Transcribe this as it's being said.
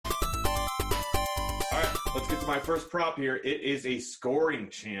Let's get to my first prop here. It is a scoring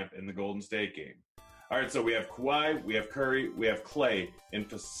champ in the Golden State game. All right, so we have Kawhi, we have Curry, we have Klay, and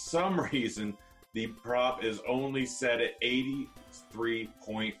for some reason, the prop is only set at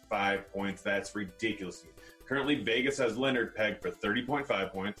 83.5 points. That's ridiculous. Currently, Vegas has Leonard pegged for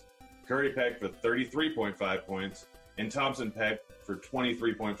 30.5 points, Curry pegged for 33.5 points, and Thompson pegged for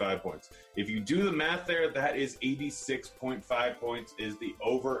 23.5 points. If you do the math there, that is 86.5 points is the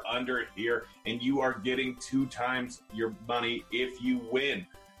over-under here, and you are getting 2 times your money if you win.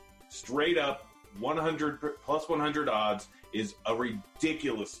 Straight up, 100 plus 100 odds is a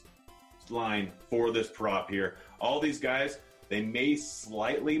ridiculous line for this prop here. All these guys, they may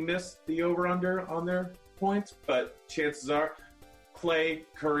slightly miss the over-under on their points, but chances are Klay,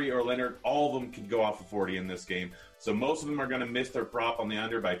 Curry, or Leonard, all of them can go off of 40 in this game. So most of them are going to miss their prop on the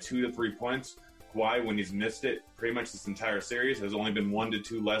under by 2 to 3 points. Kawhi, when he's missed it pretty much this entire series, has only been 1 to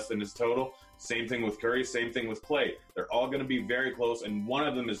 2 less than his total. Same thing with Curry, same thing with Klay. They're all going to be very close, and one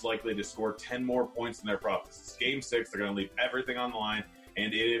of them is likely to score 10 more points than their prop. This is Game 6. They're going to leave everything on the line,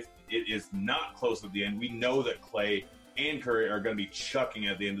 and if it is not close at the end, we know that Klay and Curry are going to be chucking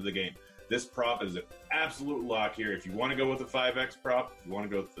at the end of the game. This prop is an absolute lock here. If you want to go with the 5x prop, if you want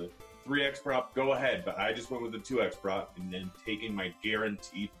to go with the 3x prop, go ahead. But I just went with the 2x prop and then taking my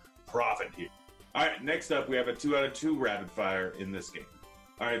guaranteed profit here. All right, next up, we have a 2 out of 2 rapid fire in this game.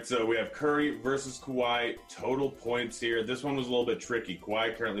 All right, so we have Curry versus Kawhi, total points here. This one was a little bit tricky.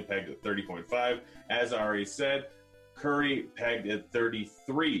 Kawhi currently pegged at 30.5. As I already said, Curry pegged at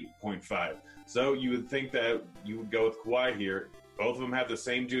 33.5. So you would think that you would go with Kawhi here. Both of them have the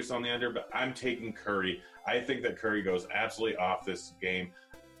same juice on the under, but I'm taking Curry. I think that Curry goes absolutely off this game.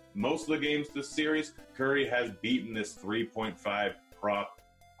 Most of the games this series, Curry has beaten this 3.5 prop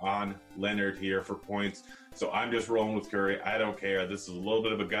on Leonard here for points. So I'm just rolling with Curry. I don't care. This is a little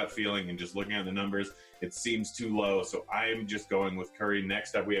bit of a gut feeling, and just looking at the numbers, it seems too low. So I'm just going with Curry.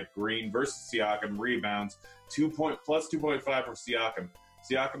 Next up, we have Green versus Siakam rebounds. Plus 2.5 for Siakam.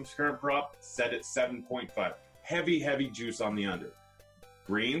 Siakam's current prop set at 7.5. Heavy juice on the under.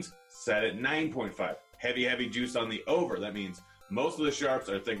 Green's set at 9.5. Heavy juice on the over. That means most of the sharps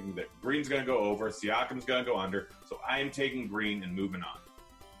are thinking that Green's going to go over, Siakam's going to go under, so I am taking Green and moving on.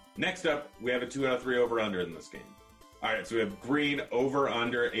 Next up, we have a 2 out of 3 over-under in this game. All right, so we have Green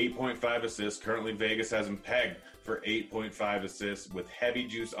over-under 8.5 assists. Currently, Vegas has him pegged for 8.5 assists with heavy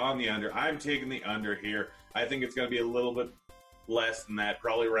juice on the under. I'm taking the under here. I think it's going to be a little bit less than that,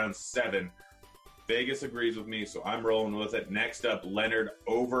 probably around 7. Vegas agrees with me, so I'm rolling with it. Next up, Leonard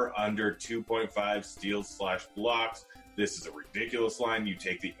over-under 2.5 steals/blocks. This is a ridiculous line. You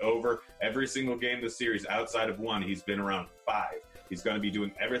take the over. Every single game this series, outside of one, he's been around 5. He's going to be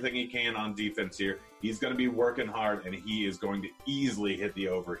doing everything he can on defense here. He's going to be working hard, and he is going to easily hit the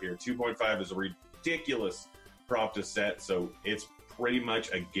over here. 2.5 is a ridiculous prop to set, so it's pretty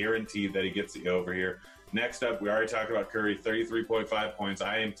much a guarantee that he gets the over here. Next up, we already talked about Curry, 33.5 points.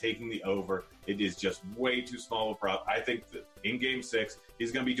 I am taking the over. It is just way too small of a prop. I think that in Game 6,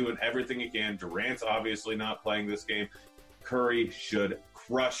 he's going to be doing everything he can. Durant's obviously not playing this game. Curry should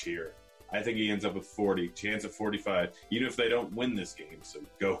crush here. I think he ends up with 40, chance of 45, even if they don't win this game. So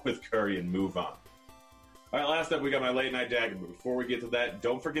go with Curry and move on. All right, last up, we got my late night dagger. But before we get to that,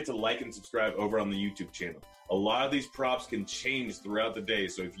 don't forget to like and subscribe over on the YouTube channel. A lot of these props can change throughout the day,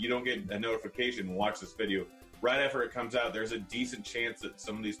 so if you don't get a notification and watch this video right after it comes out, there's a decent chance that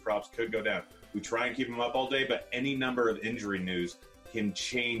some of these props could go down. We try and keep them up all day, but any number of injury news can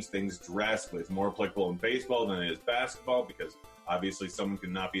change things drastically. It's more applicable in baseball than it is basketball because obviously someone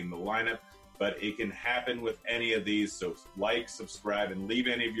could not be in the lineup, but it can happen with any of these. So like, subscribe, and leave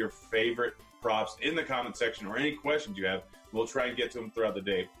any of your favorite props in the comment section or any questions you have. We'll try and get to them throughout the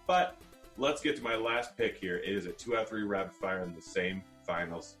day. But let's get to my last pick here. It is a 2 out of 3 rapid fire in the same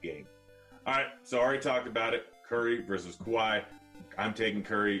finals game. All right, so I already talked about it. Curry versus Kawhi. I'm taking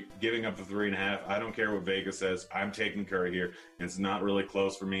Curry, giving up the 3.5. I don't care what Vegas says. I'm taking Curry here, and it's not really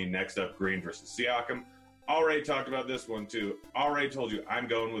close for me. Next up, Green versus Siakam. Already talked about this one, too. Already told you I'm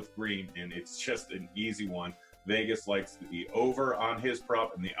going with Green, and it's just an easy one. Vegas likes the over on his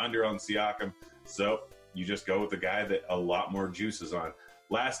prop and the under on Siakam, so you just go with the guy that a lot more juice is on.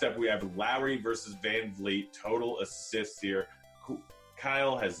 Last up, we have Lowry versus Van Vliet. Total assists here.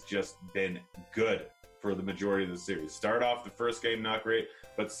 Kyle has just been good for the majority of the series. Start off the first game, not great,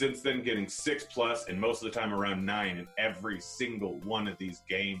 but since then getting 6+, and most of the time around 9 in every single one of these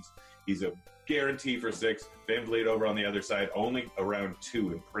games. He's a guarantee for 6. Van Vliet over on the other side, only around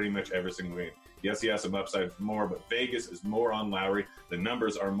 2 in pretty much every single game. Yes, he has some upside for more, but Vegas is more on Lowry. The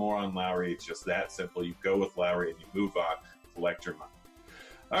numbers are more on Lowry. It's just that simple. You go with Lowry and you move on, collect your money.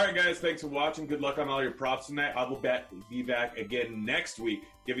 All right, guys, thanks for watching. Good luck on all your props tonight. I will be back again next week,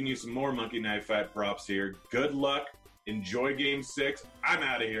 giving you some more Monkey Knife Fight props here. Good luck. Enjoy Game 6. I'm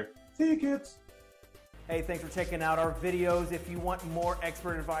out of here. See you, kids. Hey, thanks for checking out our videos. If you want more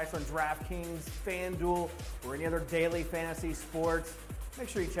expert advice on DraftKings, FanDuel, or any other daily fantasy sports, make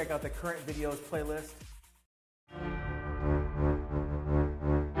sure you check out the current videos playlist.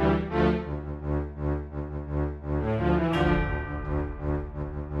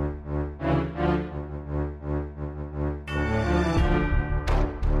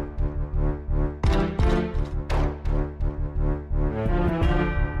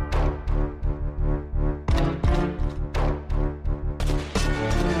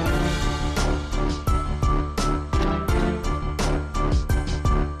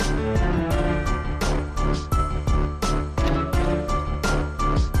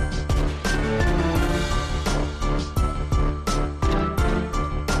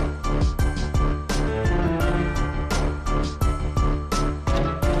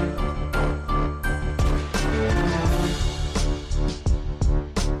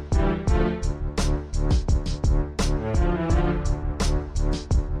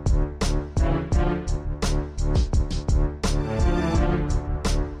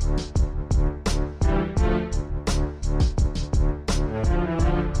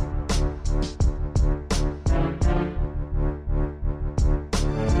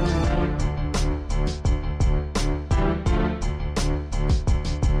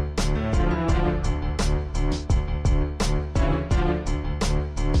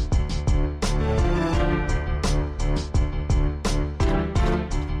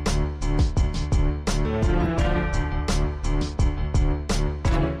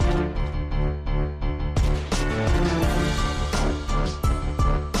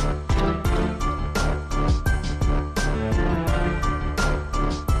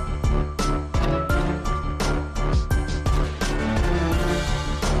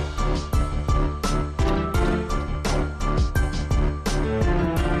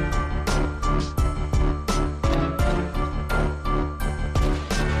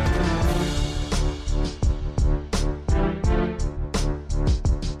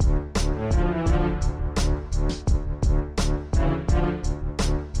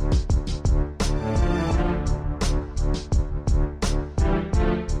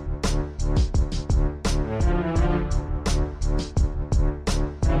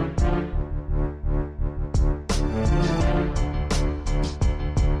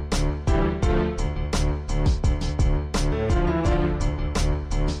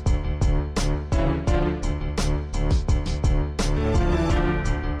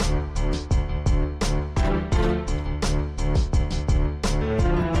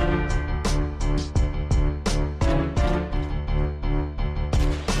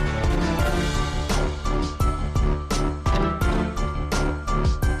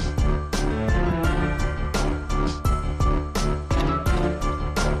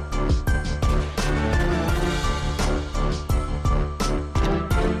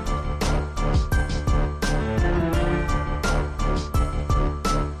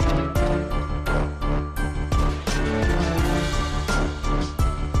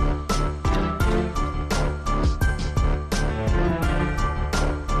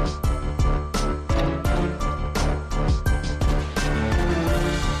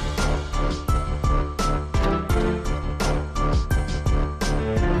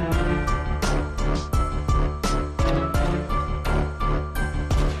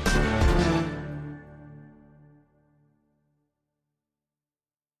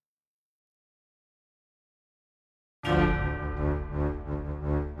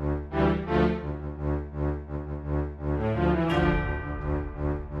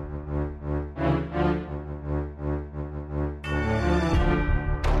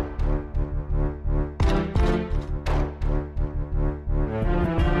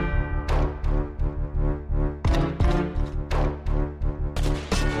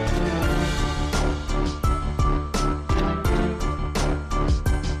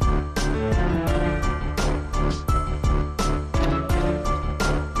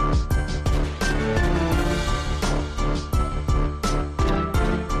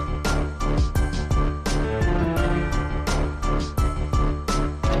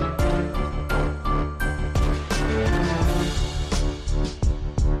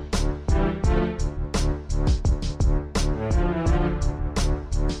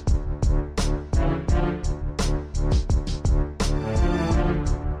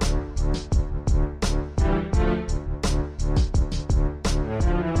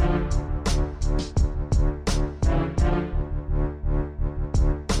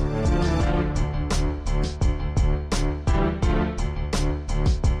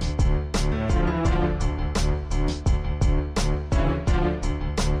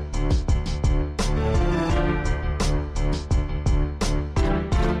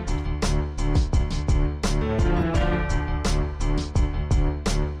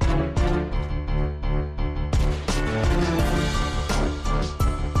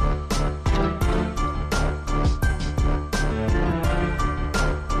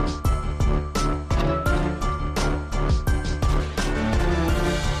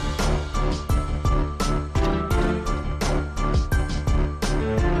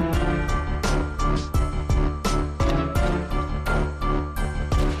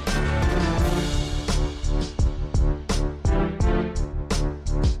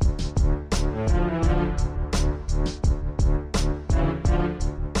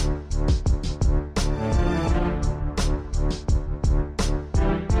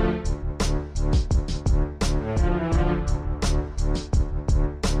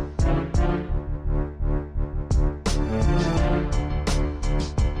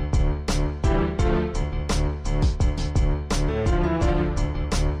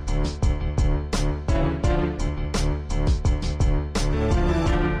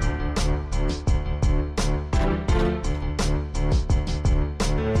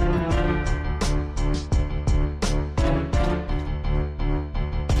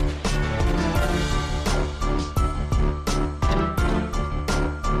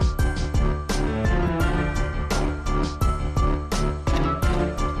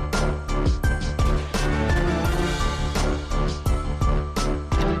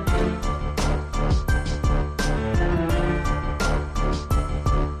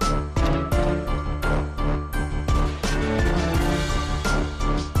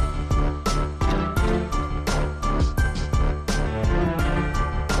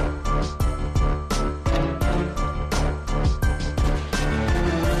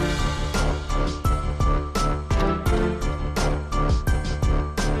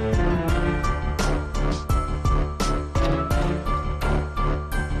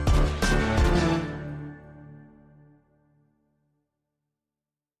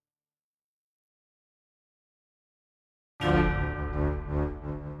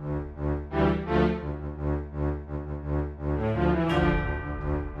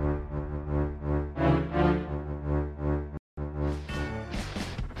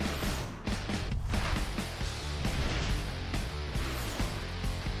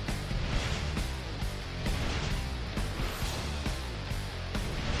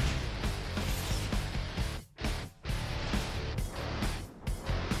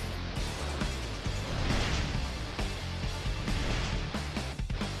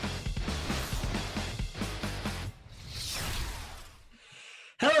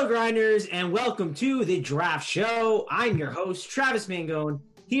 Hello, Grinders, and welcome to the Draft Show. I'm your host, Travis Mangone,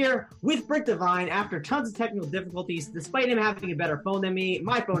 here with Britt Devine after tons of technical difficulties. Despite him having a better phone than me,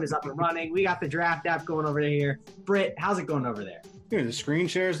 my phone is up and running. We got the draft app going over here. Britt, how's it going over there? Dude, the screen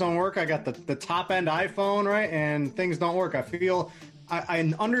shares don't work. I got the top-end iPhone, right, and things don't work.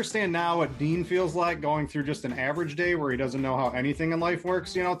 I understand now what Dean feels like going through just an average day where he doesn't know how anything in life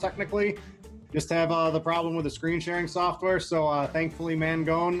works, technically. Just have the problem with the screen sharing software. So thankfully,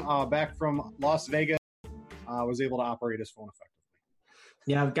 Mangone, back from Las Vegas, was able to operate his phone effectively.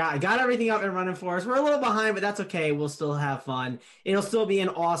 Yeah, I've got everything up and running for us. We're a little behind, but that's okay. We'll still have fun. It'll still be an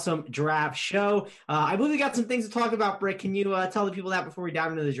awesome draft show. I believe we got some things to talk about, Britt. Can you tell the people that before we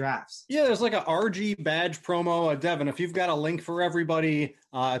dive into the drafts? Yeah, there's like a RG badge promo. Devin, if you've got a link for everybody,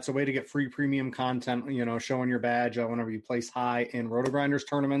 it's a way to get free premium content, showing your badge whenever you place high in Roto-Grinders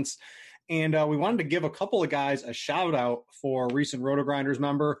tournaments. And we wanted to give a couple of guys a shout out for a recent Roto-Grinders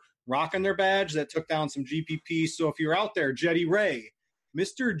member rocking their badge that took down some GPP. So if you're out there, Jetty Ray,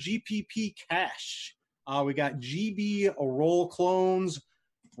 Mr. GPP Cash, we got GB Roll Clones,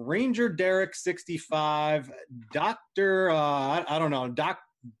 Ranger Derek 65, Dr. Doc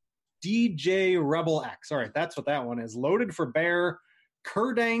DJ Rebel X. All right, that's what that one is. Loaded for Bear,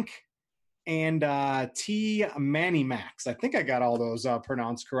 Kurdank, and T Manny Max. I think I got all those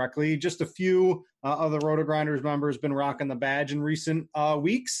pronounced correctly. Just a few of the Roto-Grinders members been rocking the badge in recent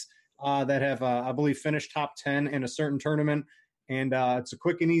weeks that have, I believe, finished top 10 in a certain tournament. And it's a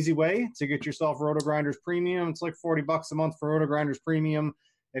quick and easy way to get yourself Roto-Grinders Premium. It's like $40 a month for Roto-Grinders Premium.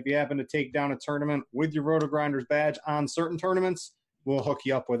 If you happen to take down a tournament with your Roto-Grinders badge on certain tournaments, we'll hook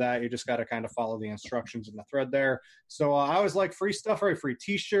you up with that. You just got to kind of follow the instructions in the thread there. So I always like free stuff, right? Free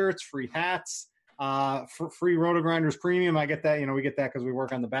T-shirts, free hats, free Roto-Grinders Premium. I get that. We get that because we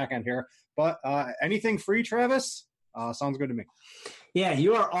work on the back end here. But anything free, Travis, sounds good to me. Yeah,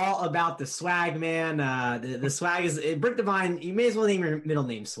 you are all about the swag, man. The swag is Britt Devine. You may as well name your middle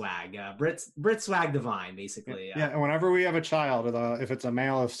name Swag. Britt Swag Devine, basically. Yeah, and whenever we have a child, if it's a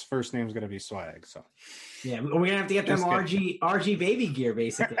male, his first name's going to be Swag. So. Yeah, we're gonna have to get them RG baby gear,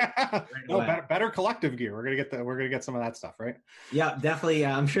 basically. Better collective gear. We're gonna get some of that stuff, right? Yeah, definitely.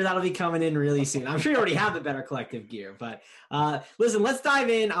 I'm sure that'll be coming in really soon. I'm sure you already have the better collective gear, but listen, let's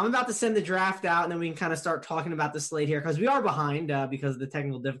dive in. I'm about to send the draft out, and then we can kind of start talking about the slate here because we are behind because of the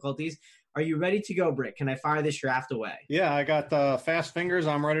technical difficulties. Are you ready to go, Britt? Can I fire this draft away? Yeah, I got the fast fingers.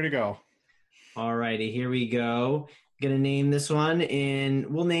 I'm ready to go. All righty, here we go. Gonna name this one, and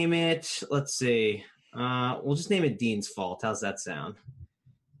we'll name it. Let's see. We'll just name it Dean's Fault. How's that sound?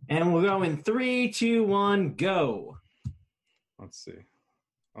 And we'll go in 3, 2, 1, go. Let's see.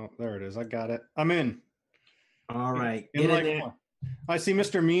 Oh, there it is. I got it. I'm in. All right. Get in there. I see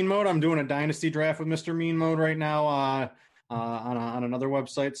Mr. Mean Mode. I'm doing a dynasty draft with Mr. Mean Mode right now on another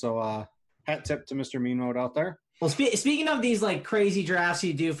website. So hat tip to Mr. Mean Mode out there. Well, speaking of these like crazy drafts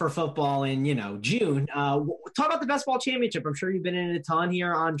you do for football in, June, talk about the Best Ball Championship. I'm sure you've been in it a ton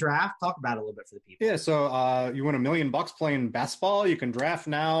here on draft. Talk about it a little bit for the people. Yeah, so you win $1 million playing best ball. You can draft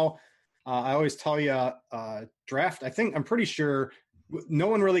now. I always tell you draft. I'm pretty sure no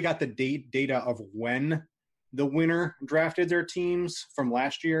one really got the data of when the winner drafted their teams from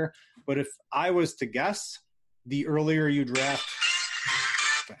last year. But if I was to guess, the earlier you draft,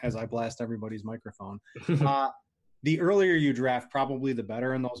 as I blast everybody's microphone, the earlier you draft, probably the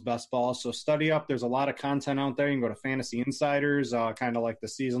better in those best balls. So study up. There's a lot of content out there. You can go to Fantasy Insiders, kind of like the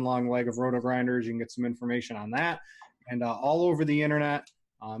season-long leg of Roto-Grinders. You can get some information on that. And all over the internet,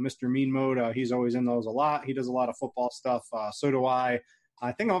 Mr. Mean Mode, he's always in those a lot. He does a lot of football stuff. So do I.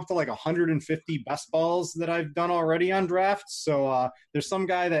 I think I'm up to like 150 best balls that I've done already on drafts. So there's some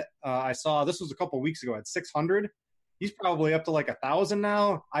guy that I saw, this was a couple weeks ago, at 600. He's probably up to like 1,000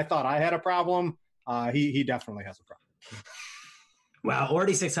 now. I thought I had a problem. He definitely has a problem. Wow,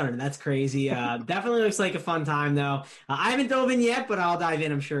 already 600. That's crazy. Definitely looks like a fun time, though. I haven't dove in yet, but I'll dive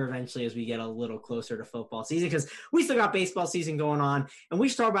in, I'm sure, eventually as we get a little closer to football season because we still got baseball season going on. And we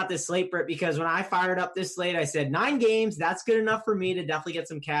should talk about this slate, Britt, because when I fired up this slate, I said 9 games. That's good enough for me to definitely get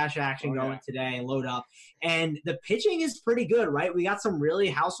some cash action going today and load up. And the pitching is pretty good, right? We got some really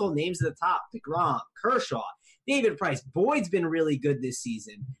household names at the top. DeGrom, Kershaw, David Price. Boyd's been really good this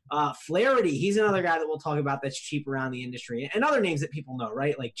season. Flaherty, he's another guy that we'll talk about that's cheap around the industry. And other names that people know,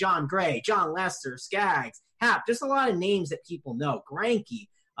 right? Like John Gray, John Lester, Skaggs, Happ. Just a lot of names that people know. Greinke.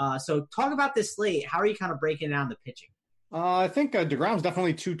 So talk about this slate. How are you kind of breaking down the pitching? I think DeGrom's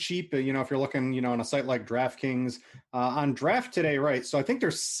definitely too cheap, if you're looking, on a site like DraftKings. On draft today, right? So I think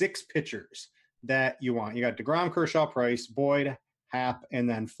there's 6 pitchers that you want. You got DeGrom, Kershaw, Price, Boyd, Happ, and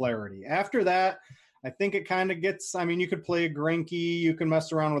then Flaherty. After that, I think it kind of gets, I mean, you could play a Greinke, you can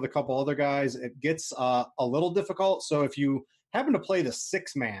mess around with a couple other guys. It gets a little difficult. So if you happen to play the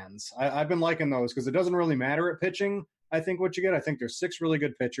 6-mans, I've been liking those because it doesn't really matter at pitching. I think what you get, I think there's 6 really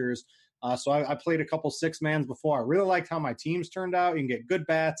good pitchers. So I played a couple 6-mans before. I really liked how my teams turned out. You can get good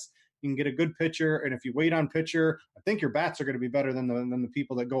bats. You can get a good pitcher. And if you wait on pitcher, I think your bats are going to be better than the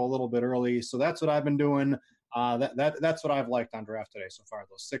people that go a little bit early. So that's what I've been doing. That's what I've liked on draft today so far.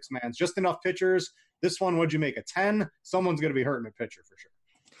 Those 6-mans, just enough pitchers. This one, what'd you make, a 10? Someone's going to be hurting a pitcher for sure.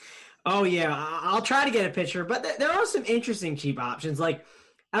 Oh, yeah. I'll try to get a pitcher, but there are some interesting cheap options. Like,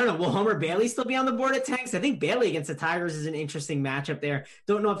 I don't know, will Homer Bailey still be on the board at 10? I think Bailey against the Tigers is an interesting matchup there.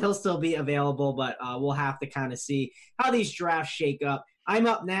 Don't know if he'll still be available, but we'll have to kind of see how these drafts shake up. I'm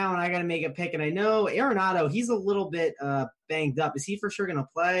up now, and I got to make a pick, and I know Arenado, he's a little bit banged up. Is he for sure going to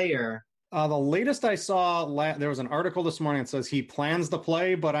play, or? The latest I saw, there was an article this morning that says he plans to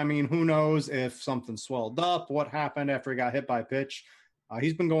play, but I mean, who knows if something swelled up, what happened after he got hit by a pitch.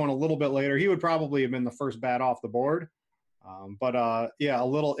 He's been going a little bit later. He would probably have been the first bat off the board. But yeah, a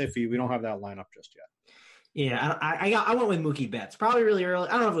little iffy. We don't have that lineup just yet. Yeah, I went with Mookie Betts. Probably really early.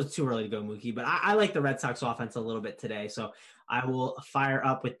 I don't know if it was too early to go Mookie, but I like the Red Sox offense a little bit today. So I will fire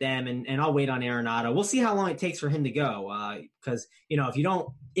up with them, and I'll wait on Arenado. We'll see how long it takes for him to go. Because,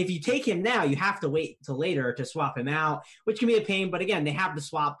 if you take him now, you have to wait till later to swap him out, which can be a pain. But again, they have the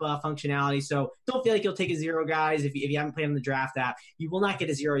swap functionality. So don't feel like you'll take a 0, guys. If you haven't played on the draft app, you will not get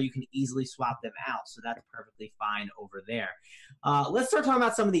a 0. You can easily swap them out. So that's perfectly fine over there. Let's start talking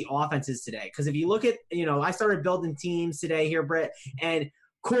about some of the offenses today. Because if you look at, I started building teams today here, Britt, and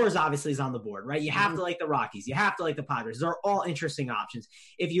Coors obviously is on the board, right? You have to like the Rockies. You have to like the Padres. They're all interesting options.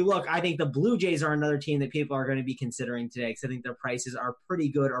 If you look, I think the Blue Jays are another team that people are going to be considering today because I think their prices are pretty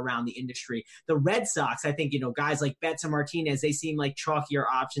good around the industry. The Red Sox, I think, guys like Betts and Martinez, they seem like chalkier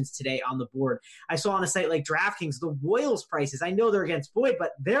options today on the board. I saw on a site like DraftKings, the Royals prices, I know they're against Boyd,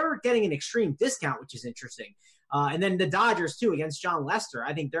 but they're getting an extreme discount, which is interesting. And then the Dodgers, too, against John Lester.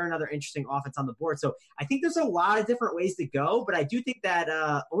 I think they're another interesting offense on the board. So I think there's a lot of different ways to go, but I do think that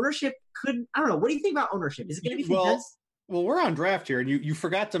ownership could – I don't know. What do you think about ownership? Is it going to be condensed? Well, we're on draft here, and you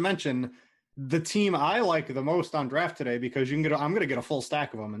forgot to mention the team I like the most on draft today because I'm going to get a full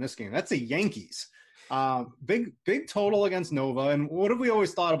stack of them in this game. That's the Yankees. Big total against Nova. And what have we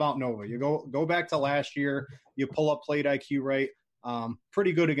always thought about Nova? You go back to last year, you pull up plate IQ rate,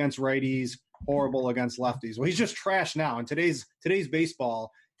 pretty good against righties, horrible against lefties. Well, he's just trash now. In today's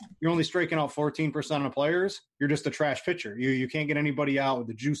baseball, you're only striking out 14% of players. You're just a trash pitcher. You can't get anybody out with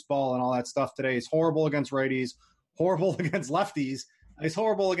the juice ball and all that stuff today. He's horrible against righties, horrible against lefties. He's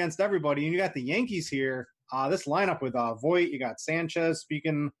horrible against everybody. And you got the Yankees here. This lineup with Voit, you got Sanchez.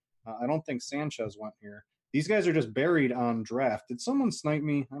 I don't think Sanchez went here. These guys are just buried on draft. Did someone snipe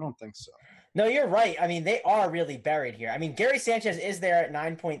me? I don't think so. No, you're right. I mean, they are really buried here. I mean, Gary Sanchez is there at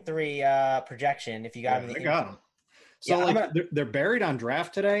 9.3 projection if you got him. They got him. So they're buried on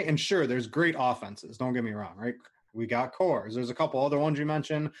draft today. And sure, there's great offenses. Don't get me wrong, right? We got Coors. There's a couple other ones you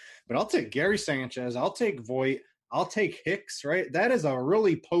mentioned. But I'll take Gary Sanchez. I'll take Voit. I'll take Hicks, right? That is a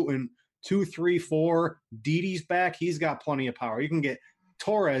really potent 2, 3, 4. Didi's back. He's got plenty of power. You can get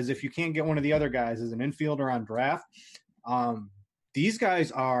Torres if you can't get one of the other guys as an infielder on draft. These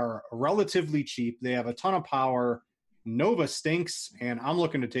guys are relatively cheap. They have a ton of power. Nova stinks, and I'm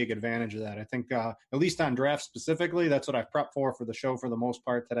looking to take advantage of that. I think at least on draft specifically, that's what I've prepped for the show for the most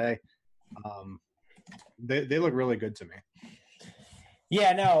part today. They look really good to me.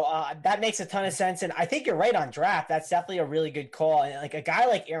 Yeah, no, that makes a ton of sense. And I think you're right on draft. That's definitely a really good call. And like a guy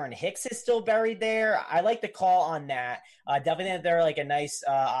like Aaron Hicks is still buried there. I like the call on that. Definitely think they're like a nice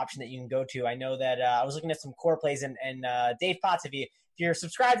option that you can go to. I know that I was looking at some core plays and Dave Potts, if you're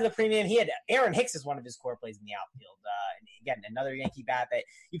subscribed to the premium, he had Aaron Hicks as one of his core plays in the outfield. And again, another Yankee bat that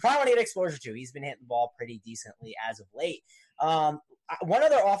you probably want to get exposure to. He's been hitting the ball pretty decently as of late. One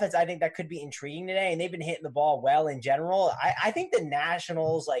other offense I think that could be intriguing today, and they've been hitting the ball well in general. I think the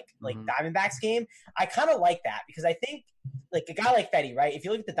Nationals, like Diamondbacks game, I kind of like that because I think like a guy like Fetty, right? If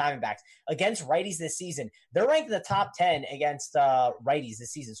you look at the Diamondbacks against righties this season, they're ranked in the top 10 against righties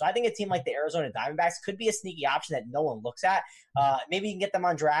this season. So I think a team like the Arizona Diamondbacks could be a sneaky option that no one looks at. Maybe you can get them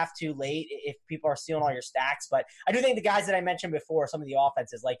on draft too late if people are stealing all your stacks. But I do think the guys that I mentioned before, some of the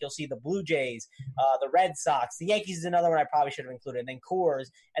offenses, like you'll see the Blue Jays, the Red Sox, the Yankees is another one I probably should have included, and then Coors,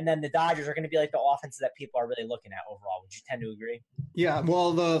 and then the Dodgers are going to be like the offenses that people are really looking at overall. Would you tend to agree? Yeah.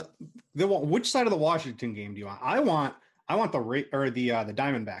 Well, which side of the Washington game do you want? I want the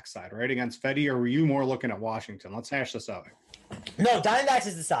Diamondback side, right, against Fetty, or were you more looking at Washington? Let's hash this out. No, Diamondbacks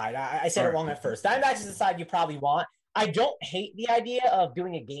is the side. I said it wrong at first. Diamondbacks is the side you probably want. I don't hate the idea of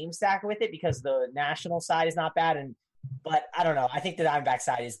doing a game stack with it because the national side is not bad, but I don't know. I think the Diamondback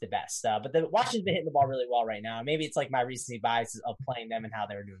side is the best. But the Washington's been hitting the ball really well right now. Maybe it's like my recency bias of playing them and how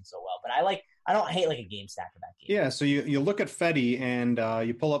they're doing so well. But I don't hate like a game stack of that game. Yeah, so you look at Fetty and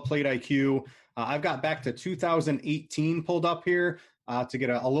you pull up Plate IQ. I've got back to 2018 pulled up here to get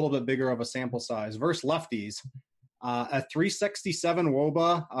a little bit bigger of a sample size. Versus lefties, at 367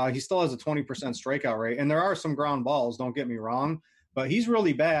 WOBA, he still has a 20% strikeout rate. And there are some ground balls, don't get me wrong, but he's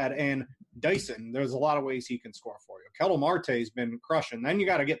really bad. And Dyson, there's a lot of ways he can score for you. Ketel Marte's been crushing. Then you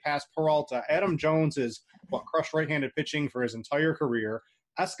got to get past Peralta. Adam Jones is crushed right-handed pitching for his entire career.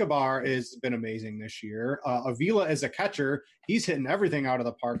 Escobar has been amazing this year. Avila is a catcher. He's hitting everything out of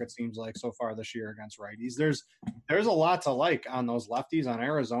the park, it seems like, so far this year against righties. There's a lot to like on those lefties on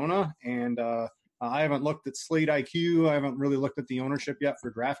Arizona, and I haven't looked at Slate IQ. I haven't really looked at the ownership yet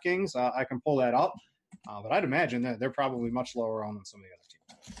for DraftKings. I can pull that up, but I'd imagine that they're probably much lower owned than some of the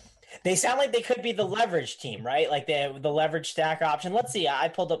other teams. They sound like they could be the leverage team, right? Like the leverage stack option. Let's see. I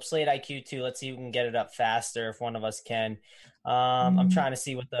pulled up Slate IQ too. Let's see if we can get it up faster if one of us can. I'm trying to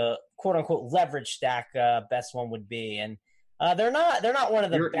see what the quote unquote leverage stack best one would be, and they're not one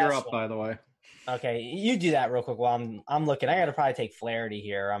of the best. You're up, by the way. Okay, you do that real quick while I'm looking. I got to probably take Flaherty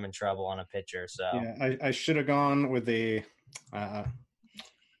here. I'm in trouble on a pitcher. So yeah, I should have gone with the.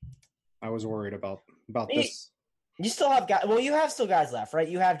 I was worried about this. You still have guys. Well, you have still guys left, right?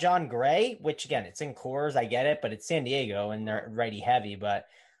 You have John Gray, which again, it's in Coors. I get it, but it's San Diego and they're righty heavy. But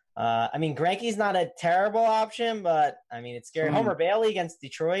I mean, Greinke's not a terrible option, but I mean, it's scary. Homer Bailey against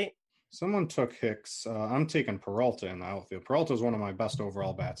Detroit. Someone took Hicks. I'm taking Peralta in the outfield. Peralta is one of my best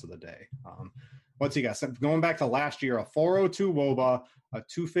overall bats of the day. What's he got? So going back to last year, a 402 WOBA, a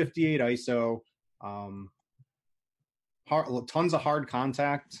 258 ISO, tons of hard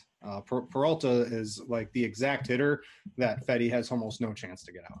contact. Peralta is like the exact hitter that Fetty has almost no chance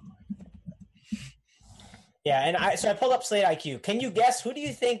to get out. Yeah, and I pulled up Slate IQ. Can you guess who do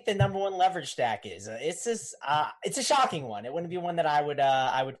you think the number one leverage stack is? It's a shocking one. It wouldn't be one that I would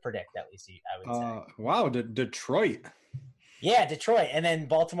predict, at least I would say. Wow, Detroit. Yeah, Detroit, and then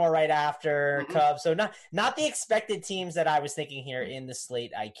Baltimore right after Cubs. So not the expected teams that I was thinking here in the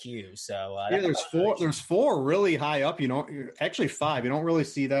Slate IQ. So there's four really high up. Actually five. You don't really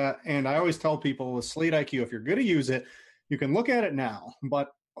see that. And I always tell people with Slate IQ, if you're going to use it, you can look at it now,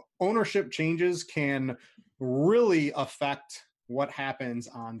 but ownership changes can really affect what happens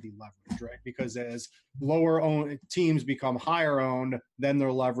on the leverage, right? Because as lower owned teams become higher owned, then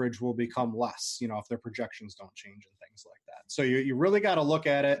their leverage will become less, if their projections don't change and things like that. So you really got to look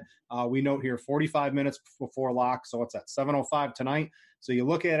at it. We note here 45 minutes before lock. So what's that? 7:05 tonight. So you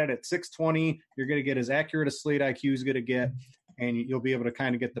look at it at 6:20, you're going to get as accurate as Slate IQ is going to get, and you'll be able to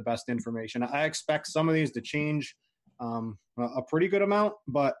kind of get the best information. I expect some of these to change a pretty good amount,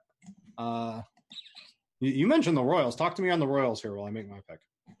 but you mentioned the Royals. Talk to me on the Royals here while I make my pick.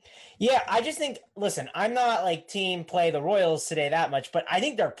 Yeah, I just think, listen, I'm not like team play the Royals today that much, but I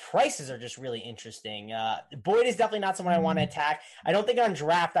think their prices are just really interesting. Boyd is definitely not someone I want to attack. I don't think on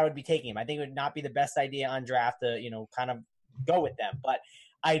draft I would be taking him. I think it would not be the best idea on draft to, kind of go with them. But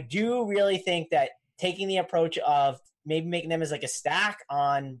I do really think that taking the approach of maybe making them as like a stack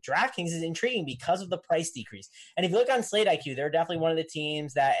on DraftKings is intriguing because of the price decrease. And if you look on Slate IQ, they're definitely one of the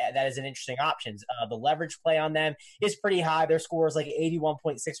teams that is an interesting option. The leverage play on them is pretty high. Their score is like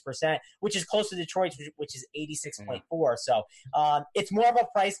 81.6%, which is close to Detroit's, which is 86.4. So it's more of a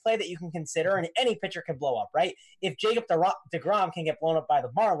price play that you can consider, and any pitcher can blow up, right? If Jacob deGrom can get blown up by the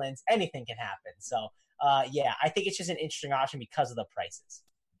Marlins, anything can happen. So yeah, I think it's just an interesting option because of the prices.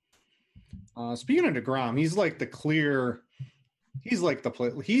 Speaking of DeGrom, he's like the play.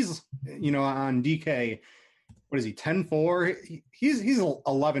 He's, on DK, what is he, 10-4? He's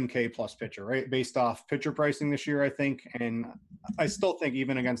 11K plus pitcher, right? Based off pitcher pricing this year, I think. And I still think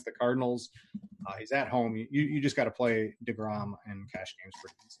even against the Cardinals, he's at home. You just got to play DeGrom and cash games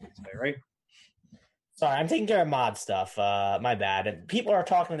pretty easily today, right? Sorry, I'm taking care of mod stuff. My bad. And people are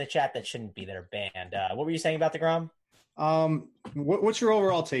talking in the chat that shouldn't be that are banned. What were you saying about DeGrom? What's your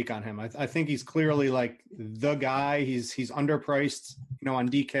overall take on him? I think he's clearly like the guy. He's underpriced, on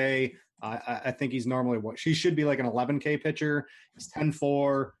DK. I think he's normally he should be like an 11K pitcher. He's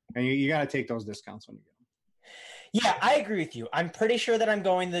 10-4, and you got to take those discounts when you get him. Yeah, I agree with you. I'm pretty sure that I'm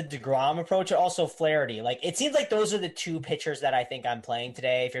going the DeGrom approach, or also Flaherty. Like, it seems like those are the two pitchers that I think I'm playing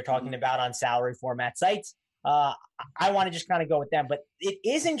today. If you're talking about on salary format sites, I want to just kind of go with them, but it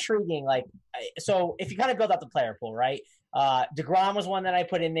is intriguing. Like, so if you kind of build up the player pool, right? DeGrom was one that I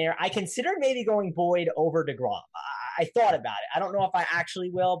put in there. I considered maybe going Boyd over DeGrom. I thought about it. I don't know if I actually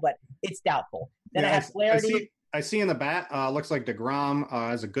will, but it's doubtful. Then I have Flaherty. I see in the bat, looks like DeGrom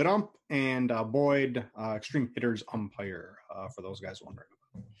as a good ump, and Boyd, extreme hitters umpire, for those guys wondering.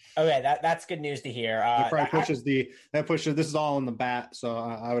 Okay, that's good news to hear. That probably pushes this is all in the bat, so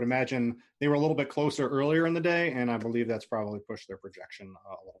I would imagine they were a little bit closer earlier in the day, and I believe that's probably pushed their projection a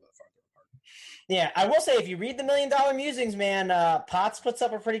little bit farther apart. Yeah, I will say, if you read the $1 Million Musings, man, Potts puts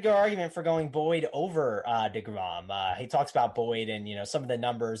up a pretty good argument for going Boyd over DeGrom. He talks about Boyd and, some of the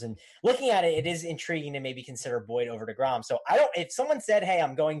numbers, and looking at it, it is intriguing to maybe consider Boyd over DeGrom. So if someone said, hey,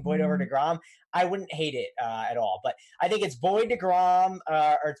 I'm going Boyd over DeGrom, I wouldn't hate it at all. But I think it's Boyd DeGrom,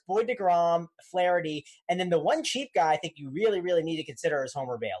 Flaherty, and then the one cheap guy I think you really, really need to consider is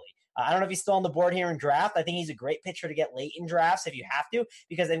Homer Bailey. I don't know if he's still on the board here in draft. I think he's a great pitcher to get late in drafts if you have to,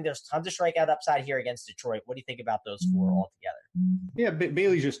 because I think there's tons of strikeout upside here against Detroit. What do you think about those four altogether? Yeah,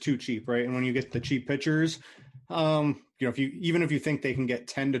 Bailey's just too cheap, right? And when you get the cheap pitchers, if you think they can get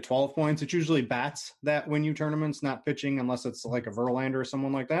 10 to 12 points, it's usually bats that win you tournaments, not pitching, unless it's like a Verlander or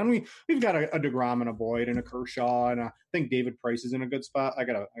someone like that. And we've got a DeGrom and a Boyd and a Kershaw, and I think David Price is in a good spot. I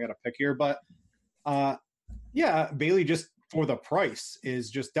got a pick here, but Bailey just for the price is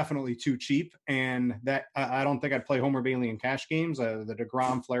just definitely too cheap, and that I don't think I'd play Homer Bailey in cash games. The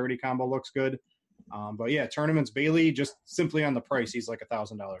DeGrom Flaherty combo looks good, but yeah, tournaments Bailey just simply on the price, he's like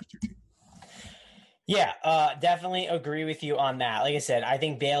 $1,000 too cheap. Yeah, definitely agree with you on that. Like I said, I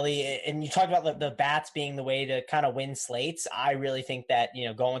think Bailey, and you talked about the bats being the way to kind of win slates. I really think that,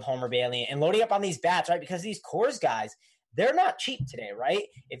 going with Homer Bailey and loading up on these bats, right? Because these Coors guys, they're not cheap today, right?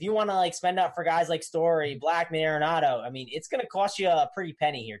 If you want to spend up for guys like Story, Blackman, Arenado, I mean, it's going to cost you a pretty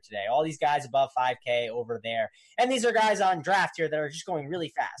penny here today. All these guys above 5K over there. And these are guys on draft here that are just going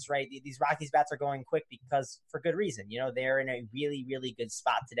really fast, right? These Rockies bats are going quick because for good reason. They're in a really, really good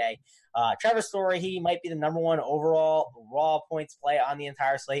spot today. Trevor Story, he might be the number one overall raw points play on the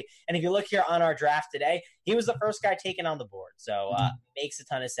entire slate. And if you look here on our draft today, he was the first guy taken on the board. So makes a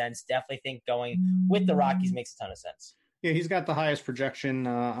ton of sense. Definitely think going with the Rockies makes a ton of sense. Yeah, he's got the highest projection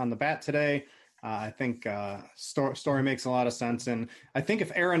on the bat today. I think Story makes a lot of sense. And I think if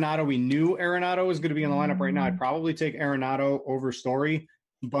we knew Arenado was going to be in the lineup right now, I'd probably take Arenado over Story.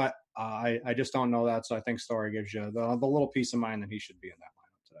 But I just don't know that. So I think Story gives you the little peace of mind that he should be in that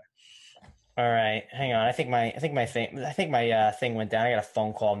lineup today. All right, hang on. I think my thing went down. I got a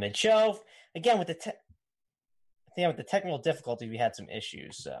phone call mid-show. Again, with the technical difficulty, we had some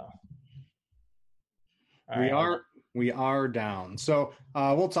issues. So we are down. So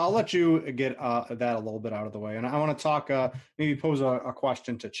I'll let you get that a little bit out of the way. And I want to talk, maybe pose a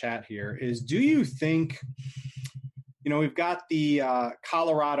question to chat here is, do you think, we've got the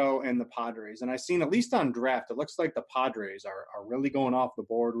Colorado and the Padres, and I've seen, at least on draft, it looks like the Padres are really going off the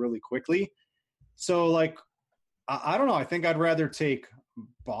board really quickly. So I don't know. I think I'd rather take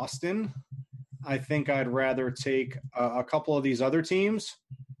Boston. I think I'd rather take a couple of these other teams.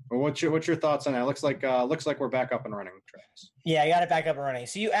 Or what's your thoughts on that? Looks like we're back up and running, Travis. Yeah, I got it back up and running.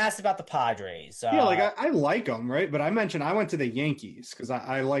 So you asked about the Padres. I like them, right? But I mentioned I went to the Yankees because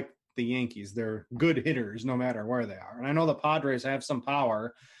I like the Yankees. They're good hitters no matter where they are. And I know the Padres have some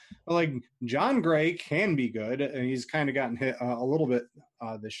power. But John Gray can be good, and he's kind of gotten hit a little bit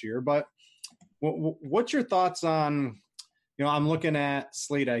this year. But what's your thoughts on, I'm looking at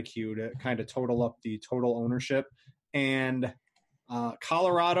Slate IQ to kind of total up the total ownership, and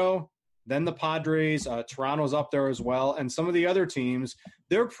Colorado, then the Padres, Toronto's up there as well. And some of the other teams,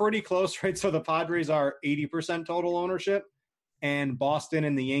 they're pretty close, right? So the Padres are 80% total ownership, and Boston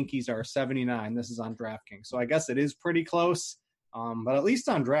and the Yankees are 79. This is on DraftKings. So I guess it is pretty close. But at least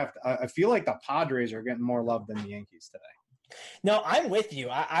on draft, I feel like the Padres are getting more love than the Yankees today. No, I'm with you.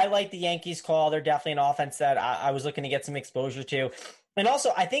 I like the Yankees call. They're definitely an offense that I was looking to get some exposure to. And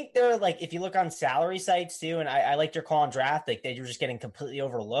also, I think they're if you look on salary sites too, and I liked your call on draft, they were just getting completely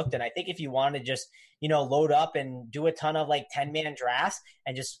overlooked. And I think if you want to just, load up and do a ton of 10-man drafts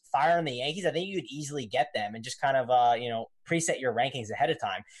and just fire on the Yankees, I think you could easily get them and just kind of, preset your rankings ahead of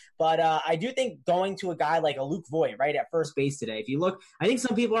time. But I do think going to a guy like a Luke Voigt, right, at first base today, if you look, I think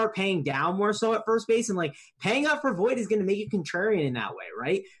some people are paying down more so at first base, and paying up for Voigt is going to make you contrarian in that way,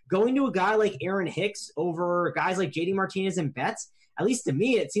 right? Going to a guy like Aaron Hicks over guys like JD Martinez and Betts, at least to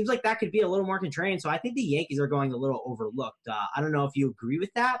me, it seems like that could be a little more contrarian. So I think the Yankees are going a little overlooked. I don't know if you agree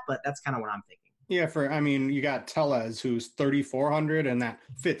with that, but that's kind of what I'm thinking. Yeah, you got Tellez, who's 3,400, and that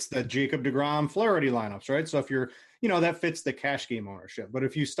fits the Jacob deGrom Flaherty lineups, right? So if you're, that fits the cash game ownership. But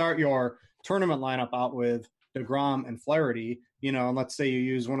if you start your tournament lineup out with deGrom and Flaherty, and let's say you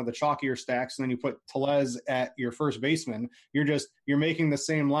use one of the chalkier stacks, and then you put Tellez at your first baseman, you're making the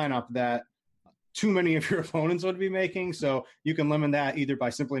same lineup that too many of your opponents would be making. So you can limit that either by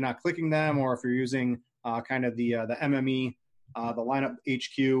simply not clicking them, or if you're using kind of the MME, the lineup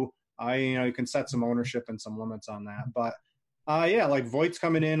HQ. You can set some ownership and some limits on that. But like Voigt's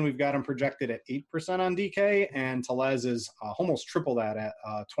coming in. We've got him projected at 8% on DK, and Tellez is almost triple that at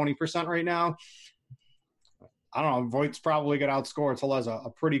 20% right now. I don't know. Voigt's probably going to outscore Tellez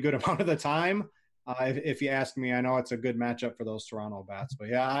a pretty good amount of the time. If you ask me, I know it's a good matchup for those Toronto bats. But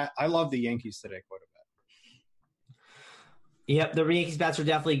yeah, I love the Yankees today quite a bit. Yep, the Yankees bats are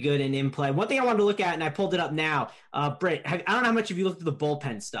definitely good and in play. One thing I wanted to look at, and I pulled it up now, Britt, I don't know how much of you looked at the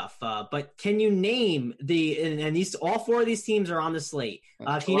bullpen stuff, but can you name and these all four of these teams are on the slate.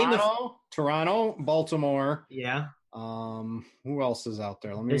 Toronto, Baltimore. Yeah. Who else is out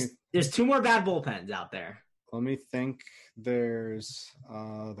there? There's two more bad bullpens out there. Let me think. There's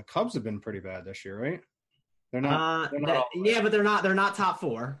the Cubs have been pretty bad this year, right? They're not. But they're not top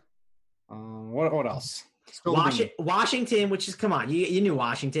four. What else? Washington, which is, come on, you knew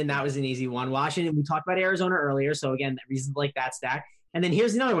Washington. That was an easy one. Washington, we talked about Arizona earlier. So again, reasons like that stack. And then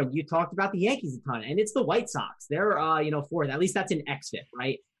here's another one. You talked about the Yankees a ton, and it's the White Sox. They're, fourth. At least that's an XFIP,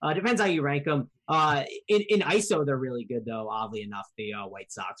 right? Depends how you rank them. In ISO, they're really good, though, oddly enough, the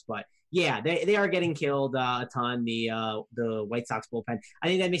White Sox. But yeah, they are getting killed a ton, the White Sox bullpen. I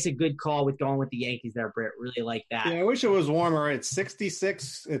think that makes a good call with going with the Yankees there, Britt. Really like that. Yeah, I wish it was warmer. It's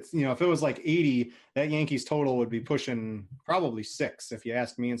 66. It's, if it was like 80, that Yankees total would be pushing probably 6, if you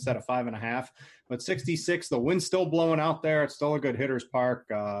ask me, instead of 5.5. But 66, the wind's still blowing out there. It's still a good hitter's park.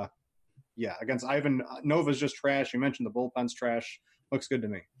 Against Ivan Nova's just trash. You mentioned the bullpen's trash. Looks good to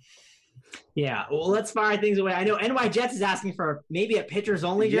me. Yeah, well, let's fire things away. I know NY Jets is asking for maybe a pitchers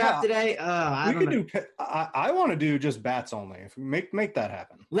only draft today. I want to do just bats only. If we make that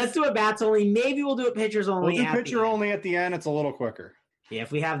happen, let's do a bats only. Maybe we'll do a pitchers only. We'll do pitcher only at the end. It's a little quicker. Yeah,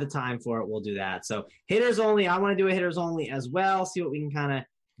 if we have the time for it, we'll do that. So hitters only. I want to do a hitters only as well. See what we can kind of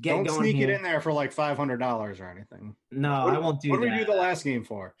get going. Don't sneak here. It in there for like $500 or anything. No, I won't do that. What did we do the last game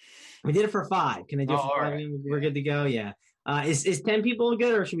for? We did it for 5. Can I do it for 5? Right. We're good to go. Yeah. Is 10 people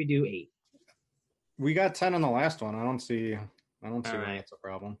good, or should we do 8? We got 10 on the last one. I don't see why that's a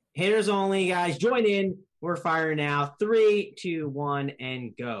problem. Hitters only, guys. Join in. We're firing now. 3, 2, 1,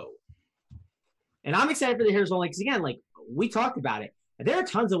 and go. And I'm excited for the hitters only because, again, like we talked about it, there are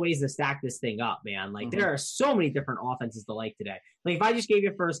tons of ways to stack this thing up, man. Like there are so many different offenses to like today. Like if I just gave you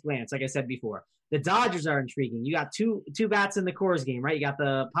a first glance, like I said before, the Dodgers are intriguing. You got two bats in the Coors game, right? You got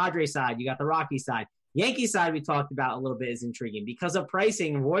the Padres side. You got the Rockies side. Yankee side we talked about a little bit is intriguing because of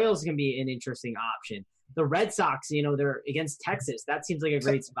pricing. Royals can be an interesting option. The Red Sox, they're against Texas. That seems like a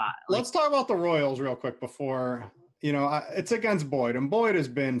great spot. Let's talk about the Royals real quick before, it's against Boyd, and Boyd has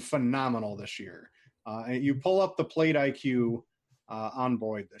been phenomenal this year. You pull up the plate IQ on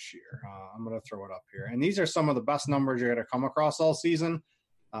Boyd this year. I'm going to throw it up here. And these are some of the best numbers you're going to come across all season.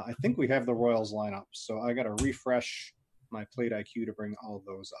 I think we have the Royals lineup, so I got to refresh my plate IQ to bring all of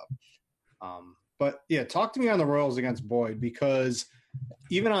those up. But yeah, talk to me on the Royals against Boyd, because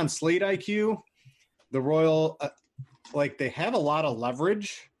even on Slate IQ, the Royal, they have a lot of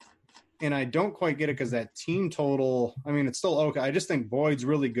leverage, and I don't quite get it because that team total, it's still okay. I just think Boyd's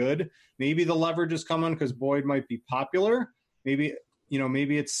really good. Maybe the leverage is coming because Boyd might be popular. Maybe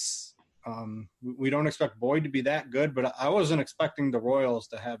it's we don't expect Boyd to be that good, but I wasn't expecting the Royals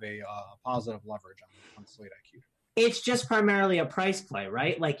to have a positive leverage on Slate IQ. It's just primarily a price play,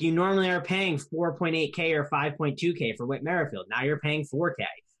 right? Like you normally are paying 4.8K or 5.2K for Whit Merrifield. Now you're paying 4K.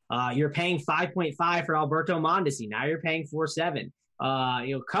 You're paying 5.5 for Alberto Mondesi. Now you're paying 4.7.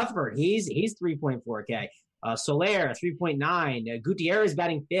 Cuthbert, he's 3.4K. Soler, 3.9. Gutierrez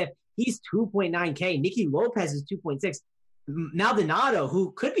batting 5th. He's 2.9K. Nicky Lopez is 2.6. Maldonado,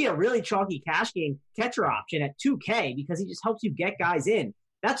 who could be a really chalky cash game catcher option at 2K because he just helps you get guys in.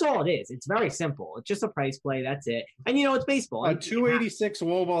 That's all it is. It's very simple. It's just a price play. That's it. And, it's baseball. A 286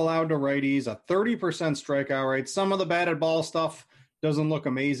 WOBA allowed to righties, a 30% strikeout rate. Some of the batted ball stuff doesn't look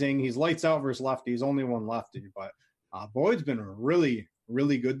amazing. He's lights out versus lefties, only one lefty. But Boyd's been really,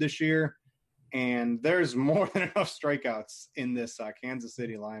 really good this year. And there's more than enough strikeouts in this Kansas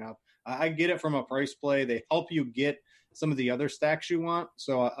City lineup. I get it from a price play. They help you get some of the other stacks you want.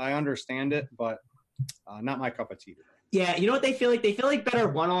 So I understand it, but not my cup of tea today. Yeah, you know what they feel like? They feel like better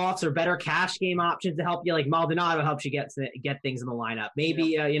one-offs or better cash game options to help you. Like Maldonado helps you get things in the lineup.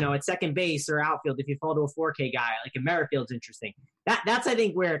 Maybe at second base or outfield if you fall to a 4K guy, like a Merrifield's interesting. That's I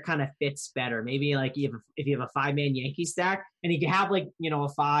think where it kind of fits better. Maybe like if you have a 5-man Yankee stack and you can have a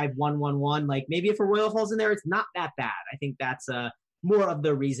 5-1-1-1. Like maybe if a Royal falls in there, it's not that bad. I think that's more of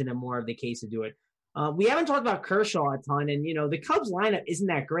the reason and more of the case to do it. We haven't talked about Kershaw a ton, and, the Cubs lineup isn't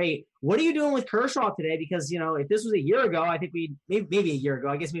that great. What are you doing with Kershaw today? Because, if this was a year ago, I think maybe a year ago,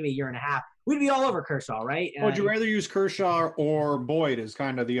 I guess maybe a year and a half, we'd be all over Kershaw, right? Would you rather use Kershaw or Boyd as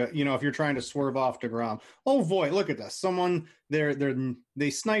kind of the, if you're trying to swerve off DeGrom? Oh, Voit, look at this. Someone, they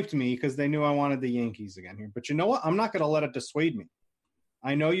sniped me because they knew I wanted the Yankees again here. But you know what? I'm not going to let it dissuade me.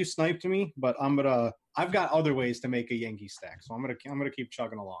 I know you sniped me, but I've got other ways to make a Yankee stack. So I'm gonna keep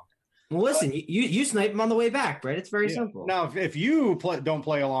chugging along. Well, listen, you snipe him on the way back, Brett. It's very simple. Now, if you don't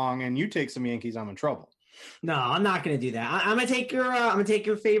play along and you take some Yankees, I'm in trouble. No, I'm not going to do that. I'm going to take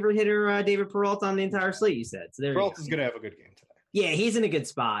your favorite hitter, David Peralta, on the entire slate. You said so. Peralta's going to have a good game today. Yeah, he's in a good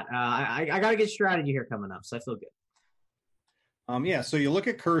spot. I got a good strategy here coming up, so I feel good. So you look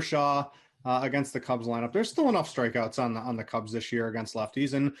at Kershaw against the Cubs lineup. There's still enough strikeouts on the Cubs this year against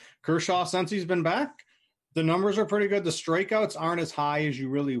lefties, and Kershaw, since he's been back, the numbers are pretty good. The strikeouts aren't as high as you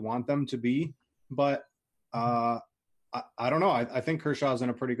really want them to be, but I don't know. I think Kershaw's in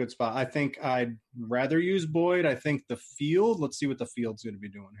a pretty good spot. I think I'd rather use Boyd. I think the field. Let's see what the field's going to be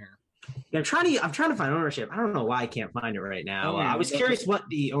doing here. Yeah, I'm trying to find ownership. I don't know why I can't find it right now. I was curious what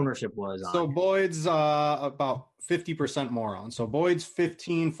the ownership was on. So Boyd's about 50% more on. So Boyd's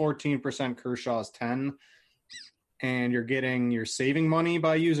 15, 14%, Kershaw's 10. And you're saving money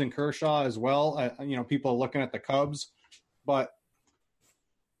by using Kershaw as well. People are looking at the Cubs, but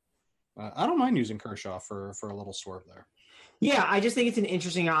I don't mind using Kershaw for a little swerve there. Yeah, I just think it's an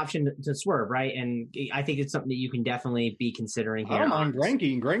interesting option to swerve, right? And I think it's something that you can definitely be considering here. I don't mind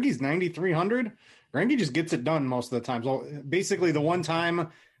Greinke. Greinke's 9,300. Greinke just gets it done most of the time. So basically, the one time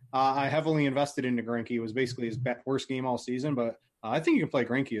I heavily invested into Greinke was basically his worst game all season. But I think you can play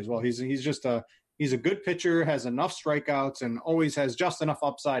Greinke as well. He's a good pitcher, has enough strikeouts, and always has just enough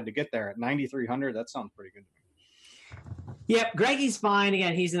upside to get there at 9,300. That sounds pretty good to me. Yep, Greinke's fine.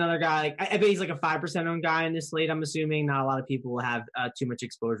 Again, he's another guy. I bet he's like a 5% owned guy in this slate, I'm assuming. Not a lot of people will have too much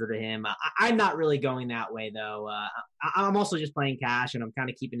exposure to him. I'm not really going that way, though. I'm also just playing cash, and I'm kind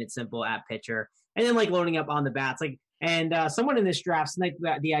of keeping it simple at pitcher. And then, loading up on the bats. Someone in this draft sniped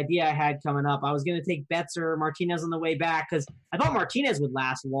the idea I had coming up. I was going to take Betts or Martinez on the way back because I thought Martinez would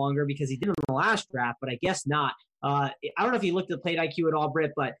last longer because he did in the last draft, but I guess not. I don't know if you looked at Plate IQ at all,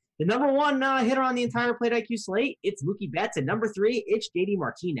 Britt, but the number one hitter on the entire Plate IQ slate, it's Mookie Betts. And number 3, it's JD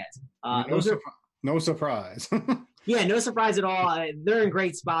Martinez. No surprise. Yeah, no surprise at all. They're in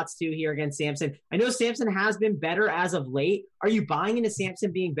great spots, too, here against Sampson. I know Sampson has been better as of late. Are you buying into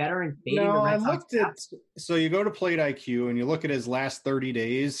Sampson being better and fading the Red Sox? So you go to Plate IQ and you look at his last 30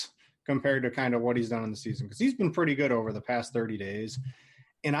 days compared to kind of what he's done in the season, because he's been pretty good over the past 30 days.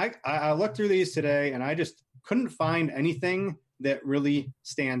 And I looked through these today, and I just couldn't find anything that really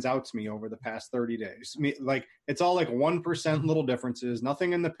stands out to me over the past 30 days. I mean, it's all 1% little differences,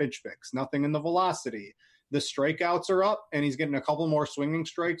 nothing in the pitch mix, nothing in the velocity. The strikeouts are up, and he's getting a couple more swinging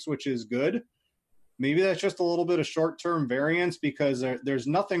strikes, which is good. Maybe that's just a little bit of short-term variance because there's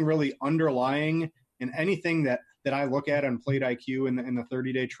nothing really underlying in anything that I look at on Plate IQ in the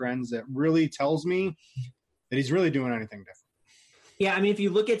 30-day trends that really tells me that he's really doing anything different. Yeah, I mean, if you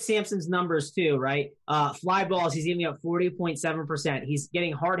look at Sampson's numbers too, right? Fly balls, he's giving up 40.7%. He's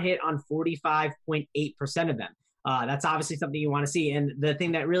getting hard hit on 45.8% of them. That's obviously something you want to see. And the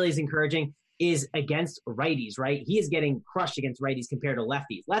thing that really is encouraging is against righties, right? He is getting crushed against righties compared to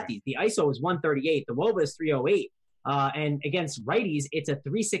lefties. The ISO is 138. The WOBA is 308. And against righties, it's a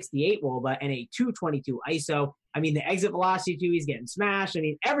 368 WOBA and a 222 ISO. I mean, the exit velocity, too, he's getting smashed. I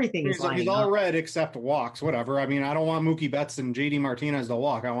mean, everything is lining He's all up. red except walks, whatever. I mean, I don't want Mookie Betts and JD Martinez to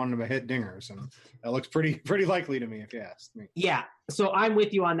walk. I want him to hit dingers, and that looks pretty likely to me, if you ask me. Yeah, so I'm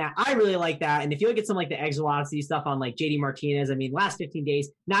with you on that. I really like that. And if you look at some the exit velocity stuff on JD Martinez, I mean, last 15 days,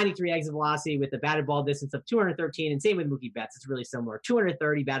 93 exit velocity with a batted ball distance of 213, and same with Mookie Betts. It's really similar.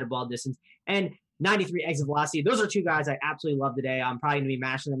 230 batted ball distance and 93 exit velocity. Those are two guys I absolutely love today. I'm probably going to be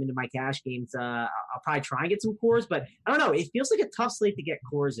mashing them into my cash games. I'll probably try and get some cores, but I don't know. It feels like a tough slate to get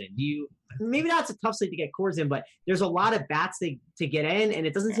cores in. Maybe not a tough slate to get cores in, but there's a lot of bats to get in, and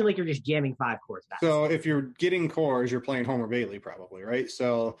it doesn't seem like you're just jamming 5 cores back. So if you're getting cores, you're playing Homer Bailey probably, right?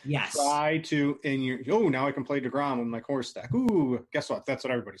 So yes. Try to, and now I can play DeGrom with my core stack. Ooh, guess what? That's what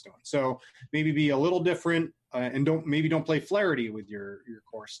everybody's doing. So maybe be a little different and don't play Flaherty with your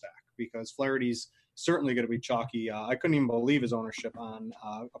core stack, because Flaherty's certainly going to be chalky. I couldn't even believe his ownership on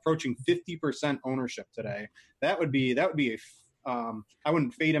approaching 50% ownership today. That would be I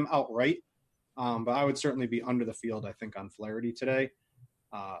wouldn't fade him outright, but I would certainly be under the field, I think, on Flaherty today.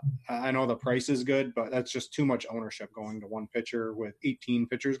 I know the price is good, but that's just too much ownership going to one pitcher with 18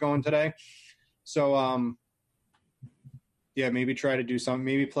 pitchers going today. So, maybe try to do something.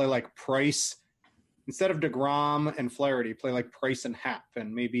 Maybe play Price instead of DeGrom and Flaherty, play like Price and Happ,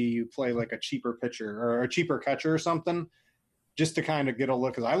 and maybe you play like a cheaper pitcher or a cheaper catcher or something, just to kind of get a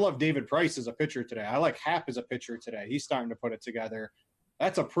look. Because I love David Price as a pitcher today. I like Happ as a pitcher today. He's starting to put it together.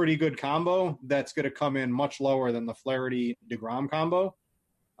 That's a pretty good combo that's going to come in much lower than the Flaherty DeGrom combo.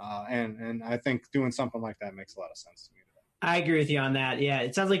 And I think doing something like that makes a lot of sense to me. I agree with you on that. Yeah,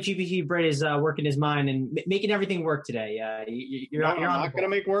 it sounds like GPT Britt is working his mind and making everything work today. You're I'm not going to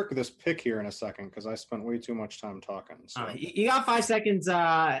make work of this pick here in a second because I spent way too much time talking. So. You got 5 seconds.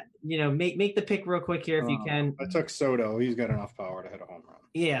 Make the pick real quick here if you can. I took Soto. He's got enough power to hit a home run.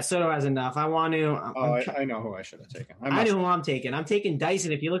 Yeah, Soto has enough. I want to. I know who I should have taken. I know who I'm taking. I'm taking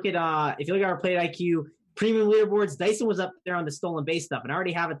Dyson. If you look at our plate IQ premium leaderboards, Dyson was up there on the stolen base stuff, and I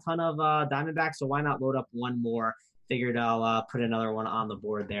already have a ton of Diamondbacks, so why not load up one more? Figured I'll put another one on the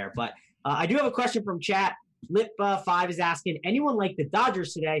board there. But I do have a question from chat. Lip5 is asking, anyone like the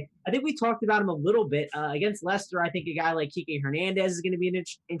Dodgers today? I think we talked about him a little bit. Against Lester, I think a guy like Kike Hernandez is going to be an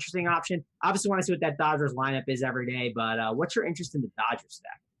interesting option. Obviously, want to see what that Dodgers lineup is every day. But what's your interest in the Dodgers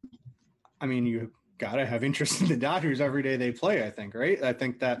stack? I mean, you got to have interest in the Dodgers every day they play, I think, right? I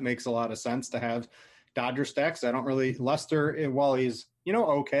think that makes a lot of sense to have Dodger stacks. I don't really – Lester, while he's,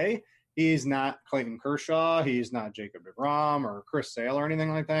 okay – he's not Clayton Kershaw. He's not Jacob deGrom or Chris Sale or anything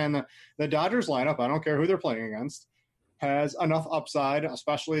like that. And the Dodgers lineup, I don't care who they're playing against, has enough upside,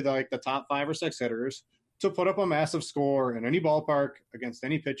 especially the top 5 or 6 hitters, to put up a massive score in any ballpark against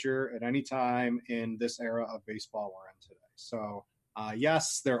any pitcher at any time in this era of baseball we're in today. So,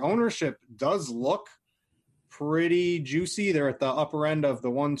 yes, their ownership does look pretty juicy. They're at the upper end of the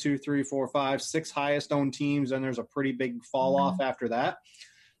 1, 2, 3, 4, 5, 6 highest owned teams, and there's a pretty big fall off after that.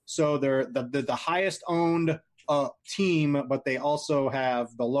 So they're the highest owned team, but they also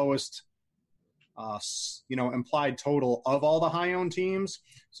have the lowest, implied total of all the high owned teams.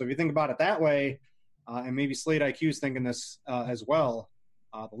 So if you think about it that way, and maybe Slate IQ is thinking this as well,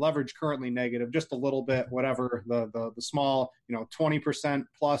 the leverage currently negative, just a little bit, whatever the small, 20%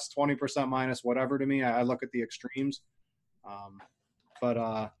 plus, 20% minus, whatever to me. I look at the extremes,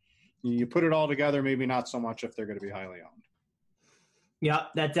 but you put it all together, maybe not so much if they're going to be highly owned. Yeah,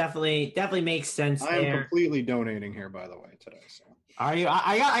 that definitely makes sense. I am completely donating here, by the way, today. So. Are you?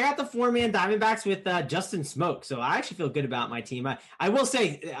 I got the 4-man Diamondbacks with Justin Smoke, so I actually feel good about my team. I will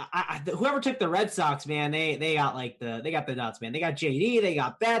say, whoever took the Red Sox, man, they got the nuts, man. They got JD, they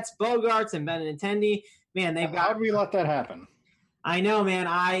got Betts, Bogarts, and Benintendi. Man, how'd we let that happen? I know, man.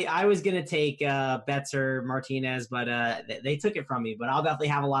 I was gonna take Betts or Martinez, but they took it from me. But I'll definitely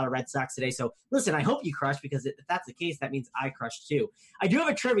have a lot of Red Sox today. So listen, I hope you crush, because if that's the case, that means I crush too. I do have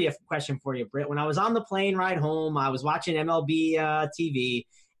a trivia question for you, Britt. When I was on the plane ride home, I was watching MLB TV,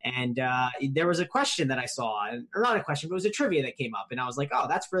 and there was a question that I saw, or not a question, but it was a trivia that came up, and I was like, oh,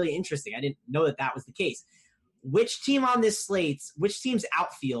 that's really interesting. I didn't know that was the case. Which team on this slate, which team's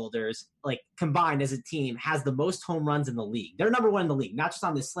outfielders, like combined as a team, has the most home runs in the league? They're number 1 in the league, not just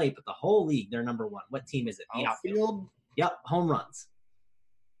on this slate, but the whole league. They're number 1. What team is it? The outfield? Yep, home runs.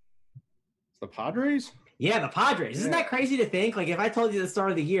 The Padres? Yeah, the Padres. Isn't that crazy to think? Like, if I told you at the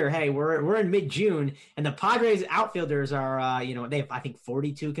start of the year, hey, we're in mid-June, and the Padres outfielders are, they have, I think,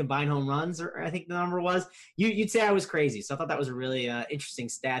 42 combined home runs, or I think the number was, you'd say I was crazy. So I thought that was a really interesting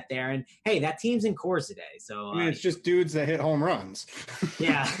stat there. And, hey, that team's in Coors today. So it's just dudes that hit home runs.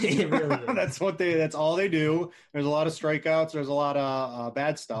 Yeah, it really is. That's all they do. There's a lot of strikeouts. There's a lot of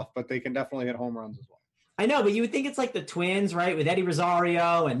bad stuff, but they can definitely hit home runs as well. I know, but you would think it's like the Twins, right, with Eddie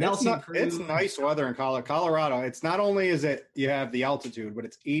Rosario and Nelson Cruz. It's nice weather in Colorado. It's not only is it you have the altitude, but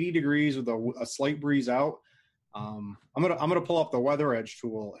it's 80 degrees with a slight breeze out. I'm gonna pull up the Weather Edge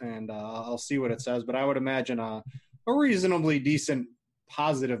tool and I'll see what it says. But I would imagine a reasonably decent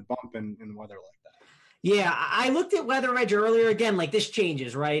positive bump in weather like that. Yeah, I looked at Weather Edge earlier. Again, like this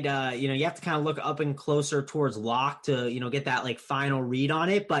changes, right? You have to kind of look up and closer towards lock to, get that like final read on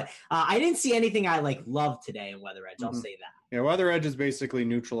it. But I didn't see anything I like love today in Weather Edge. I'll say that. Yeah, Weather Edge is basically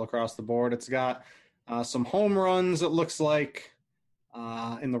neutral across the board. It's got some home runs, it looks like,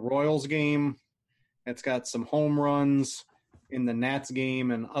 in the Royals game. It's got some home runs in the Nats game.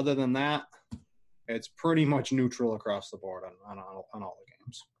 And other than that, it's pretty much neutral across the board on all the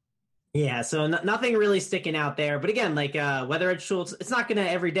games. Yeah, so nothing really sticking out there. But again, like Weather Edge tools, it's not going to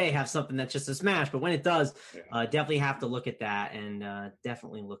every day have something that's just a smash. But when it does, definitely have to look at that and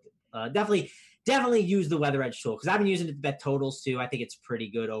definitely use the Weather Edge tool, because I've been using it to bet totals too. I think it's pretty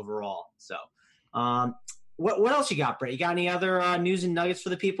good overall. So what else you got, Brett? You got any other news and nuggets for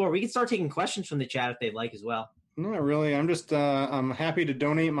the people? Or we can start taking questions from the chat if they'd like as well. Not really. I'm just I'm happy to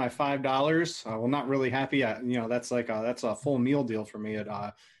donate my $5. Well, not really happy. That's a full meal deal for me at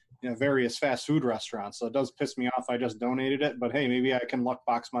various fast food restaurants. So it does piss me off. I just donated it, but hey, maybe I can luck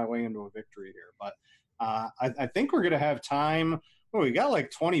box my way into a victory here. But I think we're going to have time. Well, we got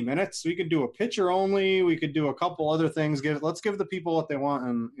like 20 minutes. We could do a pitcher only. We could do a couple other things. Let's give the people what they want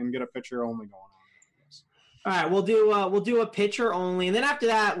and get a pitcher only going on. All right, we'll do a pitcher only, and then after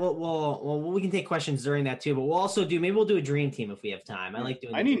that, we can take questions during that too. But we'll do a dream team if we have time. I like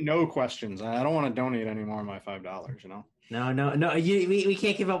doing. I need no questions. I don't want to donate any more of my $5. No. We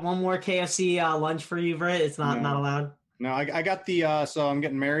can't give up one more KFC lunch for you, Britt. It's not allowed. No, I got the so I'm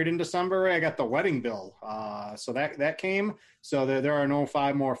getting married in December. I got the wedding bill. So that came. So there are no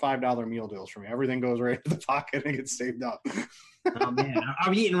more $5 meal deals for me. Everything goes right into the pocket and gets saved up. Oh man, are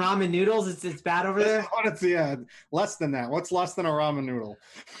we eating ramen noodles? It's bad over there. Less than that. What's less than a ramen noodle?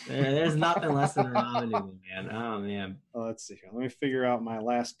 There's nothing less than a ramen noodle, man. Oh man. Let's see here. Let me figure out my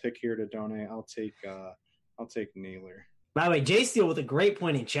last pick here to donate. I'll take Naylor. By the way, Jay Steele with a great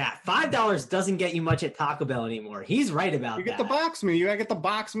point in chat. $5 doesn't get you much at Taco Bell anymore. He's right about that. You get the box meal. You gotta get the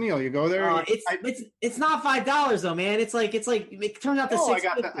box meal. You go there. It's not $5 though, man. It's like it turns out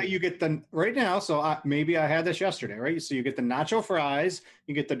the you get the right now. So maybe I had this yesterday, right? So you get the nacho fries,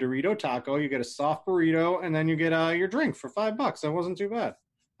 you get the Dorito taco, you get a soft burrito, and then you get your drink for $5. That wasn't too bad.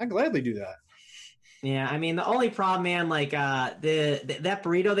 I'd gladly do that. Yeah, I mean the only problem, man, like that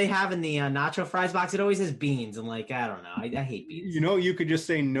burrito they have in the nacho fries box, it always has beans. I'm like, I don't know, I hate beans. You could just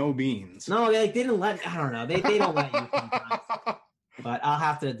say no beans. No, they didn't let. I don't know, they don't let you sometimes. But I'll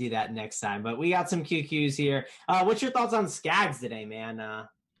have to do that next time. But we got some QQs here. What's your thoughts on Skaggs today, man?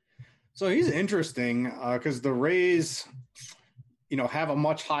 So he's interesting because the Rays, have a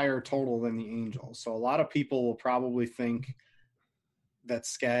much higher total than the Angels. So a lot of people will probably think that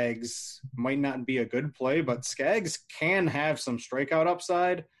Skaggs might not be a good play, but Skaggs can have some strikeout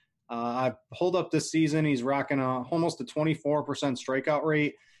upside. I've pulled up this season. He's rocking almost a 24% strikeout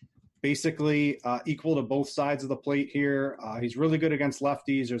rate, basically equal to both sides of the plate here. He's really good against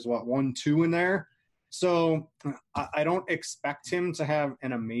lefties. There's 1-2 in there. So I don't expect him to have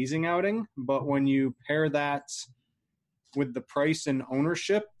an amazing outing, but when you pair that with the price and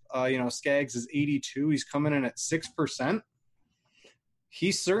ownership, Skaggs is 82. He's coming in at 6%.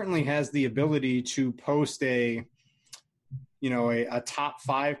 He certainly has the ability to post a top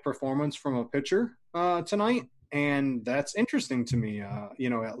 5 performance from a pitcher tonight. And that's interesting to me, at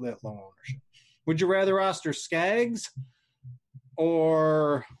low ownership. Would you rather roster Skaggs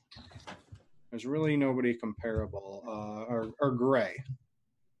or there's really nobody comparable or Gray?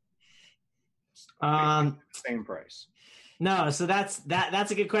 Same price. No, so that's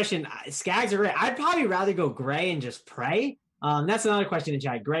a good question. Skaggs or Gray? I'd probably rather go Gray and just pray. That's another question in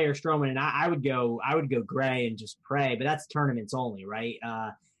chat, Gray or Stroman, and I would go Gray and just pray, but that's tournaments only, right?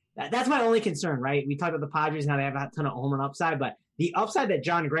 That's my only concern, right? We talked about the Padres and how they have a ton of home run upside, but the upside that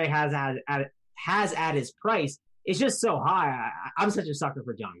John Gray has at his price is just so high. I'm such a sucker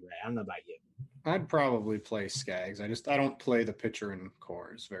for John Gray. I don't know about you. I'd probably play Skaggs. I don't play the pitcher in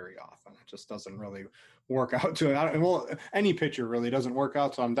cores very often. It just doesn't really work out to it. Any pitcher really doesn't work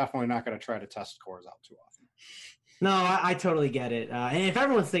out, so I'm definitely not going to try to test cores out too often. No, I totally get it. And if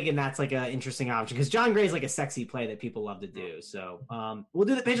everyone's thinking that's like an interesting option, because John Gray's like a sexy play that people love to do. So we'll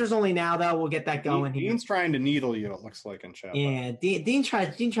do the pitchers only now, though. We'll get that going. Dean's trying to needle you, it looks like in chat. Yeah, Dean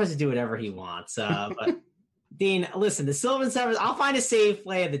tries to do whatever he wants. But Dean, listen, the Sylvan Severs, I'll find a save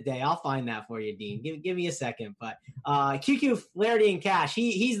play of the day. I'll find that for you, Dean. Give me a second. But QQ, Flaherty, and Cash,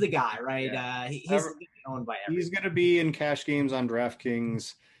 he's the guy, right? Yeah. He's owned by everyone. He's going to be in cash games on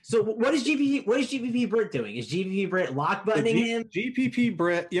DraftKings. So what is GPP Britt doing? Is GPP Britt lock buttoning him? GPP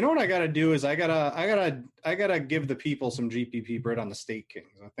Britt, you know what I got to do is I gotta give the people some GPP Britt on the State Kings.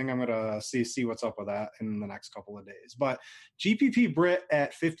 I think I'm gonna see what's up with that in the next couple of days. But GPP Britt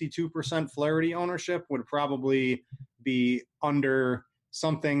at 52% Flaherty ownership would probably be under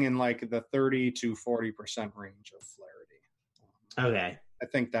something in like the 30 to 40% range of Flaherty. Okay, I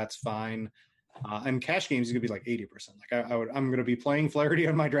think that's fine. And cash games is going to be like 80%. I'm going to be playing Flaherty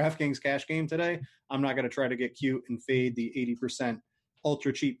on my DraftKings cash game today. I'm not going to try to get cute and fade the 80%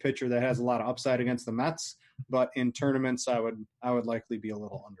 ultra cheap pitcher that has a lot of upside against the Mets. But in tournaments, I would likely be a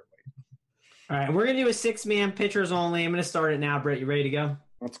little underweight. All right, we're going to do a 6-man pitchers only. I'm going to start it now. Brett, you ready to go?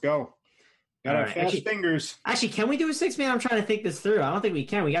 Let's go. Got to have fast fingers. Actually, can we do a 6-man? I'm trying to think this through. I don't think we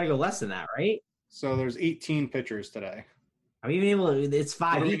can. We got to go less than that, right? So there's 18 pitchers today. Are we even able to? It's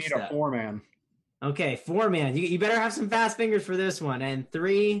 5 each. We need a 4-man. Okay, 4-man. You better have some fast fingers for this one. And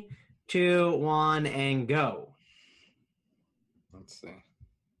 3, 2, 1, and go. Let's see.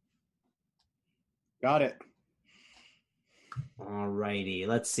 Got it. All righty.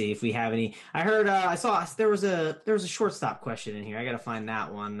 Let's see if we have any. I heard. I saw there was a shortstop question in here. I got to find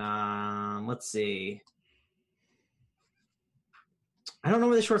that one. Let's see. I don't know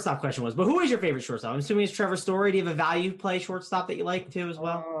where the shortstop question was, but who is your favorite shortstop? I'm assuming it's Trevor Story. Do you have a value play shortstop that you like too as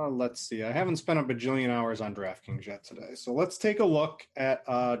well? Let's see. I haven't spent a bajillion hours on DraftKings yet today. So let's take a look at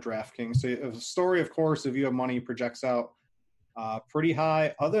DraftKings. So the Story, of course, if you have money, projects out pretty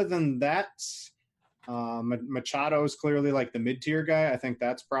high. Other than that, Machado is clearly like the mid-tier guy. I think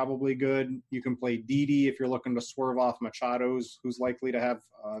that's probably good. You can play Didi if you're looking to swerve off Machado's, who's likely to have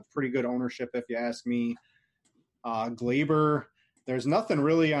pretty good ownership if you ask me. Glaber. There's nothing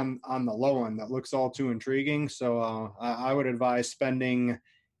really on the low end that looks all too intriguing. So I would advise spending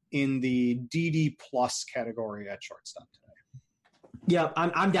in the DD plus category at shortstop today. Yeah,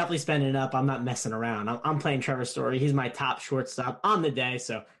 I'm definitely spending it up. I'm not messing around. I'm playing Trevor Story. He's my top shortstop on the day,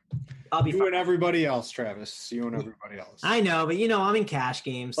 so I'll be you fine. And everybody else, Travis. You and everybody else. I know, but I'm in cash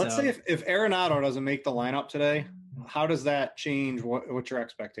games. Let's say if Arenado doesn't make the lineup today, how does that change what your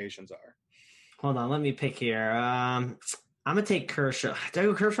expectations are? Hold on, let me pick here. I'm going to take Kershaw. Do I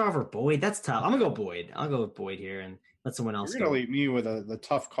go Kershaw over Boyd? That's tough. I'm going to go Boyd. I'll go with Boyd here and let someone else You're going to leave me with the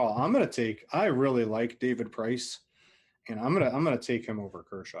tough call. I really like David Price, and I'm going to take him over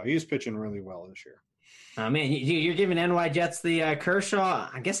Kershaw. He's pitching really well this year. Man, you're giving NY Jets the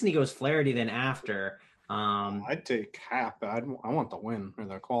Kershaw. I'm guessing he goes Flaherty then after. I'd take Hap. I want the win or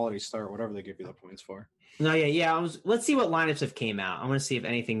the quality start, whatever they give you the points for. No, yeah. Let's see what lineups have came out. I want to see if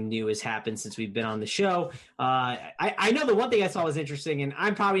anything new has happened since we've been on the show. I know the one thing I saw was interesting, and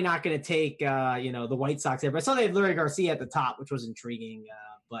I'm probably not going to take the White Sox there, but I saw they had Larry Garcia at the top, which was intriguing.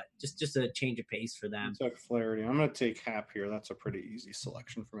 But just a change of pace for them. Took Flaherty. I'm going to take Hap here. That's a pretty easy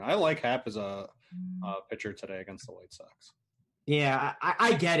selection for me. I like Hap as a pitcher today against the White Sox. Yeah,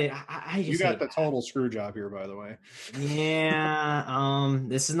 I get it. I just you got the total screw job here, by the way. Yeah,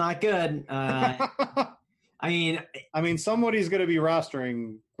 this is not good. I mean, somebody's going to be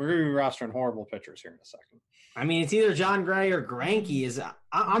rostering. We're going to be rostering horrible pitchers here in a second. I mean, it's either John Gray or Greinke.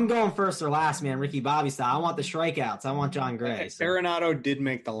 I'm going first or last, man. Ricky Bobby style. I want the strikeouts. I want John Gray. So. Arenado did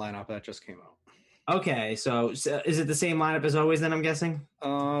make the lineup that just came out. Okay, so is it the same lineup as always? Then I'm guessing.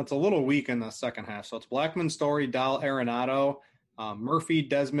 It's a little weak in the second half. So it's Blackman, Story, Dahl, Arenado, Murphy,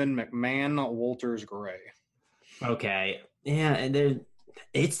 Desmond, McMahon, Walters, Gray. Okay, yeah, and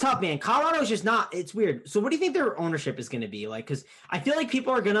it's tough, man. Colorado's just not. It's weird. So, what do you think their ownership is going to be like? Because I feel like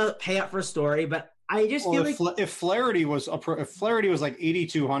people are going to pay up for a Story, but I just feel if Flaherty was like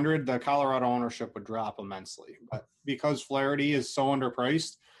 8,200, the Colorado ownership would drop immensely. But because Flaherty is so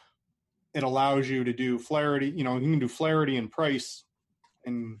underpriced, it allows you to do Flaherty. You can do Flaherty and Price,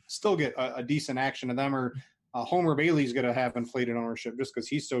 and still get a decent action to them. Or Homer Bailey's going to have inflated ownership just because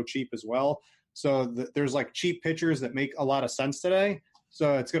he's so cheap as well. So there's like cheap pitchers that make a lot of sense today.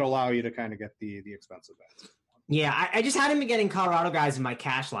 So it's going to allow you to kind of get the expensive bets. Yeah, I just hadn't been getting Colorado guys in my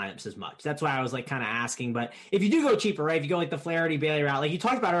cash lineups as much. That's why I was like kind of asking. But if you do go cheaper, right? If you go like the Flaherty Bailey route, like you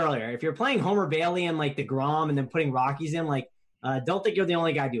talked about earlier, if you're playing Homer Bailey and like DeGrom and then putting Rockies in, like don't think you're the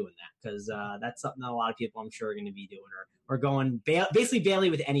only guy doing that because that's something that a lot of people I'm sure are going to be doing or going basically Bailey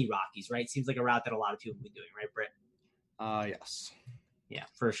with any Rockies, right? Seems like a route that a lot of people will be doing, right, Britt? Yes. Yeah,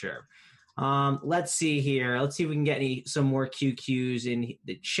 for sure. Let's see here. Let's see if we can get some more QQs in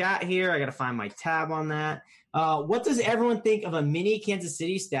the chat here. I got to find my tab on that. What does everyone think of a mini Kansas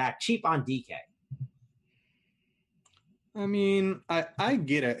City stack cheap on DK? I mean, I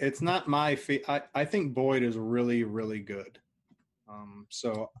get it. It's not my I think Boyd is really, really good.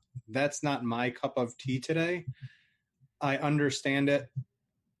 So that's not my cup of tea today. I understand it.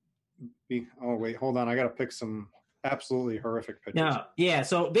 Oh, wait, hold on. I got to pick some absolutely horrific pitchers. No, yeah.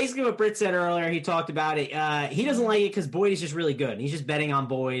 So basically what Britt said earlier, he talked about it. He doesn't like it because Boyd is just really good. He's just betting on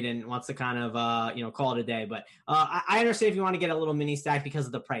Boyd and wants to kind of, call it a day. But I understand if you want to get a little mini stack because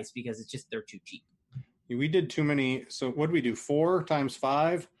of the price, because it's just they're too cheap. We did too many. So what did we do? 4 times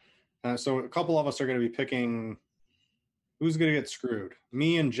 5. So a couple of us are going to be picking who's going to get screwed.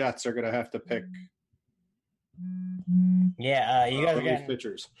 Me and Jets are going to have to pick. Yeah, you guys are getting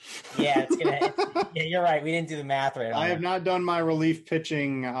pitchers. Yeah, it's gonna. Yeah, you're right. We didn't do the math right. I have not done my relief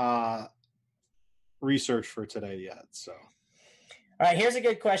pitching research for today yet. So, all right, here's a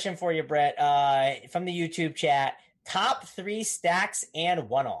good question for you, Brett, from the YouTube chat. Top 3 stacks and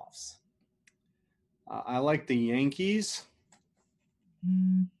one-offs. I like the Yankees.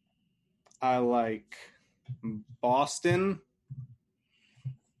 I like Boston.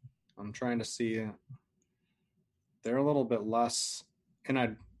 I'm trying to see. They're a little bit less. And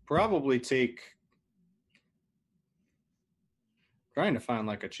I'd probably trying to find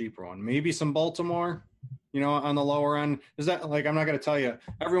like a cheaper one. Maybe some Baltimore. on the lower end. Is that like, I'm not going to tell you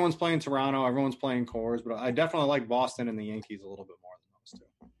everyone's playing Toronto, everyone's playing Coors, but I definitely like Boston and the Yankees a little bit more than those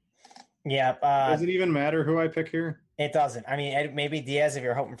two. Yeah. Does it even matter who I pick here? It doesn't. I mean, maybe Diaz if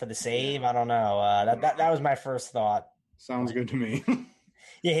you're hoping for the save. I don't know. That was my first thought. Sounds good to me.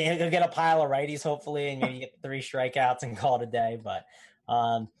 Yeah, he'll get a pile of righties hopefully, and maybe get 3 strikeouts and call it a day. But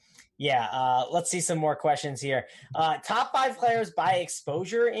let's see some more questions here. Top 5 players by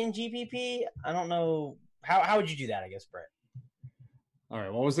exposure in GPP. I don't know. How would you do that, I guess, Brett? All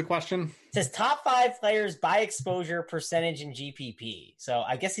right. What was the question? It says top 5 players by exposure percentage in GPP. So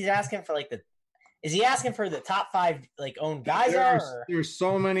I guess he's asking for is he asking for the top 5 like owned guys? There's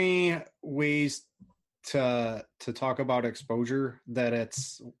so many ways to talk about exposure that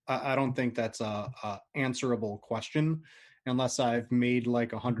I don't think that's a answerable question unless I've made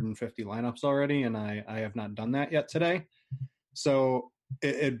like 150 lineups already, and I have not done that yet today. So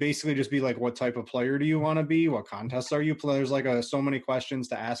it basically just be like, what type of player do you want to be? What contests are you playing? There's like so many questions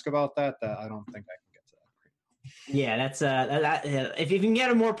to ask about that I don't think I can get to that. Yeah, that's if you can get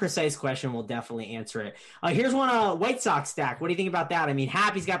a more precise question, we'll definitely answer it. Here's one White Sox stack. What do you think about that? I mean,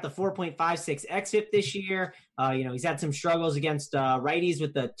 Happy's got the 4.56 xFIP this year. He's had some struggles against righties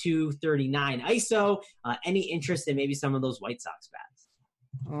with the 239 ISO. Any interest in maybe some of those White Sox bats?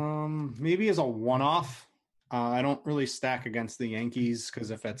 Maybe as a one-off. I don't really stack against the Yankees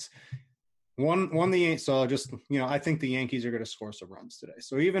because if it's so just, I think the Yankees are going to score some runs today.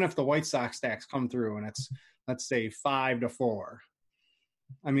 So even if the White Sox stacks come through and it's, let's say 5-4,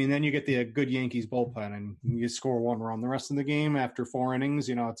 I mean, then you get the good Yankees bullpen and you score 1 run the rest of the game after 4 innings.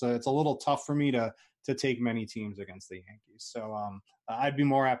 It's a little tough for me to take many teams against the Yankees. So I'd be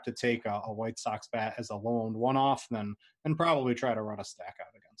more apt to take a White Sox bat as a lone one-off than probably try to run a stack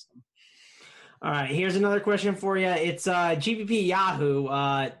out against them. All right, here's another question for you. It's GPP Yahoo,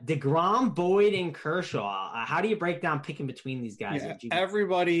 DeGrom, Boyd, and Kershaw. How do you break down picking between these guys? Yeah,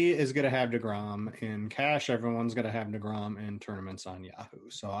 everybody is going to have DeGrom in cash. Everyone's going to have DeGrom in tournaments on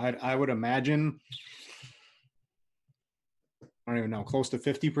Yahoo. So I would imagine, I don't even know, close to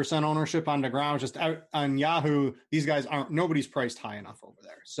 50% ownership on DeGrom. Just out on Yahoo, these guys nobody's priced high enough over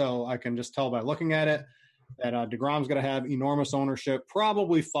there. So I can just tell by looking at it that DeGrom's going to have enormous ownership,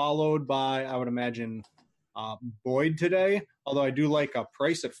 probably followed by, I would imagine, Boyd today. Although I do like a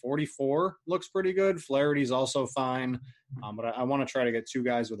price at 44, looks pretty good. Flaherty's also fine, but I want to try to get 2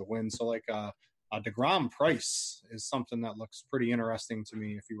 guys with a win. So like a DeGrom price is something that looks pretty interesting to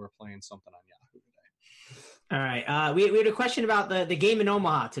me if you were playing something on Yahoo today. All right. We had a question about the game in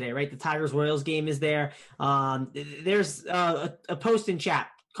Omaha today, right? The Tigers-Royals game is there. There's a post in chat.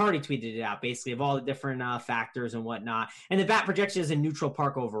 Cardi tweeted it out, basically, of all the different factors and whatnot. And the bat projection is in neutral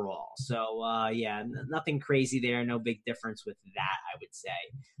park overall. So, nothing crazy there. No big difference with that, I would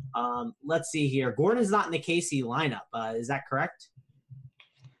say. Let's see here. Gordon's not in the KC lineup. Is that correct?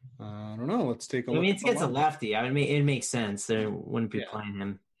 I don't know. Let's take a look. I mean, it's against a lefty. I mean, it makes sense. They wouldn't be playing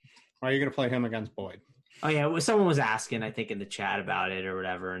him. Are you going to play him against Boyd? Oh, yeah. Someone was asking, I think, in the chat about it or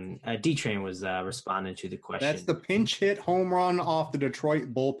whatever. And D-Train was responding to the question. That's the pinch hit home run off the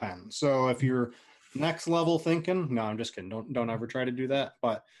Detroit bullpen. So if you're next level thinking, no, I'm just kidding. Don't ever try to do that.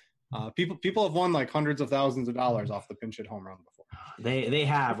 But people have won like hundreds of thousands of dollars off the pinch hit home run before. They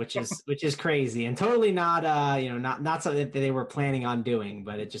have, which is crazy and totally not not something that they were planning on doing,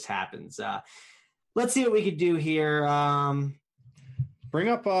 but it just happens. Let's see what we could do here. Bring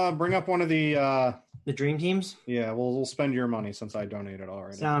up one of the dream teams. Yeah, we'll spend your money since I donated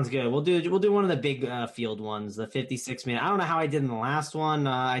already. Sounds good. We'll do one of the big field ones, the 56-man. I don't know how I did in the last one.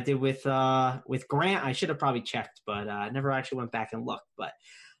 I did with Grant. I should have probably checked, but I never actually went back and looked. But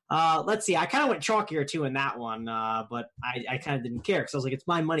let's see. I kind of went chalkier too in that one, but I kind of didn't care because I was like, it's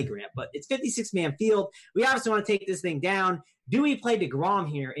my money, Grant. But it's 56-man field. We obviously want to take this thing down. Do we play DeGrom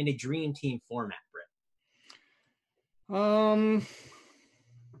here in a dream team format, Britt?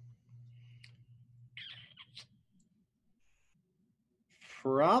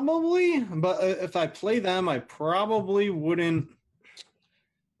 Probably, but if I play them, I probably wouldn't.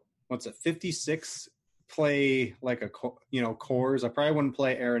 What's it? 56 play like a Coors. I probably wouldn't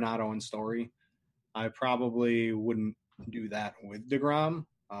play Arenado and Story. I probably wouldn't do that with DeGrom.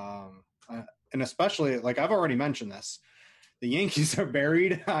 And especially, like I've already mentioned this, the Yankees are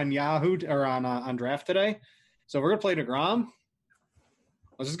buried on Yahoo or on draft today. So if we're gonna play DeGrom,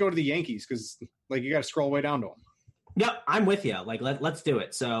 let's just go to the Yankees because like you got to scroll way down to them. Yep, I'm with you. Like, let's do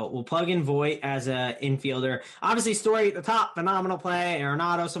it. So we'll plug in Voit as a infielder. Obviously, Story at the top, phenomenal play.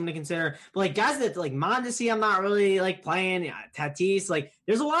 Arenado, someone to consider. But like guys that like Mondesi, I'm not really like playing. Tatis, like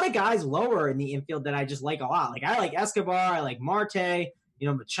there's a lot of guys lower in the infield that I just like a lot. Like I like Escobar, I like Marte.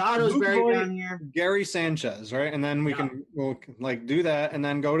 Machado's Luke buried Voit, down here. Gary Sanchez, right? And then we'll do that and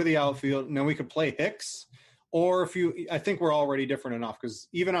then go to the outfield. And then we could play Hicks. Or I think we're already different enough because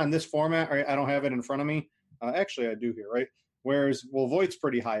even on this format, right, I don't have it in front of me. Actually, I do here, right? Whereas, Voigt's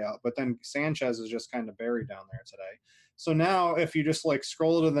pretty high up, but then Sanchez is just kind of buried down there today. So now if you just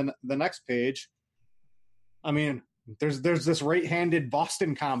scroll to the next page, I mean, there's this right-handed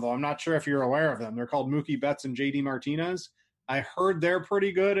Boston combo. I'm not sure if you're aware of them. They're called Mookie Betts and JD Martinez. I heard they're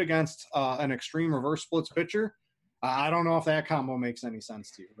pretty good against an extreme reverse splits pitcher. I don't know if that combo makes any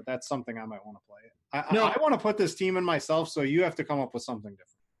sense to you, but that's something I might want to play. I want to put this team in myself, so you have to come up with something different.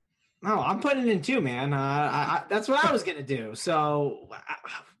 No, I'm putting it in too, man. That's what I was going to do. So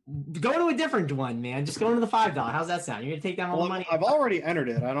go to a different one, man. Just go into the $5. How's that sound? You're going to take down all the money? I've already entered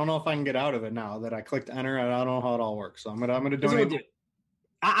it. I don't know if I can get out of it now that I clicked enter. I don't know how it all works. So I'm gonna donate.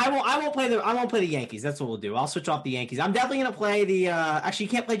 I won't play the Yankees. That's what we'll do. I'll switch off the Yankees. I'm definitely going to play the actually,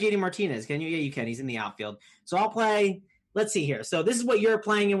 you can't play JD Martinez, can you? Yeah, you can. He's in the outfield. So I'll play. Let's see here. So this is what you're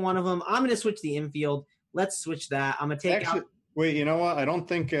playing in one of them. I'm going to switch the infield. Let's switch that. I'm going to take out. Wait, you know what? I don't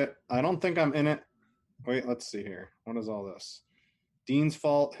think I'm in it. Wait, let's see here. What is all this? Dean's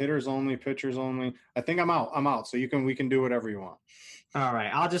fault, hitters only, pitchers only. I think I'm out. So we can do whatever you want. All right.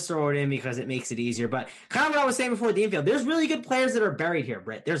 I'll just throw it in because it makes it easier. But kind of what I was saying before the infield, there's really good players that are buried here,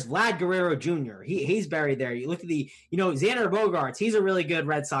 Britt. There's Vlad Guerrero Jr. He's buried there. You look at Xander Bogaerts. He's a really good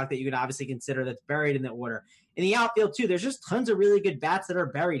Red Sox that you could obviously consider that's buried in the order. In the outfield too, there's just tons of really good bats that are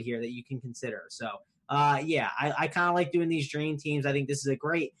buried here that you can consider. So I kind of like doing these dream teams. I think this is a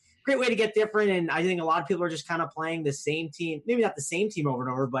great way to get different. And I think a lot of people are just kind of playing the same team, maybe not the same team over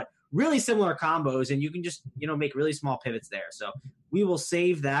and over, but really similar combos. And you can just, make really small pivots there. So we will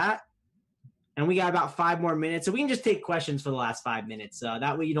save that. And we got about 5 more minutes. So we can just take questions for the last 5 minutes.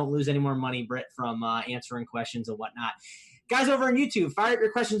 That way you don't lose any more money, Britt, from answering questions and whatnot. Guys over on YouTube, fire up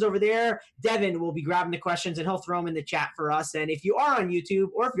your questions over there. Devin will be grabbing the questions, and he'll throw them in the chat for us. And if you are on YouTube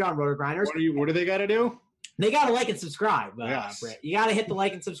or if you're on RotoGrinders, what do they got to do? They got to like and subscribe, yes. Britt. You got to hit the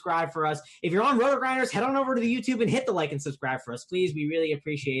like and subscribe for us. If you're on RotoGrinders, head on over to the YouTube and hit the like and subscribe for us, please. We really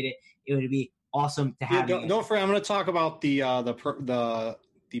appreciate it. It would be awesome to have you. Don't forget, I'm going to talk about the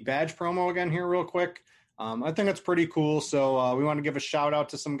badge promo again here real quick. I think it's pretty cool. So we want to give a shout out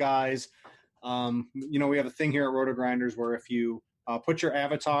to some guys. We have a thing here at RotoGrinders where if you put your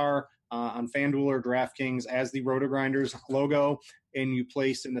avatar on FanDuel or DraftKings as the RotoGrinders logo and you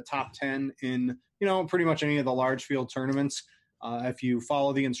place in the top 10 in, pretty much any of the large field tournaments, if you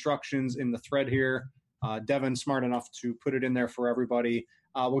follow the instructions in the thread here, Devin's smart enough to put it in there for everybody.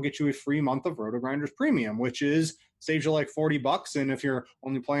 We'll get you a free month of RotoGrinders Premium, which saves you like $40. And if you're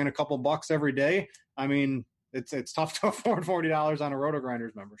only playing a couple bucks every day, I mean, it's tough to afford $40 on a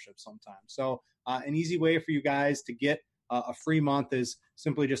RotoGrinders membership sometimes. So an easy way for you guys to get a free month is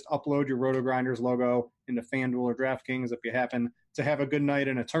simply just upload your RotoGrinders logo into FanDuel or DraftKings if you happen to have a good night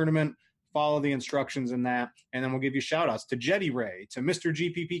in a tournament. Follow the instructions in that, and then we'll give you shout-outs to Jetty Ray, to Mr.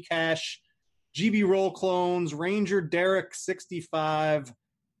 GPP Cash, GB Roll Clones, Ranger Derek 65,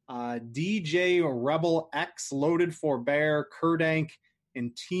 DJ Rebel X, Loaded for Bear, Kurdank,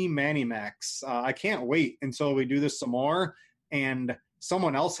 and Team Manimax. I can't wait until we do this some more and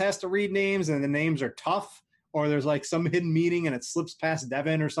someone else has to read names and the names are tough, or there's like some hidden meaning and it slips past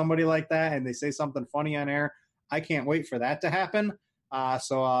Devin or somebody like that and they say something funny on air. I can't wait for that to happen.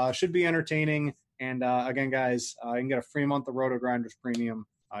 So should be entertaining. And again, guys, you can get a free month of RotoGrinders Premium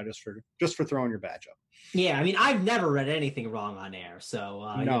just for throwing your badge up. Yeah, I mean, I've never read anything wrong on air,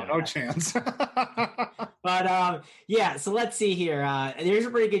 so no chance. But so let's see here. There's a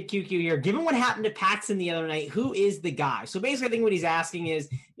pretty good QQ here. Given what happened to Paxton the other night, who is the guy? So basically, I think what he's asking is,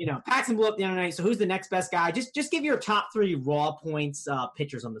 Paxton blew up the other night, so who's the next best guy? Just give your top 3 raw points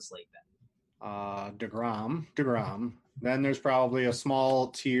pitchers on the slate then. DeGrom. Then there's probably a small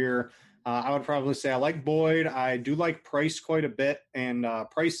tier. I would probably say I like Boyd. I do like Price quite a bit, and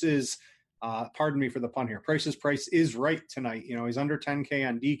Price is. Pardon me for the pun here. Price's price is right tonight. He's under 10K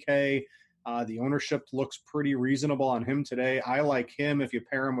on DK. The ownership looks pretty reasonable on him today. I like him. If you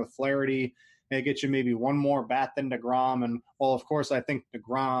pair him with Flaherty, it gets you maybe one more bat than DeGrom. And, well, of course, I think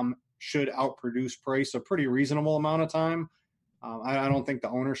DeGrom should outproduce Price a pretty reasonable amount of time. I don't think the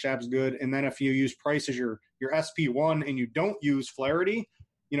ownership's good. And then if you use Price as your SP1 and you don't use Flaherty,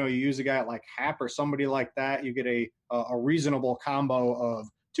 you use a guy like Happ or somebody like that, you get a reasonable combo of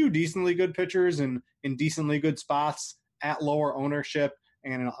 2 decently good pitchers in decently good spots at lower ownership,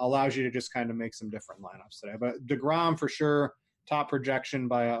 and it allows you to just kind of make some different lineups today. But DeGrom for sure, top projection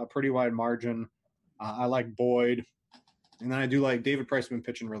by a pretty wide margin. I like Boyd, and then I do like David Price been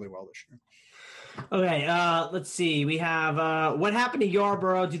pitching really well this year. Okay, let's see. We have what happened to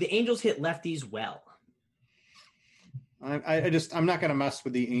Yarborough? Do the Angels hit lefties well? I'm not going to mess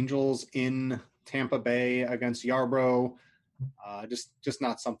with the Angels in Tampa Bay against Yarborough. Just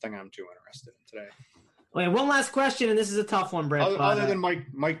not something I'm too interested in today. Okay, one last question, and this is a tough one, Brett. Other than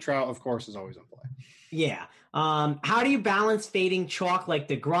Mike Trout, of course, is always in play. Yeah. How do you balance fading chalk like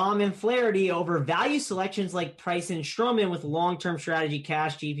DeGrom and Flaherty over value selections like Price and Stroman with long-term strategy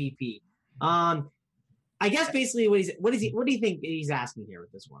cash GPP? I guess basically what do you think he's asking here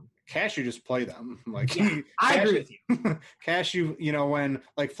with this one? Cash, you just play them. Like, yeah, I agree with you. Cash, when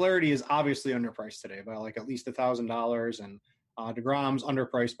like Flaherty is obviously underpriced today by like at least $1,000, and DeGrom's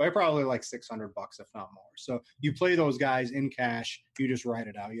underpriced by probably like $600 if not more. So you play those guys in cash. You just ride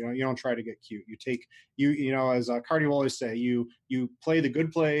it out. You don't try to get cute. You take as Cardi will always say, you play the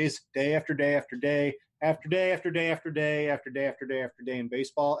good plays day after day after day. After day after day after day after day after day after day in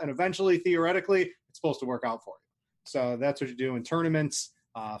baseball, and eventually, theoretically, it's supposed to work out for you. So that's what you do in tournaments.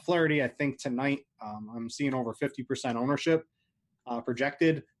 Flaherty, I think tonight, I'm seeing over 50% ownership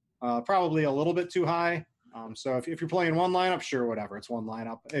projected, probably a little bit too high. So if you're playing one lineup, sure, whatever, it's one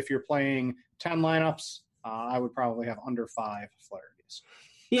lineup. If you're playing 10 lineups, I would probably have under 5 Flahertys.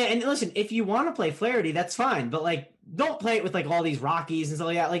 Yeah, and listen, if you want to play Flaherty, that's fine, but like, don't play it with like all these Rockies and stuff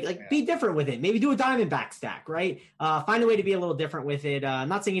like that. Like be different with it. Maybe do a Diamondback stack, right? Find a way to be a little different with it. I'm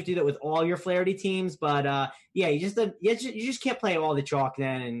not saying you have to do that with all your Flaherty teams, but yeah, you just can't play all the chalk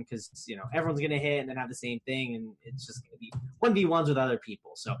then, and because everyone's gonna hit and then have the same thing, and it's just gonna be 1v1s with other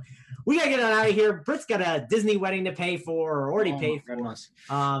people. So we gotta get on out of here. Britt's got a Disney wedding to pay for, or already paid for.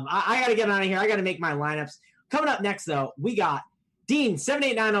 I gotta get on out of here. I gotta make my lineups. Coming up next, though, we got Dean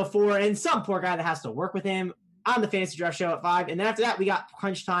 78904 and some poor guy that has to work with him on the Fantasy Draft Show at 5. And then after that, we got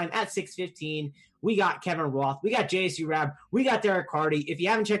Crunch Time at 6:15. We got Kevin Roth. We got JSU Rab. We got Derek Hardy. If you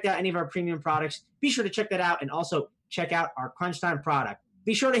haven't checked out any of our premium products, be sure to check that out, and also check out our Crunch Time product.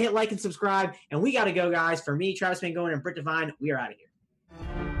 Be sure to hit like and subscribe. And we got to go, guys. For me, Travis Mangone, and Britt Devine, we are out of here.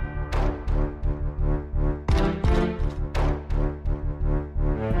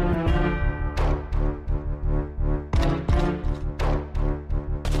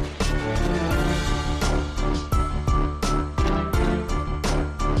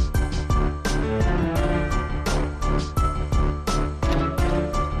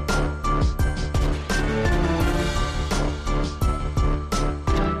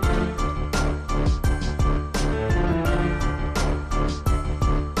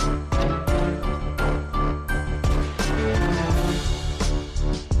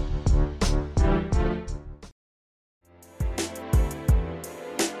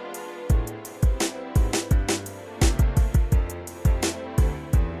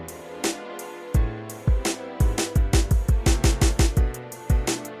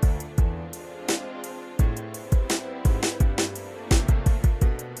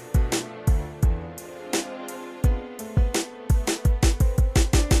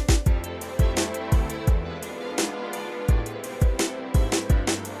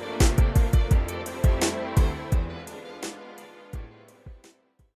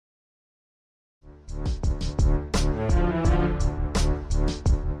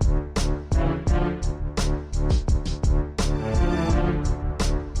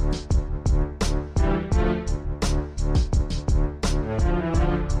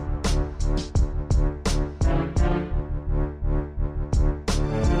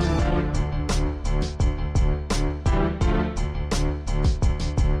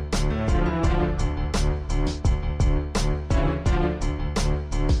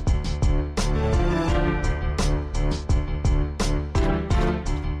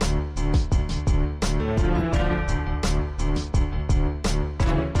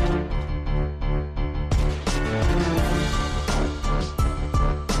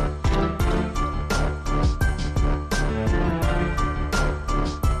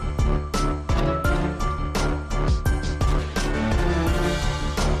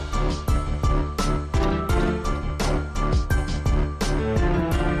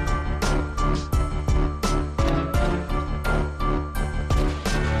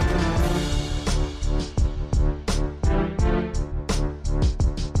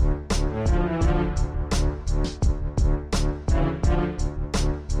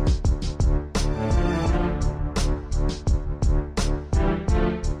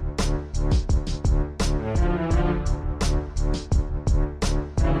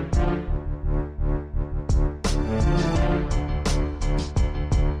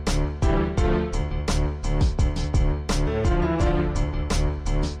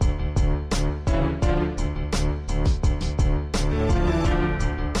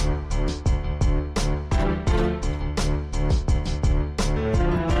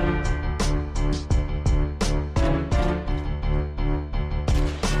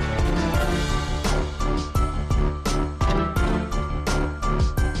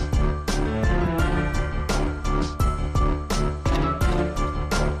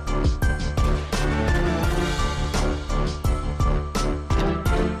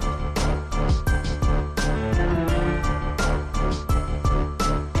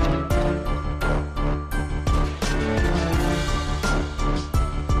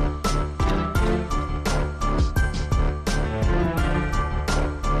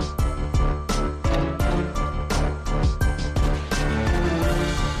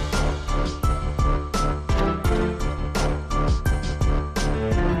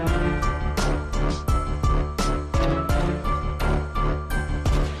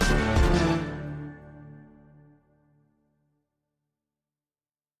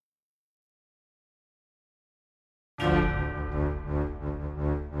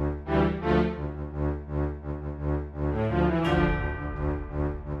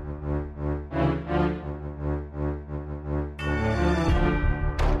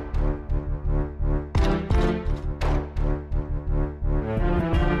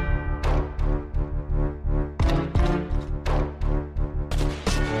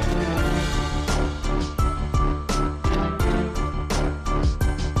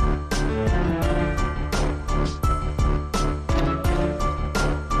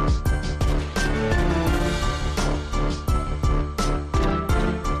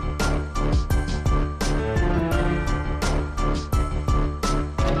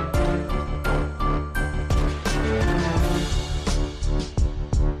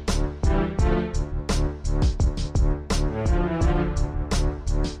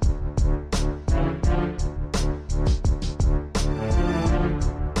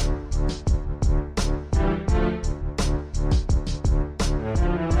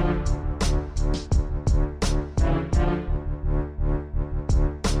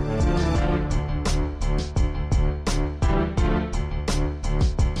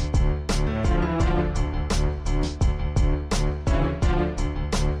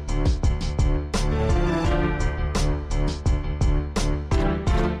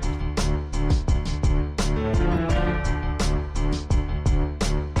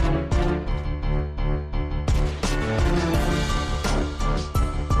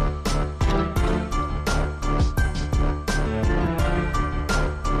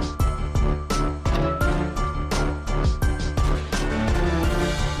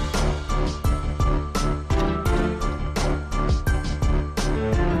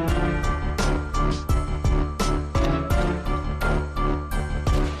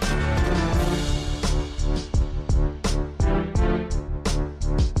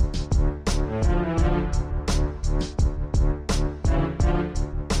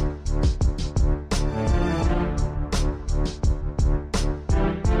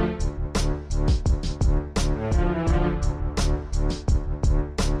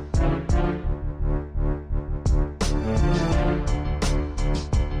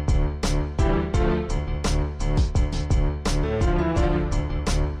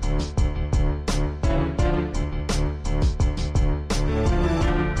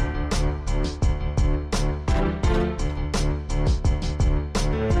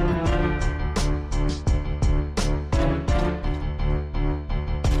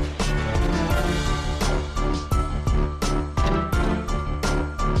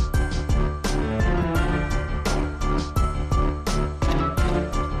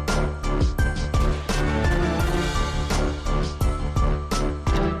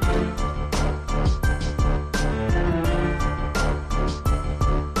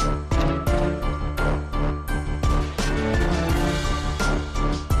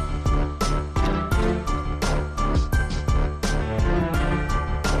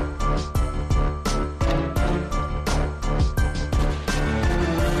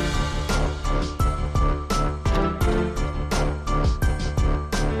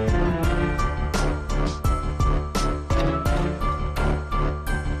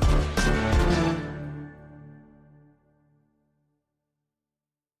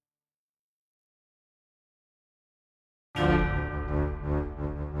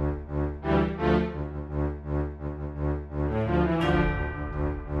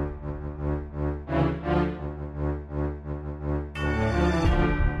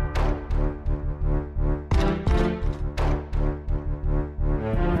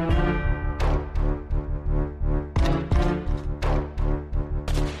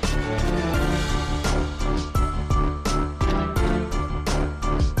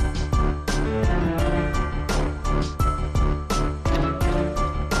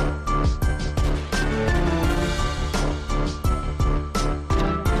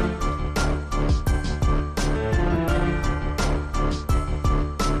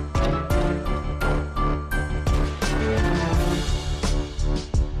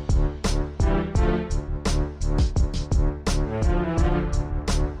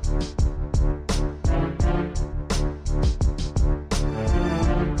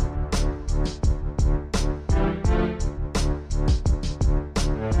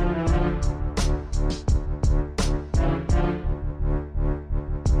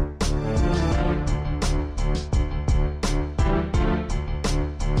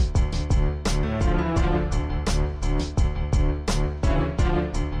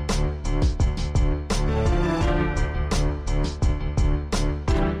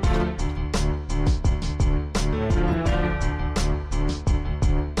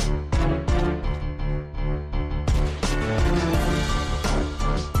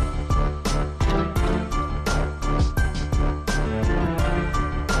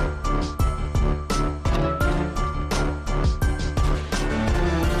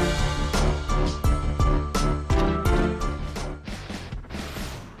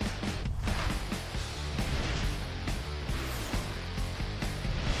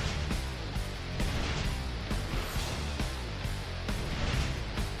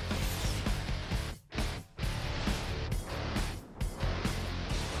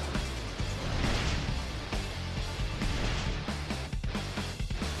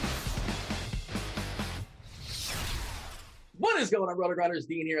 is going on, Roto Grinders?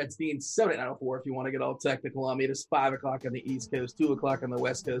 Dean here. It's Dean 78904 if you want to get all technical on me. It is 5 o'clock on the East Coast, 2 o'clock on the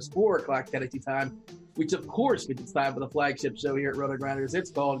West Coast, 4 o'clock Tennessee time, which of course means it's time for the flagship show here at Roto Grinders. It's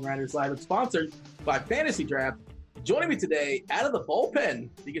called Grinders Live. It's sponsored by FantasyDraft. Joining me today out of the bullpen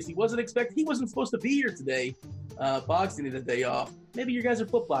because he wasn't supposed to be here today. Boggs needed a day off. Maybe you guys are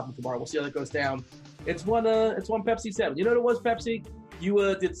flip-flopping tomorrow. We'll see how that goes down. It's one Pepsi 7. You know what it was, Pepsi?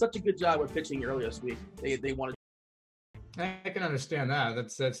 You did such a good job with pitching earlier this week. They wanted. I can understand that.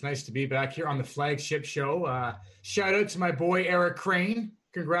 That's nice to be back here on the flagship show. Shout out to my boy Eric Crane.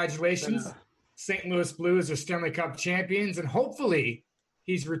 Congratulations. St. Louis Blues are Stanley Cup champions, and hopefully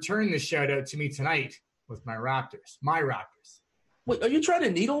he's returned this shout out to me tonight with my Raptors. My Raptors. Wait, are you trying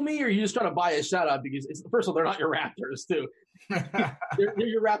to needle me, or are you just trying to buy a shout out? Because first of all, they're not your Raptors, too. they're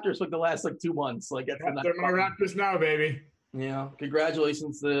your Raptors for the last 2 months. They're my Raptors now, baby. Yeah,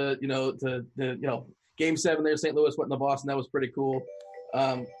 congratulations to Game 7 there. St. Louis went into Boston. That was pretty cool.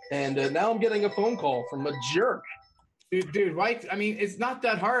 And now I'm getting a phone call from a jerk. Dude, Mike, I mean, it's not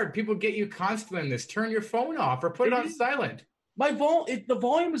that hard. People get you constantly in this. Turn your phone off or put it on silent. The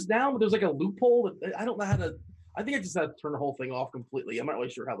volume is down, but there's a loophole. I don't know how to. I think I just had to turn the whole thing off completely. I'm not really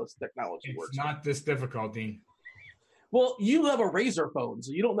sure how this technology works. It's not this difficult, Dean. Well, you have a Razor phone,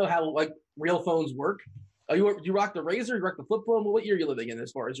 so you don't know how real phones work. You rock the Razor? You rock the flip phone? What year are you living in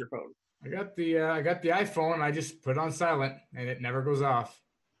as far as your phone? I got the iPhone. I just put it on silent, and it never goes off.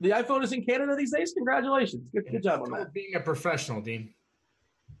 The iPhone is in Canada these days? Congratulations. Good job on that. Being a professional, Dean.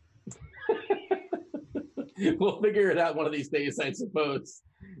 We'll figure it out one of these days, I suppose.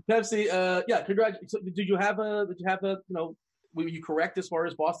 Pepsi, congratulations. So did you have were you correct as far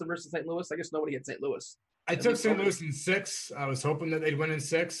as Boston versus St. Louis? I guess nobody had St. Louis. I took St. Louis in 6. I was hoping that they'd win in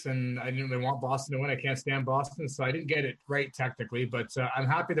 6, and I didn't really want Boston to win. I can't stand Boston, so I didn't get it right technically, but I'm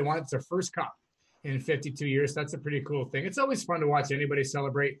happy they won. It's their first cup in 52 years. That's a pretty cool thing. It's always fun to watch anybody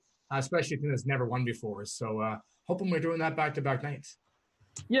celebrate, especially a team that's never won before. So hoping we're doing that back-to-back nights.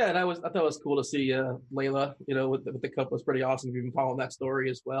 Yeah, and I thought it was cool to see Layla, with the cup was pretty awesome. You've been following that story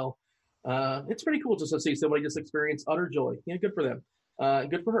as well. It's pretty cool just to see somebody just experience utter joy. Yeah, good for them.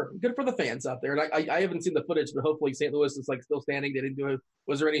 Good for her. Good for the fans out there. And I haven't seen the footage, but hopefully St. Louis is still standing. They didn't do it.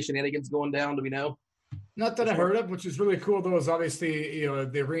 Was there any shenanigans going down? Do we know? Not that I heard of, which is really cool, though, is obviously,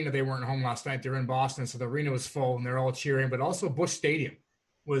 the arena, they weren't home last night. They were in Boston, so the arena was full, and they're all cheering. But also Busch Stadium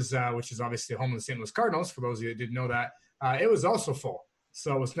was, which is obviously home of the St. Louis Cardinals, for those of you that didn't know that. It was also full.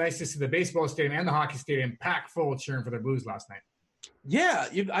 So it was nice to see the baseball stadium and the hockey stadium packed full cheering for the Blues last night. Yeah,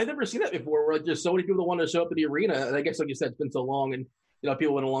 I've never seen that before, where just so many people that wanted to show up at the arena. And I guess, like you said, it's been so long, and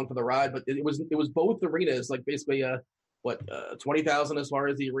people went along for the ride. But it was both arenas, basically 20,000 as far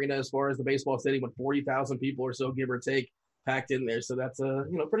as the arena, as far as the baseball stadium, with 40,000 people or so, give or take, packed in there. So that's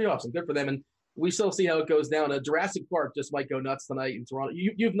pretty awesome. Good for them. And we still see how it goes down. Jurassic Park just might go nuts tonight in Toronto.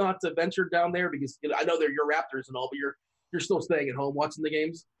 You've not ventured down there because I know they're your Raptors and all, but you're still staying at home watching the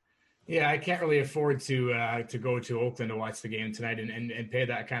games. Yeah, I can't really afford to go to Oakland to watch the game tonight and pay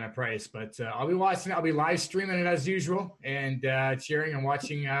that kind of price. But I'll be watching. I'll be live streaming it as usual and cheering and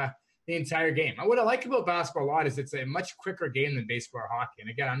watching the entire game. What I like about basketball a lot is it's a much quicker game than baseball or hockey. And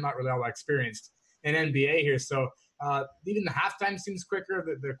again, I'm not really all that experienced in NBA here, so even the halftime seems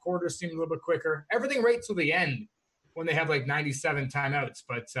quicker. The quarters seem a little bit quicker. Everything right till the end when they have 97 timeouts.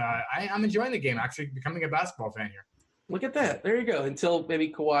 But I'm enjoying the game. Actually, becoming a basketball fan here. Look at that. There you go. Until maybe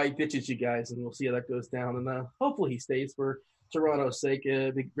Kawhi ditches you guys, and we'll see how that goes down. And hopefully he stays for Toronto's sake.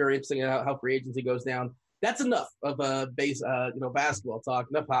 It'd be very interesting how free agency goes down. That's enough of basketball talk,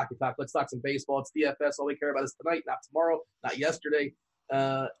 enough hockey talk. Let's talk some baseball. It's DFS. All we care about is tonight, not tomorrow, not yesterday.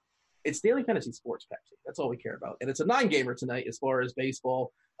 It's daily fantasy sports, Pepsi. That's all we care about. And it's a 9-gamer tonight as far as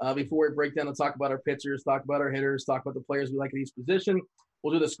baseball. Before we break down and talk about our pitchers, talk about our hitters, talk about the players we like at each position,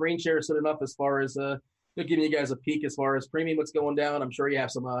 we'll do the screen share soon enough as far as giving you guys a peek as far as premium, what's going down. I'm sure you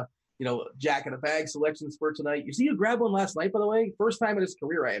have some, jack in a bag selections for tonight. You see you grabbed one last night, by the way. First time in his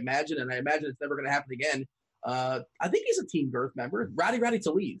career, I imagine, and I imagine it's never going to happen again. I think he's a Team Girth member. Roddy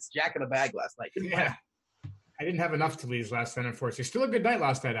Talese, jack in a bag last night. Yeah. I didn't have enough Talese last night, unfortunately. Still a good night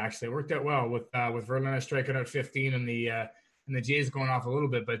last night, actually. It worked out well with Verlander striking out 15 and the Jays going off a little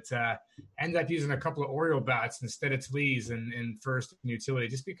bit, but ended up using a couple of Oriole bats instead of Talese in first and utility,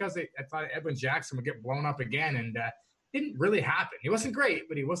 just because I thought Edwin Jackson would get blown up again, and didn't really happen. He wasn't great,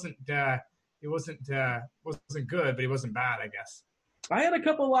 but he wasn't good, but he wasn't bad, I guess. I had a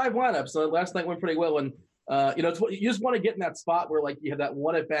couple of live lineups. So last night went pretty well, and it's what you just want to get in that spot where you have that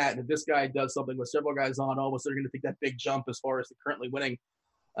one at bat, and if this guy does something with several guys on, all of a sudden you're going to take that big jump as far as the currently winning.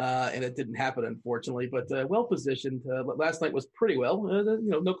 And it didn't happen, unfortunately, but well positioned. Last night was pretty well.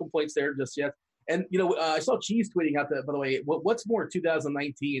 No complaints there just yet. And, I saw Cheese tweeting out that, by the way, what's more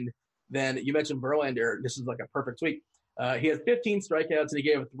 2019 than you mentioned Verlander. This is like a perfect tweet. He had 15 strikeouts and he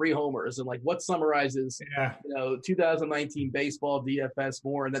gave 3 homers. And like what summarizes, 2019 baseball DFS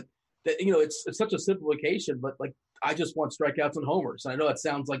more? And that it's such a simplification, but like I just want strikeouts and homers. And I know it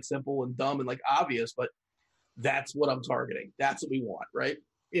sounds like simple and dumb and like obvious, but that's what I'm targeting. That's what we want, right?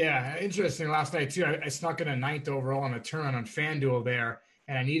 Yeah, interesting. Last night too, I snuck in a 9th overall on a tournament on FanDuel there,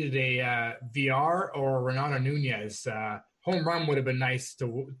 and I needed a VR or Renato Nunez. Home run would have been nice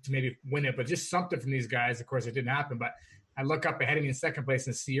to maybe win it, but just something from these guys. Of course, it didn't happen. But I look up ahead of me in second place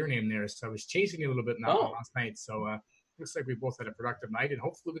and see your name there, so I was chasing you a little bit in that one last night. So looks like we both had a productive night, and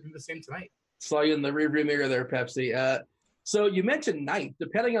hopefully we can do the same tonight. Saw you in the rearview mirror there, Pepsi. So you mentioned 9th.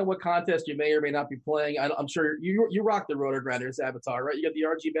 Depending on what contest you may or may not be playing, I'm sure you rock the Roto Grinders avatar, right? You got the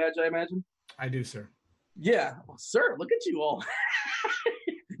RG badge, I imagine? I do, sir. Yeah. Well, sir, look at you all.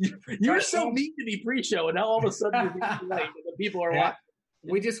 You're so mean to me pre-show, and now all of a sudden you're being polite, and the people are watching.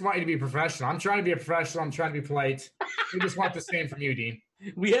 We just want you to be professional. I'm trying to be a professional. I'm trying to be polite. We just want the same from you, Dean.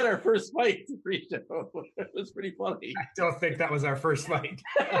 We had our first fight pre-show. It was pretty funny. I don't think that was our first fight.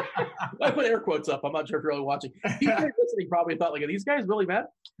 I put air quotes up. I'm not sure if you're really watching. People listening probably thought, like, are these guys really mad?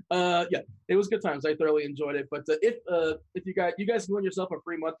 Yeah, it was good times. I thoroughly enjoyed it. But if you guys can win yourself a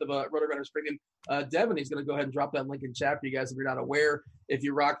free month of Roto Grinders Premium, Devin, he's going to go ahead and drop that link in chat for you guys if you're not aware. If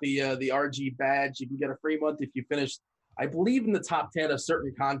you rock the RG badge, you can get a free month if you finish, I believe, in the top 10 of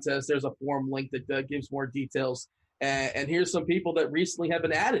certain contests. There's a forum link that gives more details. And here's some people that recently have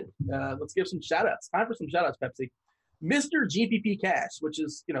been added. Let's give some shout-outs. Time for some shout-outs, Pepsi. Mr. GPP Cash, which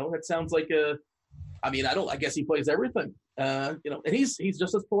is, that sounds like I guess he plays everything. And he's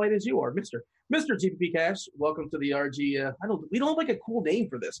just as polite as you are, Mr. GPP Cash. Welcome to the RG. We don't have like a cool name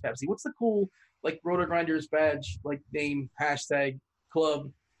for this, Pepsi. What's the cool, like, Roto Grinders badge, like, name, hashtag,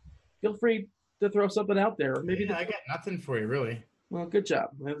 club? Feel free to throw something out there. Or maybe I got nothing for you, really. Well, good job.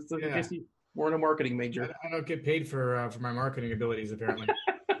 I guess you weren't a marketing major. I don't get paid for my marketing abilities, apparently.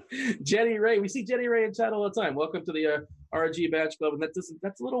 Jenny Ray. We see Jenny Ray in chat all the time. Welcome to the RG Badge Club. And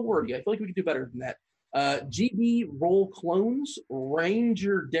that's a little wordy. I feel like we could do better than that. GB Roll Clones,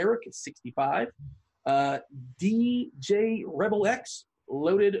 Ranger Derek, 65. DJ Rebel X,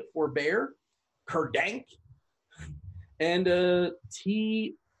 Loaded for Bear, Kerdank, and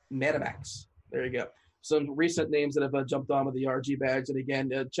T Metamax. There you go. Some recent names that have jumped on with the RG badge. And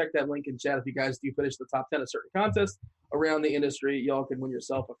again, check that link in chat if you guys do finish the top 10 of certain contests around the industry. Y'all can win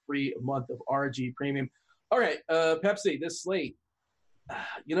yourself a free month of RG Premium. All right, Pepsi, this slate.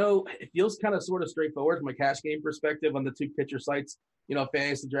 It feels kind of sort of straightforward from a cash game perspective on the 2 pitcher sites,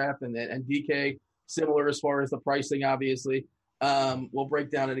 FantasyDraft and DK. Similar as far as the pricing, obviously. We'll break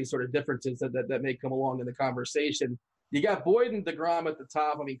down any sort of differences that may come along in the conversation. You got Boyd and DeGrom at the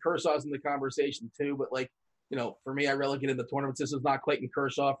top. I mean, Kershaw's in the conversation too, but for me, I relegated the tournaments. This is not Clayton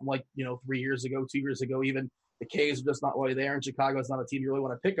Kershaw from 3 years ago, 2 years ago even. The K's are just not really there, and Chicago's not a team you really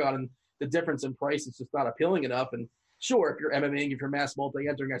want to pick on, and the difference in price is just not appealing enough. And sure, if you're MMAing, if you're mass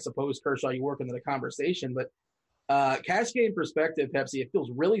multi-entering, I suppose Kershaw, you work into the conversation, but cash game perspective, Pepsi, it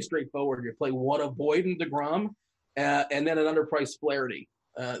feels really straightforward. You play one of Boyd and DeGrom, and then an underpriced Flaherty.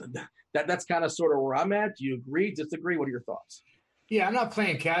 That's kind of sort of where I'm at. Do you agree, disagree? What are your thoughts? Yeah, I'm not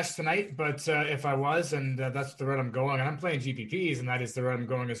playing cash tonight, but if I was, and that's the route I'm going, and I'm playing GPPs, and that is the route I'm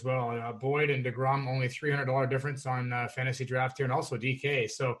going as well. Boyd and DeGrom, only $300 difference on FantasyDraft here, and also DK.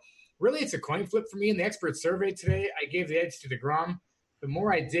 So really, it's a coin flip for me. In the expert survey today, I gave the edge to DeGrom. The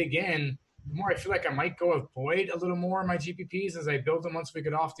more I dig in, the more I feel like I might go with Boyd a little more in my GPPs as I build them once we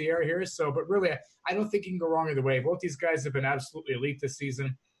get off the air here. So, but really, I don't think you can go wrong either way. Both these guys have been absolutely elite this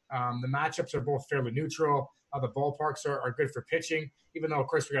season. The matchups are both fairly neutral. The ballparks are good for pitching, even though, of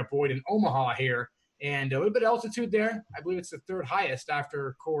course, we got Boyd in Omaha here. And a little bit of altitude there. I believe it's the 3rd highest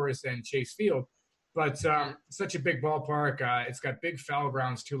after Coors and Chase Field. But such a big ballpark. It's got big foul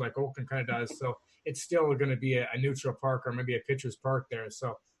grounds, too, like Oakland kind of does. So it's still going to be a neutral park or maybe a pitcher's park there.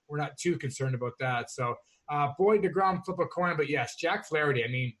 So we're not too concerned about that. So Boyd, DeGrom, flip a coin. But, yes, Jack Flaherty. I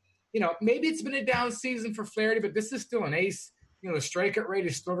mean, maybe it's been a down season for Flaherty, but this is still an ace. The strikeout rate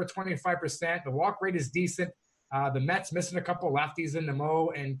is still over 25%. The walk rate is decent. The Mets missing a couple lefties in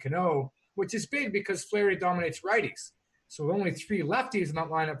Mo and Cano, which is big because Flaherty dominates righties. So with only 3 lefties in that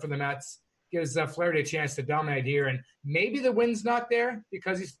lineup for the Mets gives Flaherty a chance to dominate here. And maybe the win's not there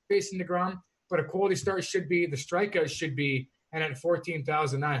because he's facing DeGrom, but a quality start should be, the strikeouts should be, and at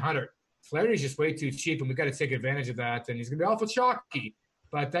 14,900. Flaherty's just way too cheap, and we've got to take advantage of that. And he's going to be awful chalky.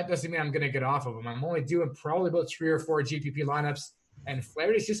 But that doesn't mean I'm going to get off of him. I'm only doing probably about 3 or 4 GPP lineups, and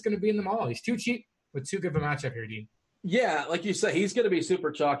Flaherty's just going to be in them all. He's too cheap, but too good of a matchup here, Dean. Yeah, like you said, he's going to be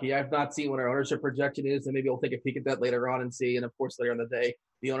super chalky. I've not seen what our ownership projection is, and maybe we'll take a peek at that later on and see. And of course, later in the day,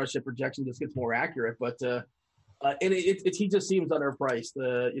 the ownership projection just gets more accurate. But and he just seems underpriced.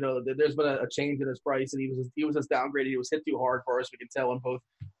 There's been a change in his price, and he was just downgraded. He was hit too hard for us. We can tell on both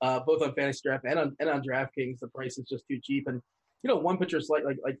on FantasyDraft and on DraftKings. The price is just too cheap. And one pitcher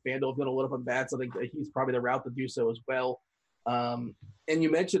like FanDuel doing a little bit bad, so I think he's probably the route to do so as well. And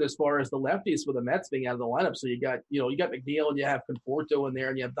you mentioned as far as the lefties for the Mets being out of the lineup, so you got McNeil and you have Conforto in there,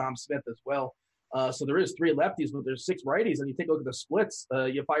 and you have Dom Smith as well. So there is 3 lefties, but there's 6 righties, and you take a look at the splits.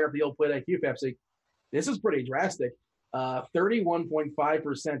 You fire up the old plate IQ, Pepsi. This is pretty drastic. 31.5%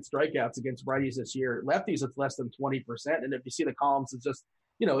 strikeouts against righties this year. Lefties, it's less than 20%. And if you see the columns, it's just,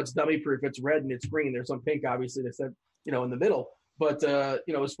 it's dummy proof. It's red and it's green. There's some pink, obviously, that said, in the middle. But,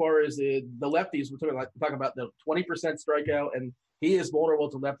 as far as the lefties, we're talking about the 20% strikeout, and he is vulnerable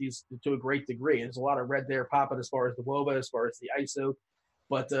to lefties to a great degree. There's a lot of red there popping as far as the WOBA, as far as the ISO.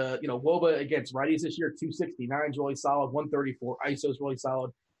 But, WOBA against righties this year, 269 is really solid. 134 ISO is really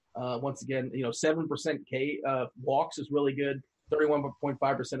solid. Once again, 7% K walks is really good.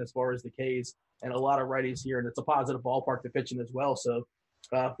 31.5% as far as the Ks, and a lot of righties here, and it's a positive ballpark to pitch in as well. So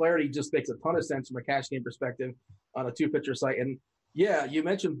Flaherty just makes a ton of sense from a cash game perspective on a 2-pitcher site. And yeah, you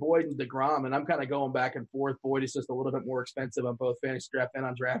mentioned Boyd and DeGrom, and I'm kind of going back and forth. Boyd is just a little bit more expensive on both FantasyDraft and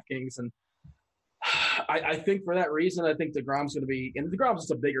on DraftKings, and I think for that reason, I think DeGrom's going to be, and DeGrom's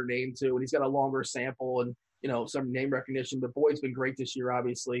just a bigger name too, and he's got a longer sample and some name recognition. But Boyd's been great this year,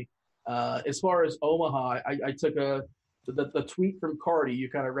 obviously. As far as Omaha, I took the tweet from Cardi. You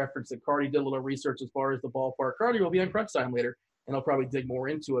kind of referenced that Cardi did a little research as far as the ballpark. Cardi will be on Crunch Time later, and I'll probably dig more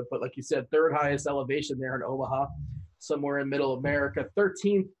into it. But like you said, 3rd highest elevation there in Omaha, somewhere in Middle America.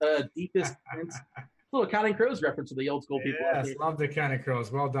 13th deepest fence. Little Counting Crows reference to the old school people. Yes, love the Counting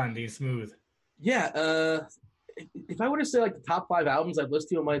Crows. Well done, D. Smooth. Yeah, if I were to say like the top 5 albums I've listened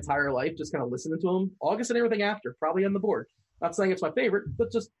to in my entire life, just kind of listening to them, August and Everything After, probably on the board. Not saying it's my favorite,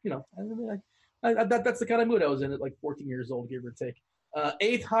 but just, that's the kind of mood I was in at like 14 years old, give or take.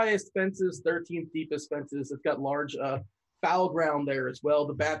 8th highest fences, 13th deepest fences. It's got large foul ground there as well.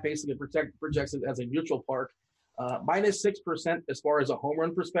 The bat basically projects it as a neutral park. Minus 6% as far as a home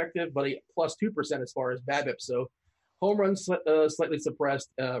run perspective, but a plus 2% as far as BABIP. So home runs slightly suppressed,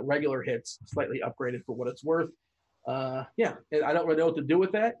 regular hits slightly upgraded for what it's worth. Yeah, and I don't really know what to do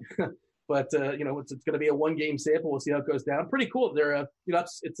with that, but it's going to be a 1-game sample. We'll see how it goes down. Pretty cool. They're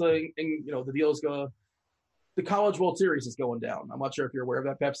the deals go. The College World Series is going down. I'm not sure if you're aware of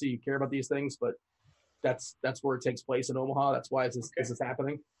that, Pepsi. You care about these things, but that's where it takes place in Omaha. That's why this is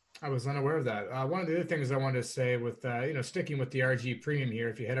happening. I was unaware of that. One of the other things I wanted to say with sticking with the RG Premium here,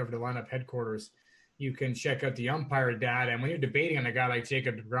 if you head over to lineup headquarters, you can check out the umpire data. And when you're debating on a guy like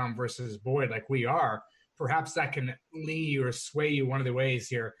Jacob deGrom versus Boyd, like we are, perhaps that can lean you or sway you one of the ways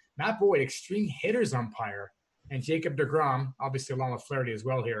here. Matt Boyd, extreme hitters umpire, and Jacob deGrom, obviously along with Flaherty as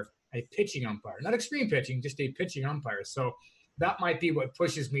well here, a pitching umpire. Not extreme pitching, just a pitching umpire. So that might be what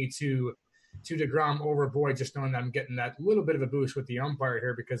pushes me to deGrom over Boyd, just knowing that I'm getting that little bit of a boost with the umpire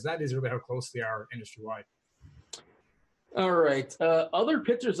here, because that is really how close they are industry-wide. All right. Other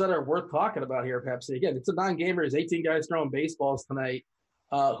pitchers that are worth talking about here, Pepsi. Again, it's a 9-gamer. There's 18 guys throwing baseballs tonight.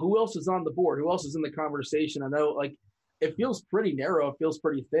 Who else is on the board? Who else is in the conversation? I know, it feels pretty narrow. It feels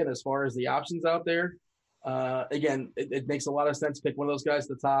pretty thin as far as the options out there. Again, it makes a lot of sense to pick one of those guys at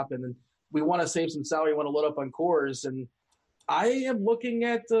the top, and then we want to save some salary. We want to load up on cores, and I am looking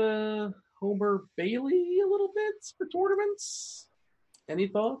at Homer Bailey a little bit for tournaments. Any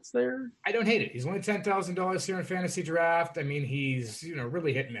thoughts there? I don't hate it. He's only $10,000 here in FantasyDraft. I mean, he's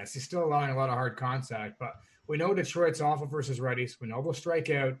really hit and miss. He's still allowing a lot of hard contact, but we know Detroit's awful versus righties. We know they'll strike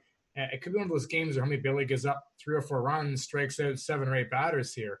out. It could be one of those games where Bailey gives up 3 or 4 runs, strikes out 7 or 8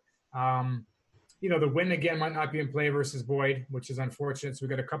 batters here. The win again might not be in play versus Boyd, which is unfortunate. So we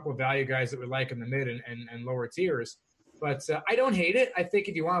got a couple of value guys that we like in the mid and lower tiers. But I don't hate it. I think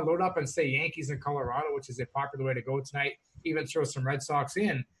if you want to load up and say Yankees in Colorado, which is a popular way to go tonight, even throw some Red Sox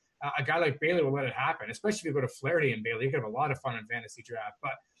in, a guy like Bailey will let it happen, especially if you go to Flaherty and Bailey. You can have a lot of fun in FantasyDraft.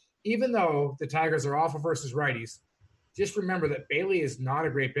 But even though the Tigers are awful versus righties, just remember that Bailey is not a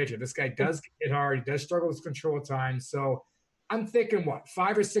great pitcher. This guy does get hit hard. He does struggle with control at times. So I'm thinking,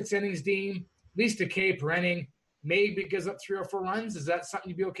 5 or 6 innings, Dean? At least a K per inning. Maybe gives up 3 or 4 runs. Is that something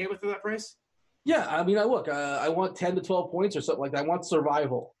you'd be okay with at that price? Yeah, I mean, I want 10 to 12 points or something like that. I want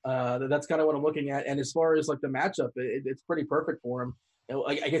survival. That's kind of what I'm looking at. And as far as the matchup, it's pretty perfect for him.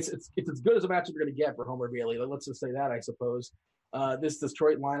 I guess it's as good as a matchup you're going to get for Homer Bailey. Let's just say that, I suppose. This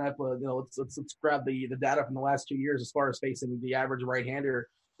Detroit lineup, let's grab the data from the last 2 years as far as facing the average right-hander.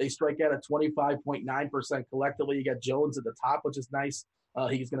 They strike out at 25.9% collectively. You got Jones at the top, which is nice.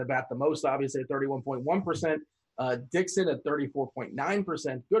 He's going to bat the most, obviously, at 31.1%. Dixon at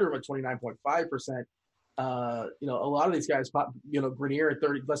 34.9%. Gooder at 29.5%. A lot of these guys pop, Grenier at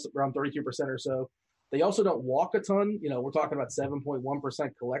around 32% or so. They also don't walk a ton. We're talking about 7.1%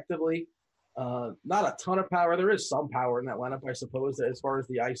 collectively. Not a ton of power. There is some power in that lineup, I suppose, as far as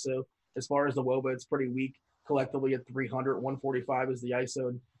the ISO. As far as the WOBA, it's pretty weak collectively at 300. 145 is the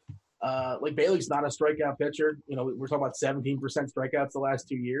ISO. Bailey's not a strikeout pitcher. We're talking about 17% strikeouts the last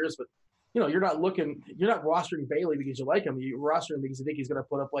 2 years, but you're not rostering Bailey because you like him. You're rostering him because you think he's going to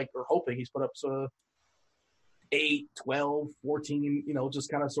put up or hoping he's put up 8, 12, 14, just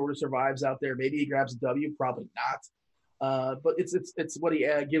kind of sort of survives out there. Maybe he grabs a W, probably not. But it's what he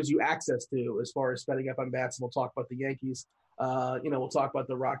gives you access to as far as spending up on bats. And we'll talk about the Yankees. We'll talk about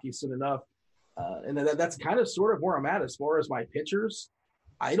the Rockies soon enough. And that's kind of sort of where I'm at as far as my pitchers.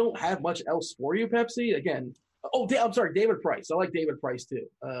 I don't have much else for you, Pepsi. Again, I'm sorry, David Price. I like David Price too.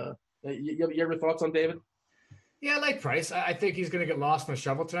 You ever thoughts on David? Yeah, I like Price. I think he's going to get lost in the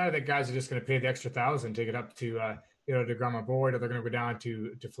shuffle tonight. I think guys are just going to pay the extra $1,000 to get up to DeGrom on board, or they're going to go down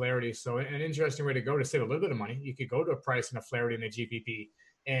to Flaherty. So an interesting way to go to save a little bit of money. You could go to a Price and a Flaherty in the GPP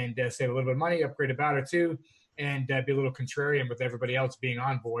and save a little bit of money, upgrade a bat or two, and be a little contrarian with everybody else being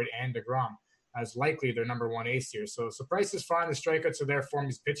on board and DeGrom as likely their number one ace here. So Price is fine. The strikeouts are there for him.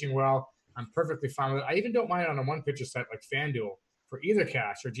 He's pitching well. I'm perfectly fine with it. I even don't mind on a one-pitcher set like FanDuel for either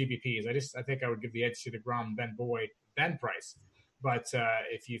cash or GPPs. I think I would give the edge to DeGrom, then Boyd, then Price. But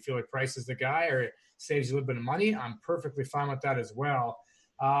if you feel like Price is the guy or it saves you a little bit of money, I'm perfectly fine with that as well.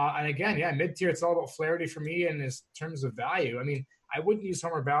 And again, mid-tier, it's all about Flaherty for me in terms of value. I mean, I wouldn't use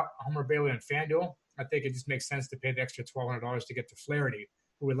Homer Bailey on FanDuel. I think it just makes sense to pay the extra $1,200 to get to Flaherty,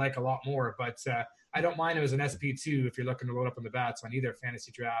 who would like a lot more. But I don't mind him as an SP2 if you're looking to load up on the bats on either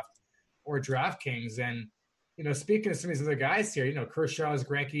FantasyDraft or DraftKings. And, speaking of some of these other guys here, Kershaw's,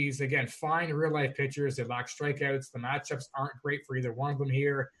 Greinke's, again, fine real-life pitchers. They lack strikeouts. The matchups aren't great for either one of them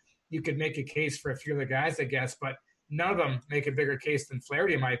here. You could make a case for a few other guys, I guess, but none of them make a bigger case than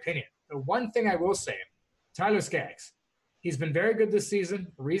Flaherty, in my opinion. The one thing I will say, Tyler Skaggs, he's been very good this season,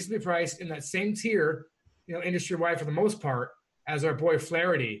 reasonably priced in that same tier, industry-wide for the most part, as our boy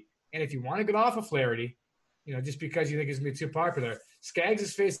Flaherty. And if you want to get off of Flaherty, just because you think he's going to be too popular, Skaggs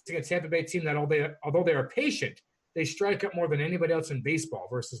is facing a Tampa Bay team that although they are patient, they strike up more than anybody else in baseball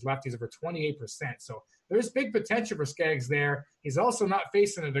versus lefties over 28%. So there's big potential for Skaggs there. He's also not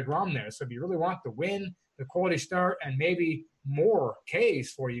facing a DeGrom there. So if you really want the win, the quality start, and maybe more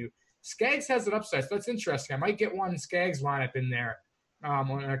Ks for you, Skaggs has an upside. So that's interesting. I might get one Skaggs lineup in there on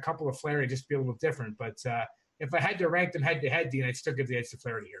a couple of Flaherty just to be a little different. But if I had to rank them head-to-head, Dean, I'd still give the edge to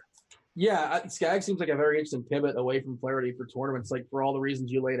Flaherty here. Yeah, Skaggs seems like a very interesting pivot away from Flaherty for tournaments, like for all the reasons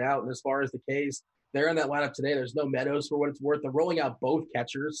you laid out. And as far as the Ks, they're in that lineup today. There's no Meadows for what it's worth. They're rolling out both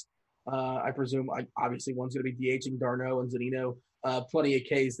catchers. I presume, obviously, one's going to be DHing Darno and Zunino. Plenty of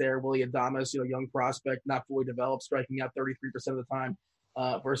Ks there. Willie Adames, young prospect, not fully developed, striking out 33% of the time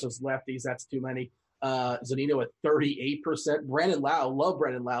versus lefties. That's too many. Zunino at 38%. Brandon Lau, love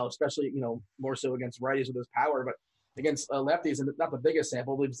Brandon Lau, especially, more so against righties with his power, but against lefties, and not the biggest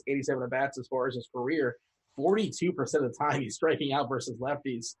sample, I believe it's 87 at-bats as far as his career. 42% of the time he's striking out versus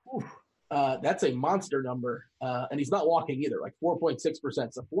lefties. That's a monster number. And he's not walking either, like 4.6%.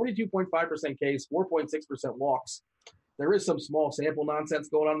 So 42.5% Ks, 4.6% walks. There is some small sample nonsense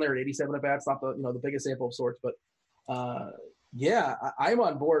going on there at 87 at-bats, not the biggest sample of sorts. But, I'm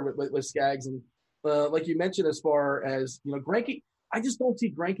on board with Skaggs. And like you mentioned, as far as, Greinke, I just don't see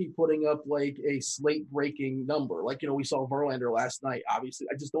Greinke putting up like a slate-breaking number. Like, we saw Verlander last night, obviously.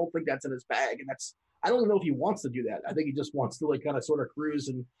 I just don't think that's in his bag. And I don't even know if he wants to do that. I think he just wants to kind of sort of cruise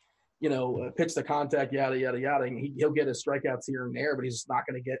and, pitch the contact, yada, yada, yada. And he'll get his strikeouts here and there, but he's just not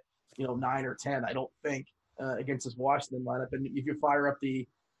going to get, 9 or 10, I don't think, against his Washington lineup. And if you fire up the,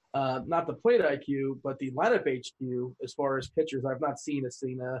 not the plate IQ, but the lineup HQ, as far as pitchers, I've not seen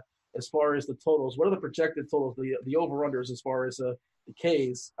as far as the totals. What are the projected totals, the over-unders as far as the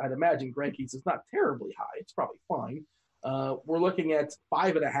Ks? I'd imagine Greinke's is not terribly high. It's probably fine. We're looking at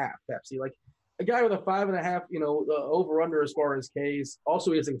 5.5, Pepsi. Like a guy with a 5.5, over-under as far as Ks.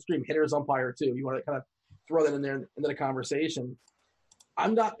 Also, he has an extreme hitters umpire, too. You want to kind of throw that in there into the conversation.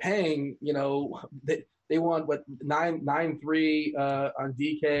 I'm not paying, they want, 9.3 on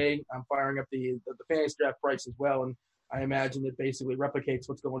DK. I'm firing up the fantasy draft price as well, and I imagine it basically replicates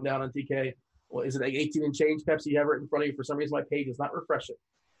what's going down on DK. Well, is it like 18 and change, Pepsi? You have it in front of you. For some reason, my page is not refreshing.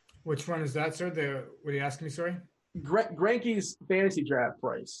 Which one is that, sir? What are you asking me, sorry? Greinke's fantasy draft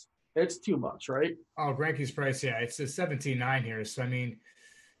price. It's too much, right? Oh, Greinke's price, yeah. It's a 17.9 here. So, I mean,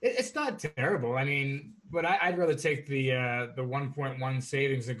 It's not terrible. I mean, but I'd rather take the 1.1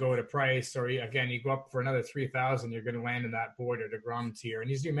 savings and go at a price, or again, you go up for another 3,000, you're going to land in that Boyd or DeGrom tier. And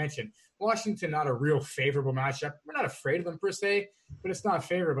as you mentioned, Washington, not a real favorable matchup. We're not afraid of them per se, but it's not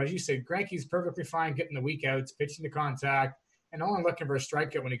favorable. As you said, Greinke's perfectly fine getting the weak outs, pitching to contact, and only looking for a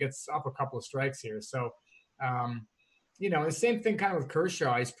strikeout when he gets up a couple of strikes here. So, the same thing kind of with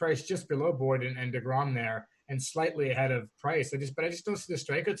Kershaw. He's priced just below Boyd and DeGrom there, and slightly ahead of price. I just don't see the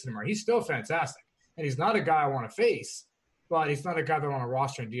strikeouts anymore. He's still fantastic, and he's not a guy I want to face, but he's not a guy that I want to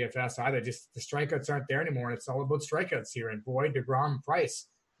roster in DFS either. Just the strikeouts aren't there anymore, and it's all about strikeouts here. And Boyd, DeGrom, Price,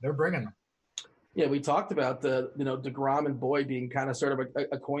 they're bringing them. Yeah, we talked about DeGrom and Boyd being kind of sort of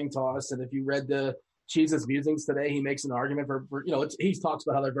a coin toss, and if you read the Cheese's musings today, he makes an argument for he talks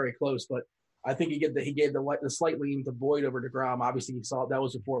about how they're very close, but I think he gave the slight lean to Boyd over DeGrom. Obviously, he saw that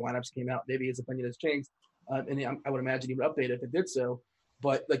was before lineups came out. Maybe his opinion has changed. And I would imagine he would update it if it did so.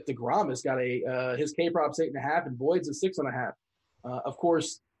 But like DeGrom has got his K prop's 8.5 and Boyd's is 6.5. Of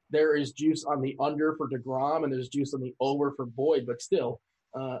course, there is juice on the under for DeGrom and there's juice on the over for Boyd, but still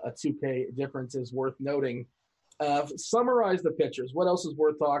a 2K difference is worth noting. Summarize the pitchers. What else is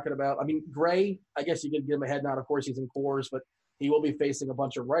worth talking about? I mean, Gray, I guess you could give him a head nod. Of course, he's in cores, but he will be facing a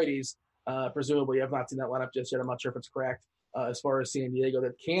bunch of righties. Presumably, I've not seen that lineup just yet. I'm not sure if it's correct. As far as San Diego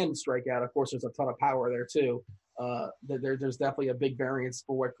that can strike out, of course, there's a ton of power there too. There's definitely a big variance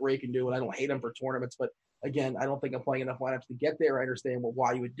for what Gray can do, and I don't hate him for tournaments, but again, I don't think I'm playing enough lineups to get there. I understand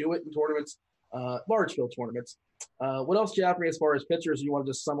why you would do it in tournaments, large field tournaments. What else, Jaffrey, as far as pitchers? You want to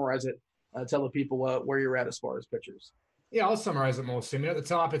just summarize it, tell the people where you're at as far as pitchers? Yeah, I'll summarize it mostly. I mean, at the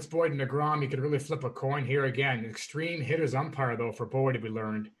top, it's Boyd and DeGrom. You could really flip a coin here again. Extreme hitter's umpire, though, for Boyd, we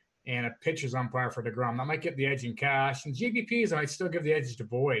learned, and a pitcher's umpire for DeGrom. That might get the edge in cash. And GPPs, I might still give the edge to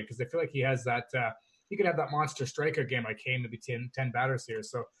Boyd because I feel like he has that he could have that monster striker game like Kane, maybe 10 batters here.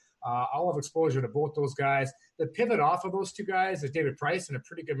 So I'll have exposure to both those guys. The pivot off of those two guys is David Price in a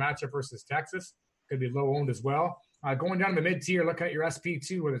pretty good matchup versus Texas. Could be low owned as well. Going down the mid-tier, looking at your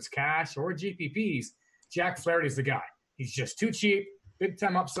SP2, whether it's cash or GPPs, Jack Flaherty's the guy. He's just too cheap.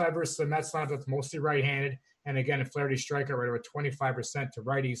 Big-time upside versus the Mets lineup that's mostly right-handed. And again, a Flaherty strikeout rate over 25% to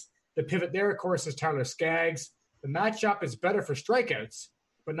righties. The pivot there, of course, is Tyler Skaggs. The matchup is better for strikeouts,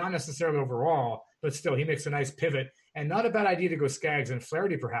 but not necessarily overall. But still, he makes a nice pivot. And not a bad idea to go Skaggs and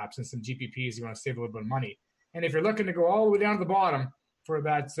Flaherty, perhaps, in some GPPs. You want to save a little bit of money. And if you're looking to go all the way down to the bottom for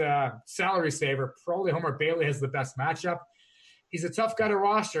that salary saver, probably Homer Bailey has the best matchup. He's a tough guy to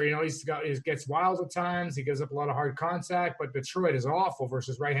roster. You know, he gets wild at times. He gives up a lot of hard contact, but Detroit is awful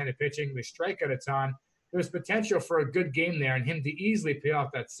versus right-handed pitching. They strike out a ton. There's potential for a good game there and him to easily pay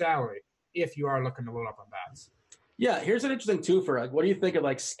off that salary if you are looking to load up on bats. Yeah, here's an interesting twofer. Like, what do you think of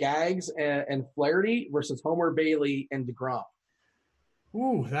like Skaggs and Flaherty versus Homer Bailey and DeGrom?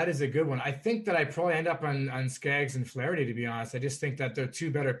 Ooh, that is a good one. I think that I probably end up on Skaggs and Flaherty, to be honest. I just think that they're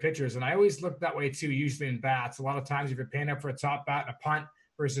two better pitchers, and I always look that way too, usually in bats. A lot of times if you're paying up for a top bat and a punt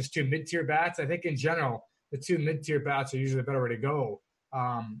versus two mid-tier bats, I think in general the two mid-tier bats are usually the better way to go.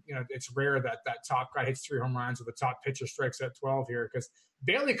 It's rare that top guy hits 3 home runs or the top pitcher strikes at 12 here because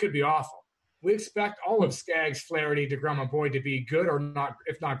Bailey could be awful. We expect all of Skaggs, Flaherty, DeGrom, and Boyd to be good or not,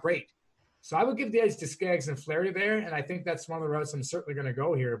 if not great. So I would give the edge to Skaggs and Flaherty there, and I think that's one of the routes I'm certainly going to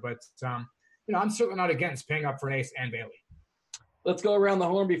go here. But, I'm certainly not against paying up for an ace and Bailey. Let's go around the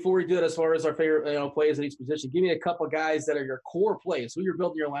horn before we do it as far as our favorite plays at each position. Give me a couple of guys that are your core plays, who you're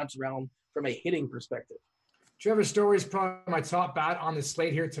building your lineups around from a hitting perspective. Trevor Story is probably my top bat on the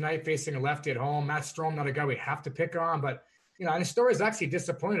slate here tonight, facing a lefty at home. Matt Strom, not a guy we have to pick on, but and Story is actually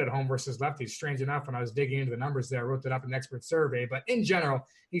disappointed at home versus lefties. Strange enough, when I was digging into the numbers there, I wrote that up in an expert survey. But in general,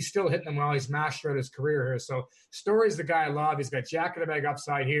 he's still hitting them well. He's mashed throughout his career here. So Story is the guy I love. He's got jack-of-the-bag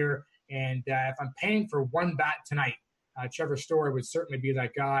upside here. And if I'm paying for one bat tonight, Trevor Story would certainly be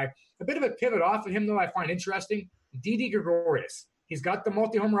that guy. A bit of a pivot off of him, though, I find interesting. Didi Gregorius. He's got the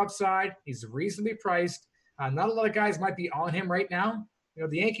multi-homer upside. He's reasonably priced. Not a lot of guys might be on him right now.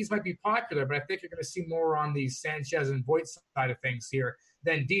 The Yankees might be popular, but I think you're going to see more on the Sanchez and Voit side of things here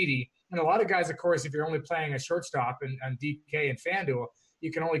than Didi. And a lot of guys, of course, if you're only playing a shortstop and DK and FanDuel, you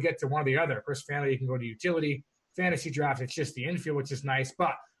can only get to one or the other. Of course, FanDuel, you can go to utility. Fantasy draft, it's just the infield, which is nice.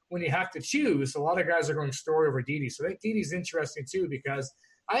 But when you have to choose, a lot of guys are going Story over Didi. So I think Didi's interesting, too, because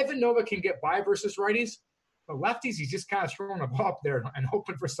Ivan Nova can get by versus righties. But lefties, he's just kind of throwing the ball up there and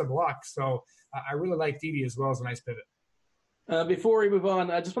hoping for some luck. So I really like Didi as well as a nice pivot. Before we move on,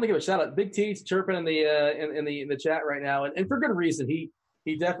 I just want to give a shout out. Big T's chirping in the chat right now, and for good reason.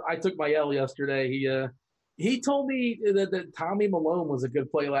 I took my L yesterday. He told me that Tommy Malone was a good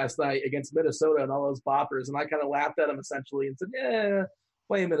play last night against Minnesota and all those boppers, and I kind of laughed at him essentially and said, yeah,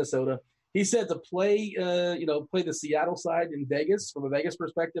 play in Minnesota. He said to play the Seattle side in Vegas from a Vegas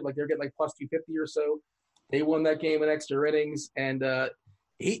perspective, like they're getting like plus 250 or so. They won that game in extra innings, and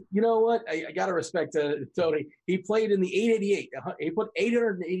he, you know what? I gotta respect Tony. He played in the 888. He put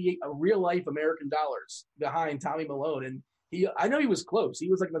 888 real life American dollars behind Tommy Milone, and I know he was close. He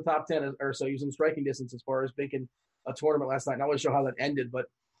was like in the top 10 or so. He was in striking distance as far as making a tournament last night. Not really sure how that ended, but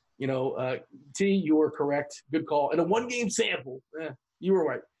T, you were correct. Good call. In a 1-game sample, you were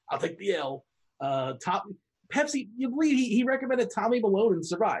right. I'll take the L. Pepsi, you believe he recommended Tommy Milone and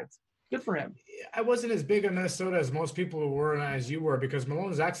survived. Good for him. I wasn't as big on Minnesota as most people were and as you were, because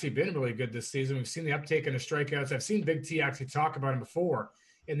Malone's actually been really good this season. We've seen the uptake in the strikeouts. I've seen Big T actually talk about him before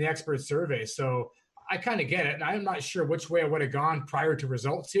in the expert survey. So I kind of get it. And I'm not sure which way I would have gone prior to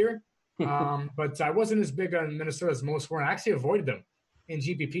results here. But I wasn't as big on Minnesota as most were. I actually avoided them in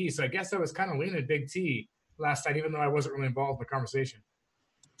GPP. So I guess I was kind of leaning Big T last night, even though I wasn't really involved in the conversation.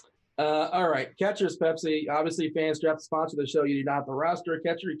 All right, catchers, Pepsi. Obviously, FantasyDraft to sponsor the show. You do not have to roster a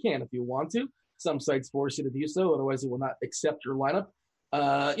catcher. You can if you want to. Some sites force you to do so. Otherwise, it will not accept your lineup.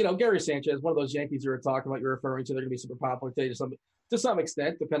 Gary Sanchez, one of those Yankees you were talking about, you're referring to. They're going to be super popular today to some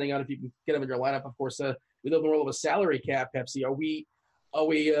extent, depending on if you can get them in your lineup. Of course, we live in the world of a salary cap, Pepsi. Are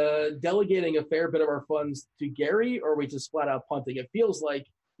we delegating a fair bit of our funds to Gary, or are we just flat out punting? It feels like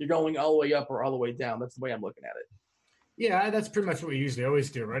you're going all the way up or all the way down. That's the way I'm looking at it. Yeah, that's pretty much what we usually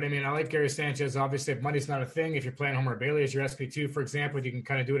always do, right? I mean, I like Gary Sanchez. Obviously, if money's not a thing, if you're playing Homer Bailey as your SP2, for example, you can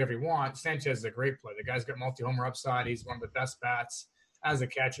kind of do whatever you want. Sanchez is a great play. The guy's got multi-homer upside. He's one of the best bats as a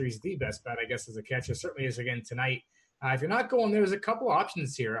catcher. He's the best bat, I guess, as a catcher. Certainly is again tonight. If you're not going, there's a couple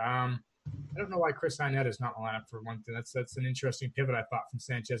options here. I don't know why Chris Arnett is not in the lineup for one thing. That's an interesting pivot, I thought, from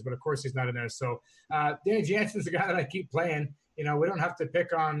Sanchez. But, of course, he's not in there. So, Danny Jansen's the guy that I keep playing. We don't have to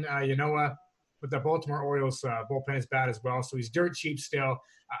pick on but the Baltimore Orioles bullpen is bad as well. So he's dirt cheap still.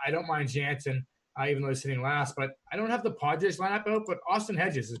 I don't mind Jansen, even though he's sitting last. But I don't have the Padres lineup out, but Austin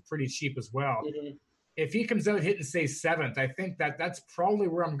Hedges is pretty cheap as well. Mm-hmm. If he comes out hitting, say, 7th, I think that's probably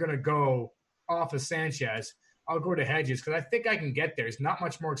where I'm going to go off of Sanchez. I'll go to Hedges because I think I can get there. He's not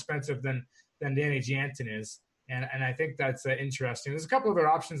much more expensive than Danny Jansen is. And I think that's interesting. There's a couple other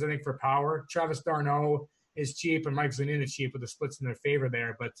options, I think, for power. Travis d'Arnaud is cheap and Mike Zunino is cheap with the splits in their favor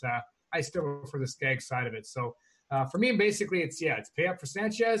there. But I still go for the Skaggs side of it. So for me, basically, it's pay up for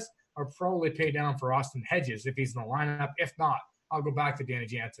Sanchez or probably pay down for Austin Hedges if he's in the lineup. If not, I'll go back to Danny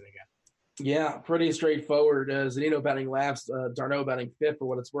Jansen again. Yeah, pretty straightforward. Zunino batting last, d'Arnaud batting 5th for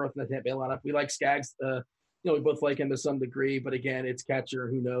what it's worth in the Tampa Bay lineup. We like Skaggs. We both like him to some degree, but again, it's catcher.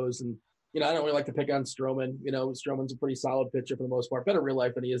 Who knows? And, I don't really like to pick on Stroman. Stroman's a pretty solid pitcher for the most part. Better real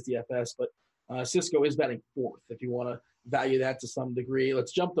life than he is DFS, but Cisco is batting 4th if you want to value that to some degree.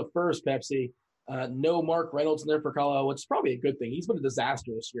 Let's jump to first, Pepsi. No Mark Reynolds in there for Colorado, which is probably a good thing. He's been a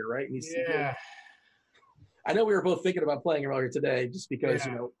disaster this year, right? And I know we were both thinking about playing him earlier today just because,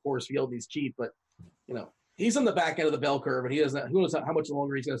 Coors Field, he's cheap, but, he's on the back end of the bell curve, and he doesn't. Who knows how much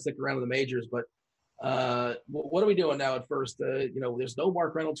longer he's going to stick around in the majors, but what are we doing now at first? There's no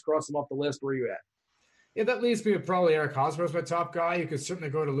Mark Reynolds. Cross him off the list. Where are you at? Yeah, that leads me to probably Eric Hosmer as my top guy. You could certainly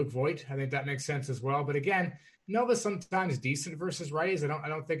go to Luke Voigt. I think that makes sense as well. But again, Nova's sometimes decent versus righties. I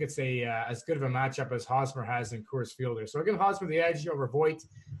don't think it's as good of a matchup as Hosmer has in Coors Fielder. So I'll give Hosmer the edge over Voigt.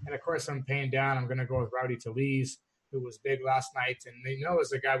 And, of course, I'm paying down. I'm going to go with Rowdy Tellez, who was big last night. And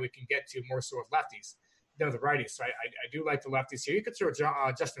is a guy we can get to more so with lefties than the righties. So I do like the lefties here. You could throw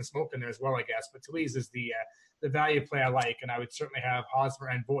Justin Smoke in there as well, I guess. But Tellez is the value play I like. And I would certainly have Hosmer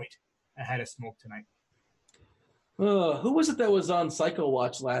and Voigt ahead of Smoke tonight. Who was it that was on Psycho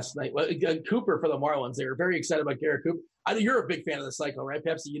Watch last night? Well, Cooper for the Marlins. They were very excited about Garrett Cooper. I know you're a big fan of the Psycho, right,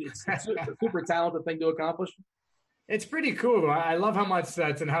 Pepsi? It's a super talented thing to accomplish. It's pretty cool. I love how much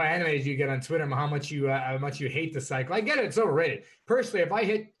and how animated you get on Twitter and how much you hate the Cycle. I get it. It's overrated. Personally, if I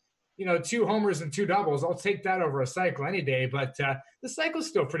hit 2 homers and 2 doubles, I'll take that over a Cycle any day. But the Cycle's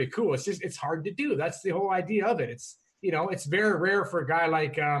still pretty cool. It's hard to do. That's the whole idea of it. It's very rare for a guy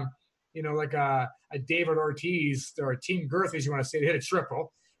like like a David Ortiz or a Team Girth, as you want to say, to hit a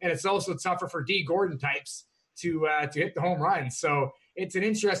triple. And it's also tougher for D. Gordon types to hit the home run. So it's an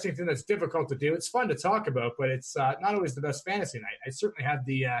interesting thing that's difficult to do. It's fun to talk about, but it's not always the best fantasy night. I certainly have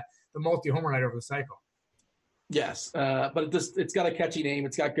the multi-homer night over the Cycle. Yes, but it's got a catchy name.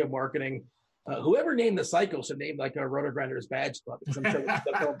 It's got good marketing. Whoever named the Cycle should name like a Roto-Grinders badge club. I'm sure that's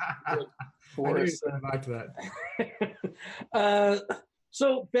for us. Back to that.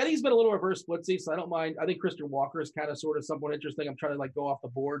 So Betty's been a little reverse splitsy, so I don't mind. I think Christian Walker is kind of sort of somewhat interesting. I'm trying to go off the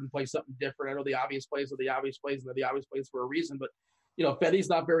board and play something different. I know the obvious plays are the obvious plays, and they're the obvious plays for a reason. But Betty's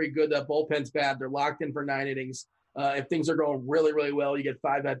not very good. That bullpen's bad. They're locked in for 9 innings. If things are going really, really well, you get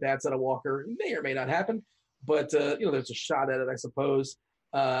 5 at-bats out of Walker. It may or may not happen, but, there's a shot at it, I suppose.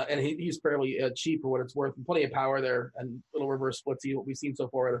 And he's fairly cheap for what it's worth, and plenty of power there, and little reverse splitsy, what we've seen so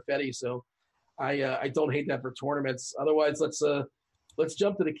far out of Fetty. So I don't hate that for tournaments. Otherwise, let's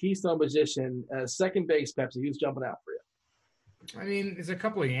jump to the keystone position. Second base, Pepsi. Who's jumping out for you? I mean, there's a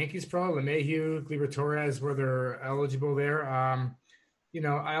couple of Yankees, probably LeMahieu, Gleyber Torres, where they're eligible there.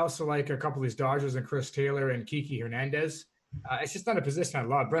 I also like a couple of these Dodgers and Chris Taylor and Kiki Hernandez. It's just not a position I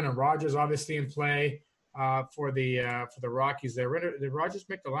love. Brendan Rodgers obviously in play for the Rockies there. Did Rodgers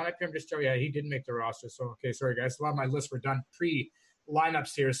make the lineup here? Yeah, he didn't make the roster. So, okay, sorry, guys. A lot of my lists were done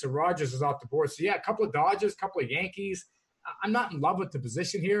pre-lineups here. So Rodgers is off the board. So, yeah, a couple of Dodgers, a couple of Yankees. I'm not in love with the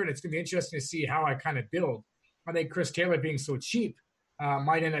position here, and it's going to be interesting to see how I kind of build. I think Chris Taylor being so cheap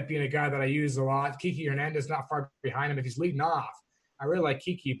might end up being a guy that I use a lot. Kiki Hernandez not far behind him. If he's leading off, I really like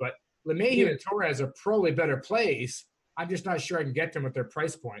Kiki. But LeMahieu and Torres are probably better plays. I'm just not sure I can get them with their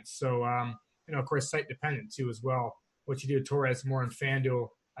price points. So, of course, site dependent too as well. What you do with Torres more in FanDuel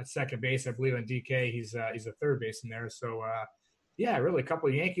at second base. I believe on DK he's a third base in there. So, really a couple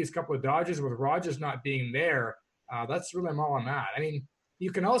of Yankees, a couple of Dodgers with Rodgers not being there. That's really all I'm at. I mean, you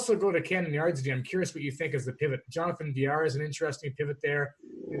can also go to Camden Yards. I'm curious what you think as the pivot. Jonathan VR is an interesting pivot there.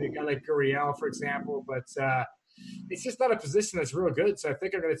 Maybe a guy like Gurriel, for example. But it's just not a position that's real good. So I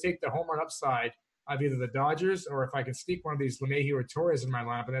think I'm going to take the home run upside of either the Dodgers or if I can sneak one of these LeMahieu or Torres in my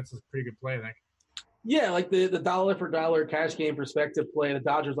lineup, and that's a pretty good play, I think. Yeah, like the dollar for dollar cash game perspective play. The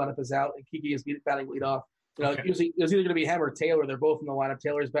Dodgers lineup is out, and Kiki is batting leadoff. Usually it was either going to be him or Taylor. They're both in the lineup.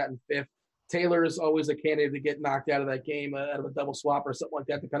 Taylor's batting fifth. Taylor's always a candidate to get knocked out of that game, out of a double swap or something like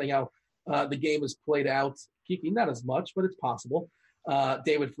that, depending how the game is played out. Kiki, not as much, but it's possible.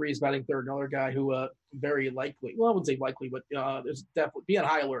 David Freese batting third, another guy who very likely, well, I wouldn't say likely, but there's definitely be on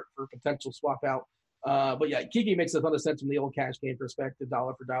high alert for potential swap out. But yeah, Kiki makes a ton of sense from the old cash game perspective,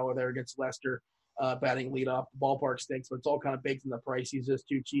 dollar for dollar there against Lester, batting leadoff. The ballpark stinks, but it's all kind of baked in the price. He's just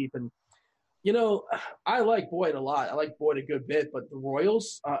too cheap. And I like Boyd a lot. I like Boyd a good bit, but the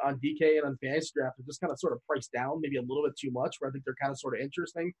Royals on DK and on FantasyDraft are just kind of sort of priced down maybe a little bit too much, where I think they're kind of sort of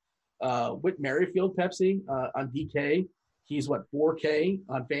interesting. Whit Merrifield, Pepsi, on DK, he's 4K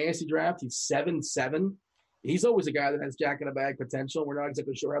on FantasyDraft. He's 7.7. He's always a guy that has jack in the bag potential. We're not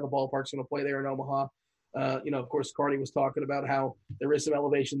exactly sure how the ballpark's going to play there in Omaha. Of course, Cardi was talking about how there is some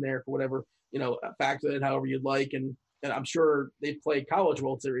elevation there for whatever, factor in however you'd like. And I'm sure they play College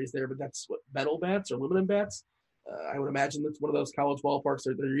World Series there, but that's what, metal bats or aluminum bats? I would imagine that's one of those college ballparks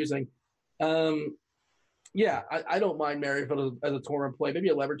that they're using. I don't mind Merrifield as a tournament play, maybe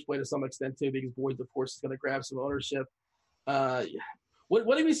a leverage play to some extent too, because Boyd, of course, is going to grab some ownership.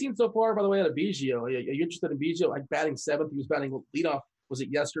 What have you seen so far, by the way, out of Biggio? Are you interested in Biggio? Like batting seventh, he was batting leadoff. Was it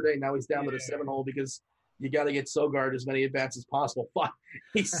yesterday? Now he's down to the 7 hole because you got to get Sogard as many at-bats as possible. Fuck,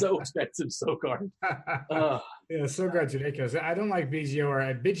 he's so expensive, Sogard. Sogard's ridiculous. I don't like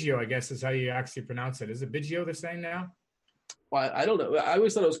Biggio, I guess is how you actually pronounce it. Is it Biggio they're saying now? Well, I don't know. I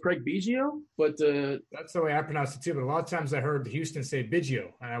always thought it was Craig Biggio, but that's the way I pronounce it too. But a lot of times I heard Houston say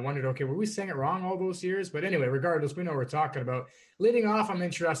Biggio, and I wondered, okay, were we saying it wrong all those years? But anyway, regardless, we know what we're talking about. Leading off, I'm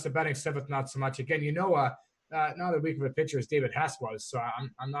interested. Batting seventh, not so much. Again, not as weak of a pitcher as David Hess was, so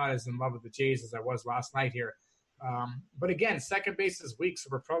I'm not as in love with the Jays as I was last night here. But again, second base is weak, so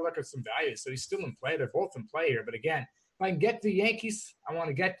we're probably looking at some value. So he's still in play. They're both in play here. But again, if I can get the Yankees, I want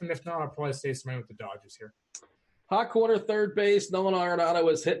to get them. If not, I'll probably stay somewhere with the Dodgers here. Hot corner, third base. Nolan Arenado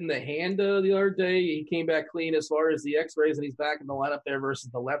was hitting the hand the other day. He came back clean as far as the X-rays, and he's back in the lineup there versus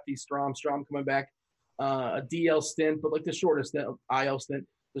the lefty Strom. Strom coming back a DL stint, but like the shortest IL stint,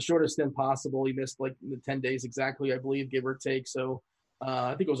 the shortest stint possible. He missed like the 10 days exactly, I believe, give or take. So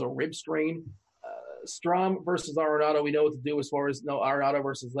I think it was a rib strain. Strom versus Arenado, we know what to do as far as Arenado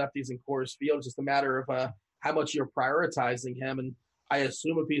versus lefties in Coors Field. It's just a matter of how much you're prioritizing him. And I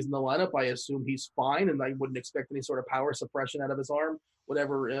assume if he's in the lineup, I assume he's fine, and I wouldn't expect any sort of power suppression out of his arm.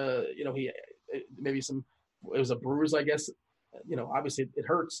 Whatever, he maybe it was a bruise, I guess. Obviously it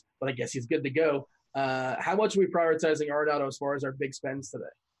hurts, but I guess he's good to go. How much are we prioritizing Arenado as far as our big spends today?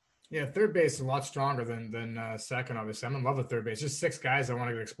 Yeah, third base is a lot stronger than second, obviously. I'm in love with third base. Just 6 guys I want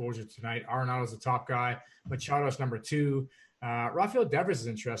to get exposure to tonight. Arenado's the top guy. Machado's number 2. Rafael Devers is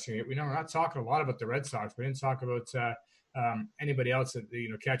interesting. We're not talking a lot about the Red Sox. We didn't talk about anybody else that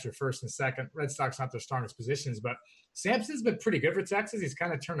catcher first and second. Red Sox not their strongest positions, but Sampson's been pretty good for Texas. He's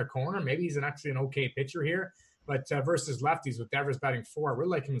kind of turned a corner. Maybe he's actually an okay pitcher here, but versus lefties with Devers batting 4, I really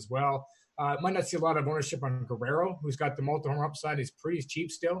like him as well. Might not see a lot of ownership on Guerrero, who's got the multi-homer upside. He's pretty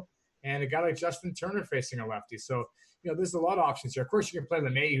cheap still, and a guy like Justin Turner facing a lefty. So there's a lot of options here. Of course, you can play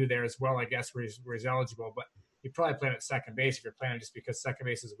LeMahieu there as well, I guess, where he's eligible. But you probably play him at second base if you're playing him just because second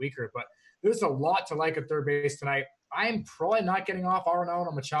base is weaker. But there's a lot to like at third base tonight. I'm probably not getting off Arenado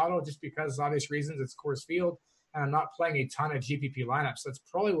and Machado just because obvious reasons. It's Coors Field, and I'm not playing a ton of GPP lineups. That's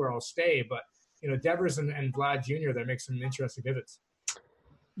probably where I'll stay. But, Devers and Vlad Jr., they make some interesting pivots.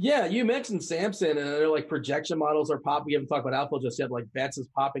 Yeah, you mentioned Sampson, and they're like projection models are popping. We haven't talked about outfield just yet. Like Betts is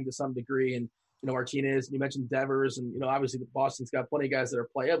popping to some degree, and Martinez. And you mentioned Devers, and obviously Boston's got plenty of guys that are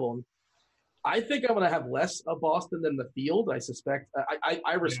playable. And I think I'm going to have less of Boston than the field. I suspect.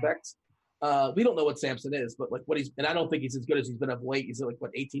 I respect. Yeah. We don't know what Sampson is, but like what and I don't think he's as good as he's been of late. He's like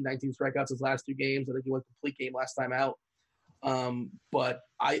 18, 19 strikeouts his last 2 games. I think he went complete game last time out. But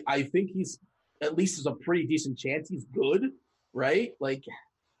I think he's at least there's a pretty decent chance he's good, right? Like.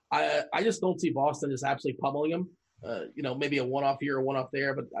 I just don't see Boston just absolutely pummeling him. Maybe a one-off here or one-off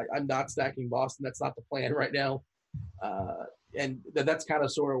there, but I'm not stacking Boston. That's not the plan right now. And that's kind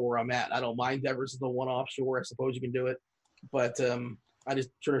of sort of where I'm at. I don't mind Devers as the one-off. Sure, I suppose you can do it. But I just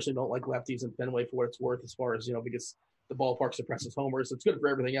traditionally don't like lefties in Fenway for what it's worth as far as, because the ballpark suppresses homers. It's good for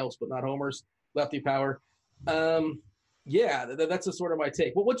everything else, but not homers. Lefty power. That's a sort of my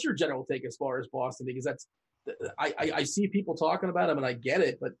take. But what's your general take as far as Boston? Because that's I see people talking about him, and I get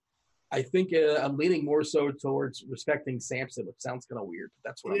it, but I think I'm leaning more so towards respecting Sampson, which sounds kind of weird. But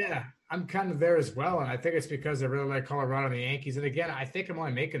that's what I'm kind of there as well, and I think it's because I really like Colorado and the Yankees. And again, I think I'm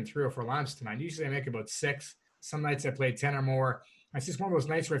only making 3 or 4 lineups tonight. Usually I make about 6. Some nights I play 10 or more. It's just one of those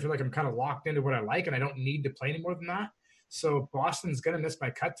nights where I feel like I'm kind of locked into what I like, and I don't need to play any more than that. So Boston's going to miss my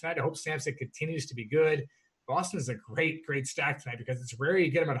cut tonight. I hope Sampson continues to be good. Boston is a great, great stack tonight because it's rare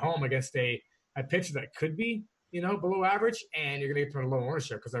you get him at home against a pitcher that could be, below average, and you're going to get them at a low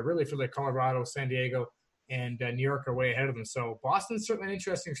ownership because I really feel like Colorado, San Diego, and New York are way ahead of them. So Boston's certainly an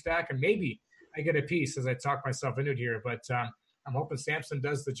interesting stack, and maybe I get a piece as I talk myself into it here. But I'm hoping Sampson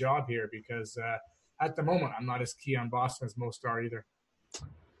does the job here because at the moment I'm not as key on Boston as most are either.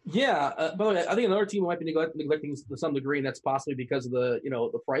 Yeah, but I think another team might be neglecting to some degree, and that's possibly because of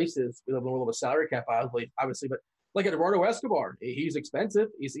the prices. We have a little of a salary cap, obviously, but like Eduardo Escobar, he's expensive.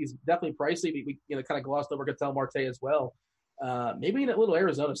 He's definitely pricey. We kind of glossed over Ketel Marte as well. Maybe in a little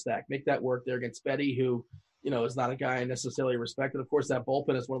Arizona stack, make that work there against Betty, who is not a guy I necessarily respect. And of course, that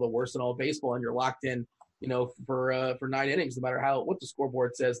bullpen is one of the worst in all of baseball, and you're locked in, for 9 innings, no matter what the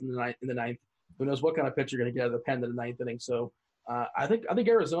scoreboard says in the ninth. Who knows what kind of pitch you're going to get out of the pen in the 9th inning? So I think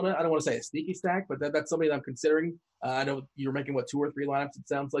Arizona. I don't want to say a sneaky stack, but that's somebody that I'm considering. I know you're making 2 or 3 lineups. It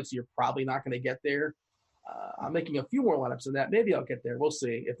sounds like, so you're probably not going to get there. I'm making a few more lineups than that. Maybe I'll get there. We'll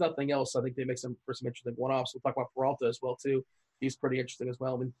see. If nothing else, I think they make some interesting one-offs. We'll talk about Peralta as well, too. He's pretty interesting as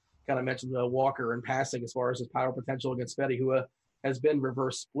well. I mean, kind of mentioned Walker in passing as far as his power potential against Betty, who has been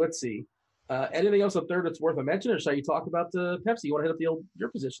reverse splitsy. Anything else up there that's worth a mention, or shall you talk about Pepsi? You want to hit up your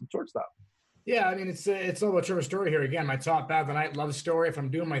position, shortstop? Yeah, I mean, it's all about Trevor Story here. Again, my top bat of the night, love Story. If I'm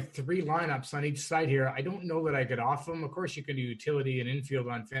doing my 3 lineups on each side here, I don't know that I get off them. Of course, you can do utility and infield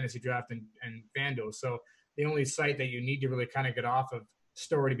on FantasyDraft and FanDuel. So the only site that you need to really kind of get off of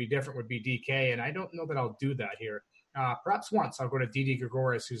Story to be different would be DK, and I don't know that I'll do that here. Perhaps once I'll go to Didi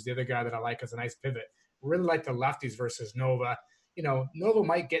Gregorius, who's the other guy that I like as a nice pivot. Really like the lefties versus Nova. Nova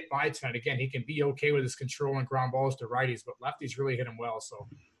might get by tonight. Again, he can be okay with his control and ground balls to righties, but lefties really hit him well. So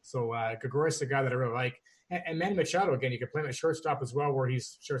Gregorius is the guy that I really like. And Manny Machado, again, you can play him at shortstop as well, where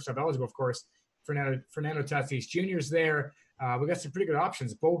he's shortstop eligible, of course. Fernando Tatis Jr.'s there. We got some pretty good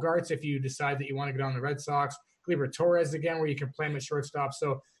options. Bogarts, if you decide that you want to get on the Red Sox. Gleyber Torres, again, where you can play him at shortstop.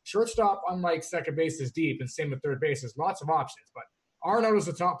 So shortstop, unlike second base, is deep, and same with third base. There's lots of options. But Arenado's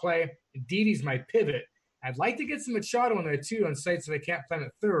the top play. Didi's my pivot. I'd like to get some Machado in there, too, on sites that I can't play him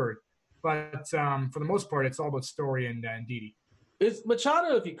at third. But for the most part, it's all about Story and Didi. Is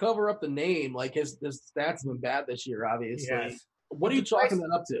Machado, if you cover up the name, like his stats have been bad this year, obviously. Yes. What are you chalking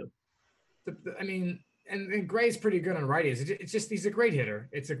that up to? I mean, and Gray's pretty good on righties. It's just he's a great hitter.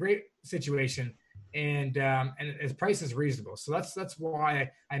 It's a great situation, and his price is reasonable. So that's why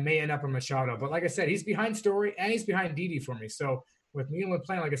I may end up on Machado. But like I said, he's behind Story and he's behind Didi for me. So with me only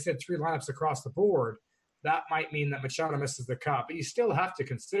playing, like I said, 3 lineups across the board, that might mean that Machado misses the cut. But you still have to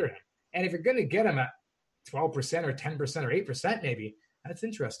consider him. And if you're going to get him at 12% or 10% or 8% maybe, that's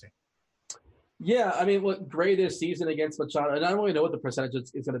interesting. Yeah, I mean, look, Gray this season against Machado, and I don't really know what the percentage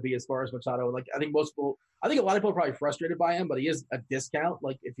is going to be as far as Machado. Like, I think a lot of people are probably frustrated by him, but he is a discount.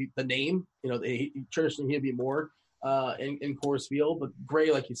 Like, if the name, traditionally he'd be more in Coors Field. But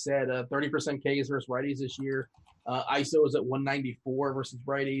Gray, like you said, 30% Ks versus righties this year. ISO is at 194 versus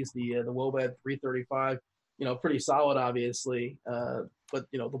righties. The WOBA at 335. Pretty solid, obviously. But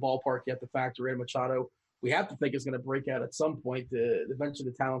the ballpark you have to factor in. Machado, we have to think is going to break out at some point. Eventually,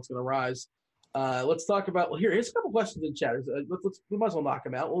 the talent's going to rise. Let's talk about. Well, here's a couple questions in chat. We might as well knock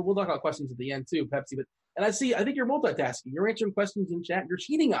them out. We'll talk about questions at the end too, Pepsi. I think you're multitasking. You're answering questions in chat. You're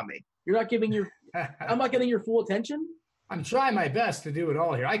cheating on me. You're not giving your. I'm not getting your full attention. I'm trying my best to do it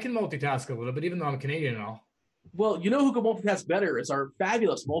all here. I can multitask a little bit, even though I'm Canadian and all. Well, you know who can multitask better is our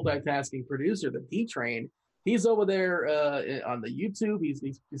fabulous multitasking producer, the D-Train. He's over there on the YouTube.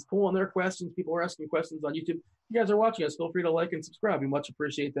 He's pulling their questions. People are asking questions on YouTube. You guys are watching us. Feel free to like and subscribe. We much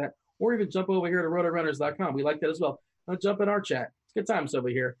appreciate that. Or even jump over here to RotoGrinders.com. We like that as well. Jump in our chat. It's good times over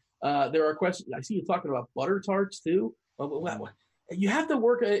here. There are questions. I see you talking about butter tarts too. You have to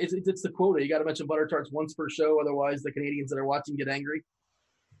work. It's the quota. You got to mention butter tarts once per show. Otherwise, the Canadians that are watching get angry.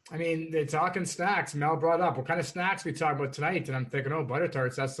 I mean, they're talking snacks. Mel brought up what kind of snacks we talk about tonight. And I'm thinking, butter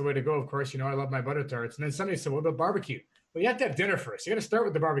tarts. That's the way to go. Of course, I love my butter tarts. And then somebody said, what about barbecue? Well, you have to have dinner first. You got to start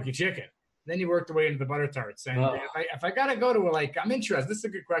with the barbecue chicken. Then you work the way into the butter tarts. And if I got to go to I'm interested. This is a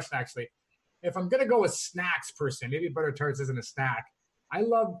good question, actually. If I'm going to go with snacks per se, maybe butter tarts isn't a snack. I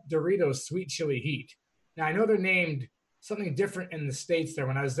love Doritos Sweet Chili Heat. Now, I know they're named something different in the States there.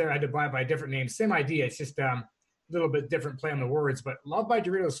 When I was there, I had to buy by a different name. Same idea. It's just little bit different play on the words, but love by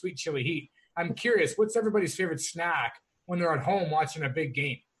Doritos Sweet Chili Heat. I'm curious, what's everybody's favorite snack when they're at home watching a big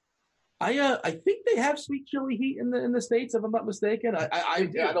game? I think they have Sweet Chili Heat in the States, if I'm not mistaken. I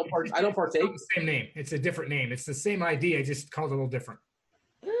don't partake. It's the same name. It's a different name. It's the same idea, just called a little different.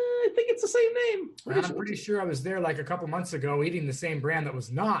 I think it's the same name. I'm pretty sure I was there like a couple months ago eating the same brand that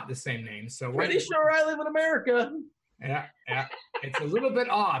was not the same name. So pretty sure I live in America. Yeah. It's a little bit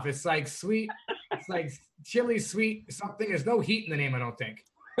off. It's like sweet. It's like chili sweet something. There's no heat in the name, I don't think.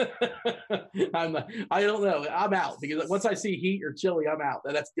 I don't know. I'm out because once I see heat or chili, I'm out.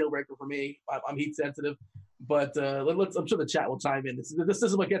 That's deal breaker for me. I'm heat sensitive. But I'm sure the chat will chime in. This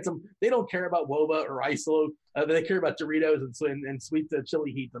is what gets them. They don't care about WOBA or ISO. They care about Doritos and sweet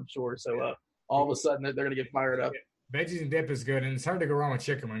chili heat, I'm sure. So all of a sudden they're going to get fired up. Veggies and dip is good, and it's hard to go wrong with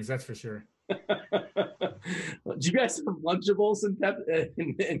chicken wings, that's for sure. Do you guys have Lunchables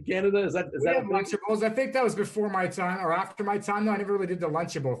in Canada? Is that Lunchables? I think that was before my time or after my time. No, I never really did the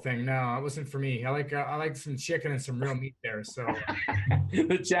Lunchable thing. No, it wasn't for me. I like some chicken and some real meat there. So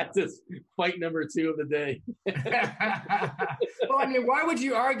the chat says fight number 2 of the day. Well, I mean, why would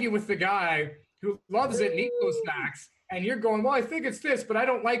you argue with the guy who loves it and eats those snacks? And you're going, well, I think it's this, but I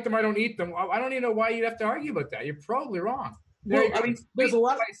don't like them. I don't eat them. I don't even know why you'd have to argue about that. You're probably wrong. Well, I mean, there's a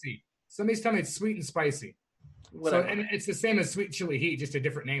lot of spicy. Somebody's telling me it's sweet and spicy. Whatever. So, and it's the same as Sweet Chili Heat, just a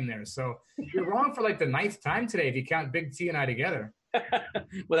different name there. So you're wrong for like the 9th time today if you count Big T and I together.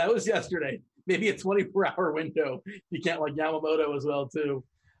 Well, that was yesterday. Maybe a 24-hour window. You count like Yamamoto as well too.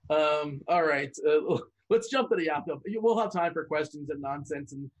 All right, let's jump to the outfield. We'll have time for questions and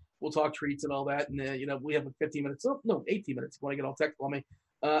nonsense, and we'll talk treats and all that. And we have 15 minutes. Oh, no, 18 minutes. Want to get all technical on me?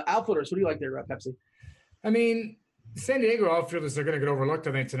 Outfielders, what do you like there, Pepsi? I mean, San Diego outfielders are going to get overlooked,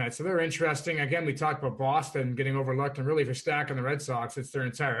 I think, tonight. So they're interesting. Again, we talked about Boston getting overlooked, and really, if you're stacking the Red Sox, it's their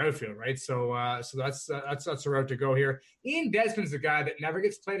entire outfield, right? So that's the route to go here. Ian Desmond's the guy that never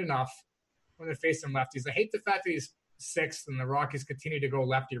gets played enough when they're facing lefties. I hate the fact that he's 6th and the Rockies continue to go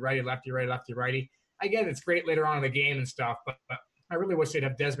lefty, righty, lefty, righty, lefty, righty. I get it's great later on in the game and stuff, but I really wish they'd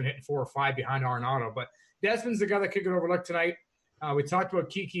have Desmond hitting 4 or 5 behind Arenado. But Desmond's the guy that could get overlooked tonight. We talked about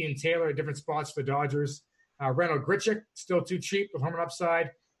Kiki and Taylor at different spots for the Dodgers. Randall Grichuk, still too cheap with home run upside.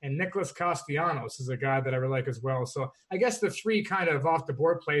 And Nicholas Castellanos is a guy that I really like as well. So I guess the 3 kind of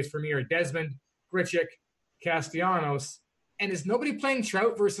off-the-board plays for me are Desmond, Grichuk, Castellanos. And is nobody playing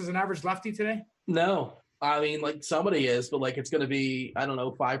Trout versus an average lefty today? No. I mean, like somebody is, but like it's going to be, I don't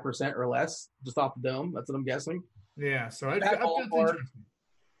know, 5% or less just off the dome. That's what I'm guessing. Yeah, so I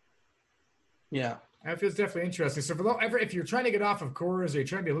yeah. That feels definitely interesting. So if you're trying to get off of Coors or you're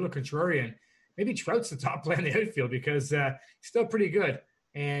trying to be a little contrarian, maybe Trout's the top play in the outfield because he's still pretty good.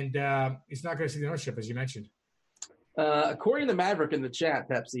 And he's not going to see the ownership, as you mentioned. According to Maverick in the chat,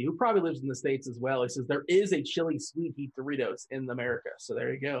 Pepsi, who probably lives in the States as well, he says there is a chili sweet heat Doritos in America. So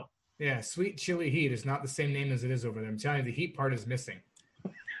there you go. Yeah, Sweet Chili Heat is not the same name as it is over there. I'm telling you, the heat part is missing.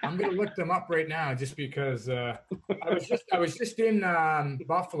 I'm going to look them up right now just because I was just in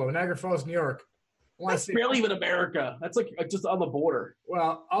Buffalo, Niagara Falls, New York. That's barely even America. That's like just on the border.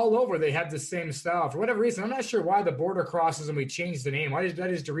 Well, all over they have the same style. For whatever reason, I'm not sure why the border crosses and we changed the name. Why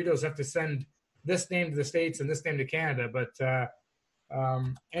does Doritos have to send this name to the States and this name to Canada? But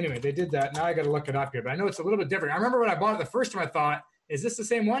anyway, they did that. Now I got to look it up here. But I know it's a little bit different. I remember when I bought it the first time I thought, is this the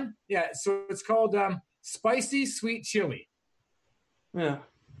same one? Yeah, so it's called Spicy Sweet Chili. Yeah.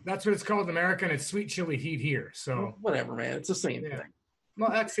 That's what it's called in America, and it's Sweet Chili Heat here. So whatever, man. It's the same thing.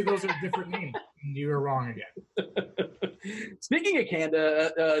 Well, actually, those are different names. You were wrong again. Speaking of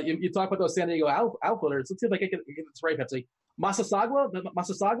Canada, you talk about those San Diego outfielders. Let's see if I can get this right, Pepsi.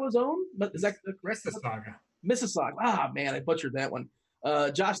 Massasauga's own? Is that correct? Mississauga. Ah, man, I butchered that one.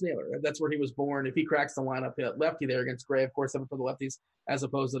 Josh Naylor, that's where he was born. If he cracks the lineup, lefty there against Gray, of course, 7 for the lefties, as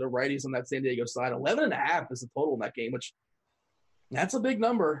opposed to the righties on that San Diego side. 11.5 is the total in that game, which that's a big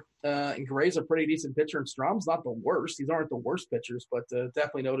number. And Gray's a pretty decent pitcher, and Strom's not the worst. These aren't the worst pitchers, but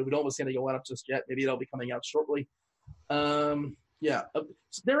definitely noted. We don't have a San Diego lineup just yet. Maybe it'll be coming out shortly. So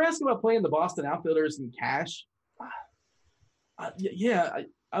they're asking about playing the Boston outfielders in cash.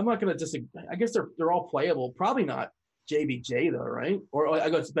 I'm not going to disagree. I guess they're all playable. Probably not JBJ, though, right? Or I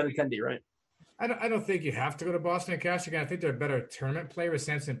guess Benintendi, right? I don't think you have to go to Boston and cash again. I think they're a better tournament player with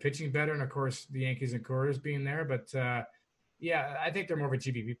Sampson pitching better, and, of course, the Yankees and Coors being there. But, I think they're more of a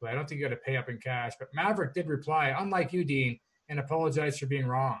GPP play. I don't think you got to pay up in cash. But Maverick did reply, unlike you, Dean, and apologize for being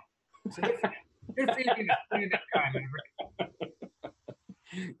wrong. So good for you being that guy, Maverick.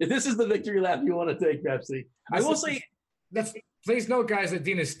 If this is the victory lap you want to take, Pepsi, I will say – please note, guys, that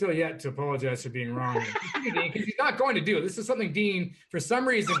Dean is still yet to apologize for being wrong. Because he's not going to do it. This is something Dean, for some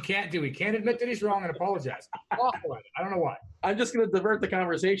reason, can't do. He can't admit that he's wrong and apologize. Awful at it. I don't know why. I'm just going to divert the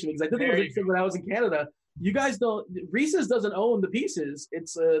conversation because I think it was interesting when I was in Canada. You guys don't – Reese's doesn't own the pieces.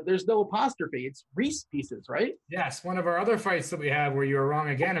 It's there's no apostrophe. It's Reese pieces, right? Yes, one of our other fights that we have where you were wrong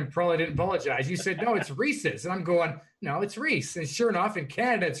again and probably didn't apologize. You said, no, it's Reese's. And I'm going, no, it's Reese. And sure enough, in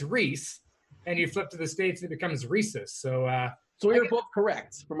Canada, it's Reese. And you flip to the States, and it becomes Reese's. So we were both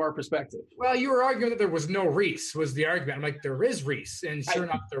correct from our perspective. Well, you were arguing that there was no Reese was the argument. I'm like, there is Reese. And sure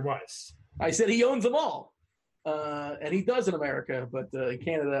enough, there was. I said he owns them all. And he does in America. But in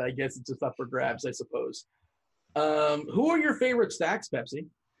Canada, I guess it's just up for grabs, I suppose. Who are your favorite stacks, Pepsi?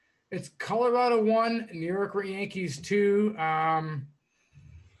 It's Colorado 1, New York Yankees 2.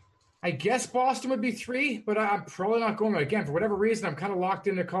 I guess Boston would be 3, but I'm probably not going there. Again, for whatever reason, I'm kind of locked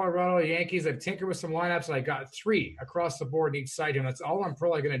into Colorado Yankees. I've tinkered with some lineups, and I got 3 across the board in each side here. That's all I'm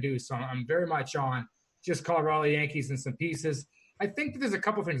probably going to do. So I'm very much on just Colorado Yankees and some pieces. I think that there's a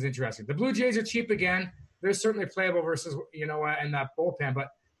couple things interesting. The Blue Jays are cheap again. They're certainly playable versus, in that bullpen. But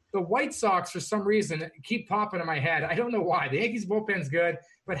the White Sox, for some reason, keep popping in my head. I don't know why. The Yankees bullpen's good,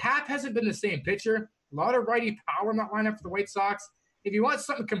 but Happ hasn't been the same pitcher. A lot of righty power in that lineup for the White Sox. If you want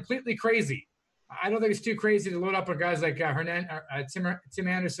something completely crazy, I don't think it's too crazy to load up on guys like Tim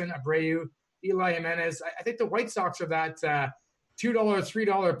Anderson, Abreu, Eli Jimenez. I think the White Sox are that $2,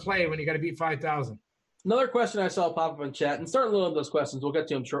 $3 play when you got to beat 5,000. Another question I saw pop up in chat, and start loading those questions. We'll get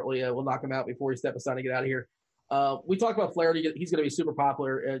to them shortly. We'll knock them out before we step aside and get out of here. We talked about Flaherty. He's going to be super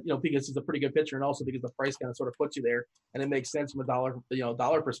popular, because he's a pretty good pitcher, and also because the price kind of sort of puts you there, and it makes sense from a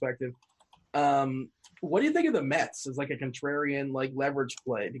dollar perspective. What do you think of the Mets as like a contrarian, like leverage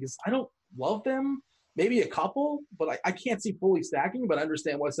play? Because I don't love them. Maybe a couple, but I can't see fully stacking. But I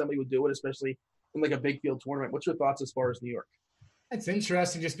understand why somebody would do it, especially in like a big field tournament. What's your thoughts as far as New York? It's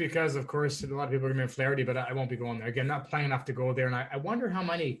interesting just because, of course, a lot of people are going to be in Flaherty, but I won't be going there. Again, not playing enough to go there. And I wonder how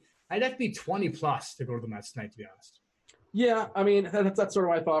many – I'd have to be 20-plus to go to the Mets tonight, to be honest. Yeah, I mean, that's sort of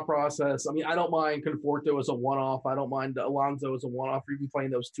my thought process. I mean, I don't mind Conforto as a one-off. I don't mind Alonso as a one-off, or even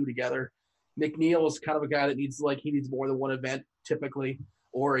playing those two together. McNeil is kind of a guy that needs more than one event typically,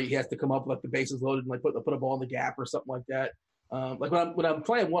 or he has to come up with like the bases loaded and like put a ball in the gap or something like that. Like when I'm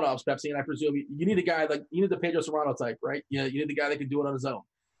playing one-offs, Pepsi, and I presume you need a guy like you need the Pedro Serrano type, right? You need the guy that can do it on his own.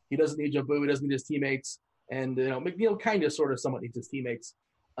 He doesn't need Jabu, he doesn't need his teammates, and McNeil kind of sort of somewhat needs his teammates.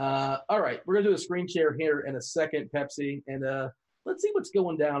 All right, we're gonna do a screen share here in a second, Pepsi, and let's see what's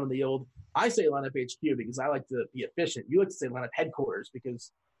going down in the old. I say lineup HQ because I like to be efficient. You like to say lineup headquarters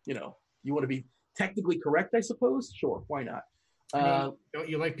because you want to be technically correct, I suppose. Sure, why not? Don't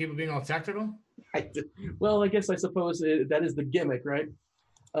you like people being all technical? I guess I suppose that is the gimmick, right?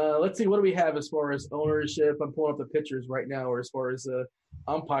 Let's see, what do we have as far as ownership? I'm pulling up the pictures right now, or as far as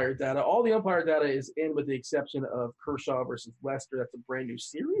umpire data. All the umpire data is in with the exception of Kershaw versus Lester. That's a brand new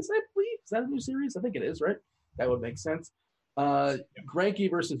series, I believe. Is that a new series? I think it is, right? That would make sense. Greinke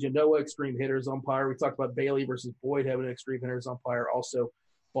versus Yanoa, extreme hitters umpire. We talked about Bailey versus Boyd having an extreme hitters umpire. Also,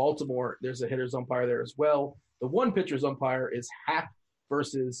 Baltimore, there's a hitters umpire there as well. The one pitchers umpire is Happ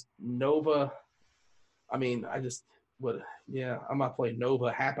versus Nova. I mean, I'm not playing Nova.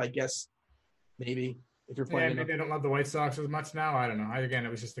 Happ, I guess, maybe, if you're playing. Yeah, maybe I don't love the White Sox as much now. I don't know. Again,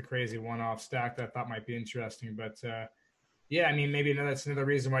 it was just a crazy one-off stack that I thought might be interesting. But, I mean, maybe that's another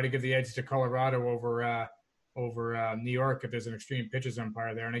reason why to give the edge to Colorado over New York if there's an extreme pitchers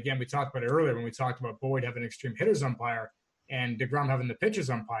umpire there. And, again, we talked about it earlier when we talked about Boyd having an extreme hitters umpire and DeGrom having the pitchers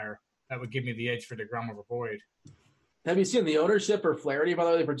umpire. That would give me the edge for DeGrom over Boyd. Have you seen the ownership or Flaherty, by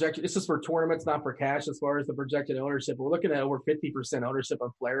the way, the projected? This is for tournaments, not for cash as far as the projected ownership. We're looking at over 50% ownership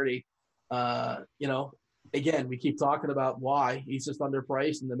on Flaherty. Again, we keep talking about why. He's just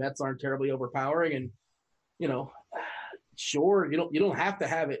underpriced and the Mets aren't terribly overpowering. And, sure, you don't have to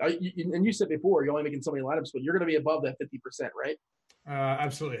have it. And you said before, you're only making so many lineups, but you're going to be above that 50%, right?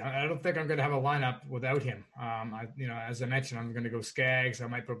 Absolutely. I don't think I'm going to have a lineup without him. As I mentioned, I'm going to go Skaggs. I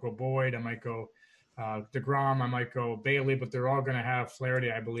might go Boyd. I might go DeGrom. I might go Bailey, but they're all going to have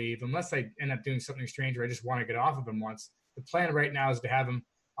Flaherty, I believe, unless I end up doing something strange where I just want to get off of him once. The plan right now is to have him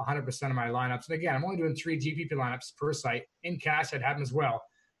 100% of my lineups. And again, I'm only doing 3 GPP lineups per site. In cash, I'd have him as well.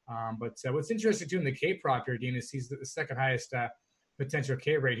 But what's interesting too in the K prop here, Dean, is he's the second highest potential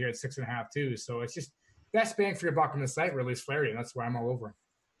K rate here at 6.5 too. So it's just best bang for your buck on the site, really, is Flaherty, and that's why I'm all over him.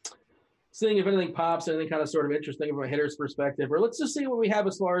 Seeing if anything pops, anything kind of sort of interesting from a hitter's perspective, or let's just see what we have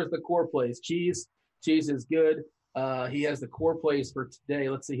as far as the core plays. Cheese is good. He has the core plays for today.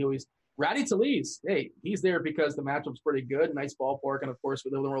 Let's see who he's. Rowdy Talese. Hey, he's there because the matchup's pretty good. Nice ballpark, and of course,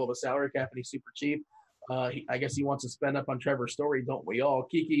 with the world of a salary cap, and he's super cheap. I guess he wants to spend up on Trevor Story, don't we all?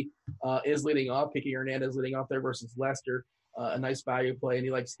 Kiki is leading off. Kiki Hernandez leading off there versus Lester. A nice value play, and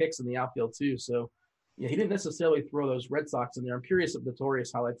he likes Hicks in the outfield too. So, yeah, he didn't necessarily throw those Red Sox in there. I'm curious if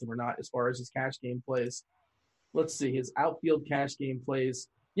Notorious highlights him or not as far as his cash game plays. Let's see, his outfield cash game plays.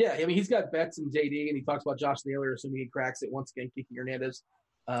 Yeah, I mean, he's got Betts and JD, and he talks about Josh Naylor, assuming he cracks it. Once again, Kiki Hernandez.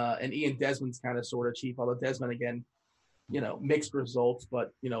 And Ian Desmond's kind of sort of cheap, although Desmond, again, mixed results,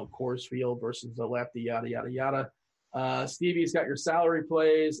 but, Coors Field versus the lefty, yada, yada, yada. Stevie's got your salary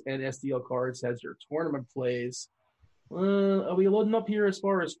plays, and SDL Cards has your tournament plays. Are we loading up here as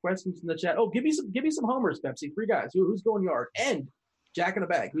far as questions in the chat? Oh, give me some homers, Pepsi. 3 guys. Who's going yard? And Jack in the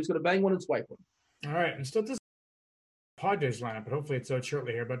bag. Who's going to bang one and swipe one? All right. I'm still this Padres lineup, but hopefully it's out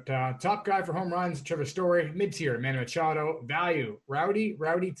shortly here. But top guy for home runs, Trevor Story. Mid-tier, Manny Machado. Value, Rowdy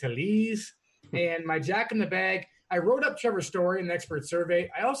Talese. And my Jack in the bag, I wrote up Trevor Story in the expert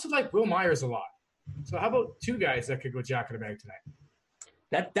survey. I also like Will Myers a lot. So how about 2 guys that could go Jack in the bag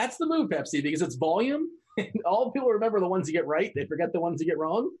tonight? That's the move, Pepsi, because it's volume. And all people remember the ones you get right. They forget the ones you get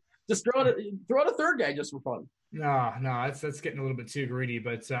wrong. Just throw out a 3rd guy just for fun. No, that's getting a little bit too greedy.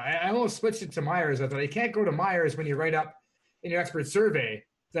 But I almost switched it to Myers. I thought you can't go to Myers when you write up in your expert survey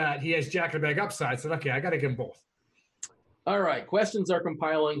that he has Jack in the bag upside. So, okay, I got to give him both. All right, questions are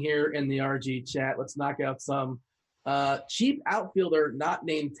compiling here in the RG chat. Let's knock out some. Cheap outfielder not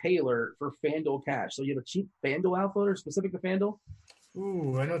named Taylor for FanDuel cash. So you have a cheap FanDuel outfielder specific to FanDuel?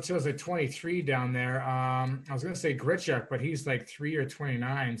 Ooh, I know it shows like 23 down there. I was going to say Grichuk, but he's like 3 or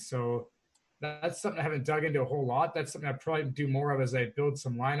 29. So that's something I haven't dug into a whole lot. That's something I probably do more of as I build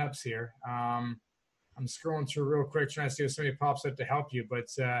some lineups here. I'm scrolling through real quick trying to see if somebody pops up to help you. But,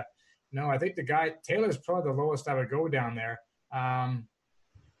 no, I think the guy – Taylor's probably the lowest I would go down there.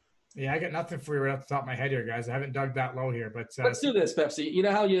 Yeah, I got nothing for you right off the top of my head here, guys. I haven't dug that low here. But let's do this, Pepsi. You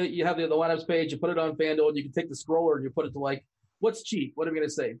know how you have the lineups page, you put it on FanDuel, and you can take the scroller and you put it to like – what's cheap? What are we going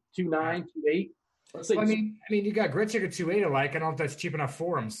to say? 2.9, 2.8? Let's say. Well, I mean, you got Grichuk at 2.8 alike. I don't know if that's cheap enough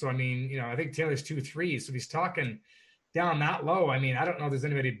for him. So, I mean, I think Taylor's 2.3. So if he's talking down that low, I mean, I don't know if there's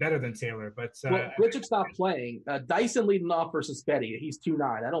anybody better than Taylor. But Grichuk's not playing. Dyson leading off versus Petty. He's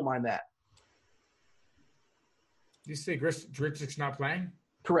 2.9. I don't mind that. Did you say Grichuk's not playing?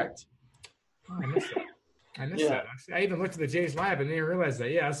 Correct. Oh, I missed that. I even looked at the Jays lineup and didn't realize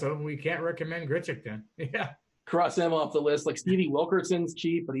that. Yeah, so we can't recommend Grichuk then. Yeah. Cross him off the list. Like Stevie Wilkerson's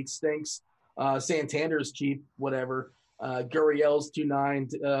cheap, but he stinks. Santander's cheap, whatever. Gurriel's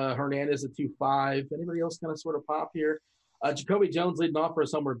 2.9. Hernandez at 2.5. Anybody else kind of sort of pop here? Jacoby Jones leading off for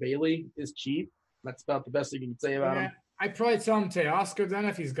somewhere. Bailey is cheap. That's about the best you can say about him. I'd probably tell him Teoscar then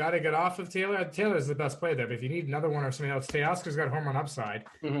if he's got to get off of Taylor. Taylor's the best player there, but if you need another one or something else, Teoscar's got home run upside.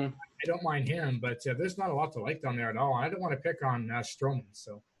 Mm-hmm. I don't mind him, but there's not a lot to like down there at all. I don't want to pick on Stroman,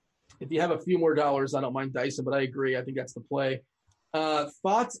 so. If you have a few more dollars, I don't mind Dyson, but I agree. I think that's the play.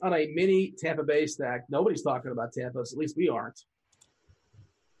 Thoughts on a mini Tampa Bay stack? Nobody's talking about Tampa, so at least we aren't.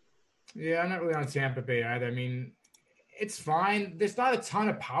 Yeah, I'm not really on Tampa Bay either. I mean, it's fine. There's not a ton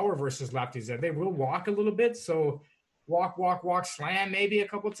of power versus lefties there. They will walk a little bit, so walk, slam maybe a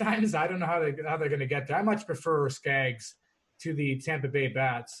couple times. I don't know how they're going to get there. I much prefer Skaggs to the Tampa Bay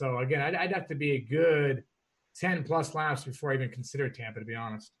bats. So, again, I'd have to be a good 10-plus laps before I even consider Tampa, to be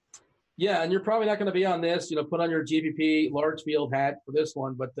honest. Yeah, and you're probably not going to be on this, put on your GPP large field hat for this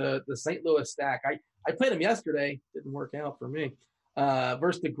one, but the St. Louis stack, I played him yesterday. Didn't work out for me.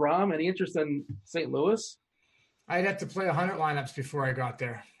 Versus DeGrom, any interest in St. Louis? I'd have to play 100 lineups before I got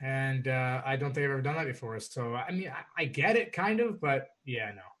there, and I don't think I've ever done that before. So, I mean, I get it kind of, but,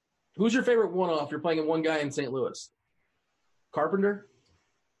 yeah, no. Who's your favorite one-off? You're playing one guy in St. Louis. Carpenter?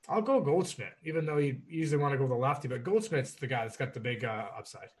 I'll go Goldschmidt, even though you usually want to go the lefty, but Goldschmidt's the guy that's got the big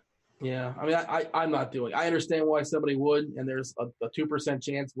upside. Yeah, I mean, I'm not doing. I understand why somebody would, and there's a 2%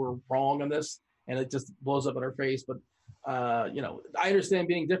 chance we're wrong on this, and it just blows up in our face. But I understand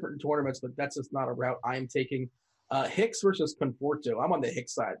being different in tournaments, but that's just not a route I'm taking. Hicks versus Conforto. I'm on the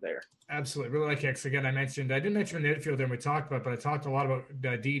Hicks side there. Absolutely, really like Hicks. Again, I didn't mention the infield there. We talked about, but I talked a lot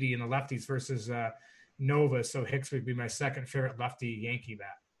about Didi and the lefties versus Nova. So Hicks would be my second favorite lefty Yankee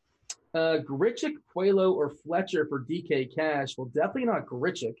bat. Grichuk, Puelo, or Fletcher for DK Cash. Well, definitely not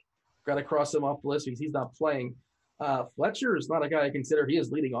Grichuk. Got to cross him off the list because he's not playing. Fletcher is not a guy I consider. He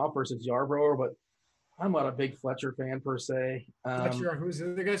is leading off versus Yarbrough, but I'm not a big Fletcher fan per se. Fletcher, who's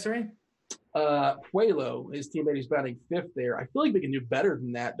the other guy, sorry? Puelo, his teammate, is batting fifth there. I feel like we can do better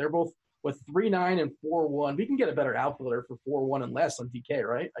than that. They're both with 3.9 and 4.1. We can get a better outfielder for 4.1 and less on DK,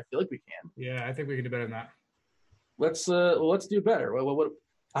 right? I feel like we can. Yeah, I think we can do better than that. Let's do better.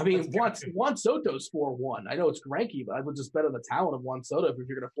 I mean, Juan Soto's 4.1. I know it's cranky, but I would just bet on the talent of Juan Soto if you're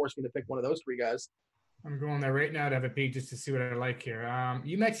going to force me to pick one of those three guys. I'm going there right now to have a peek just to see what I like here.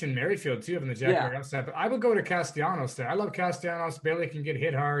 You mentioned Merrifield, too, having the Jack upset, but I would go to Castellanos there. I love Castellanos. Bailey can get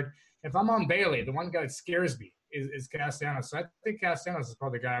hit hard. If I'm on Bailey, the one guy that scares me is Castellanos. So I think Castellanos is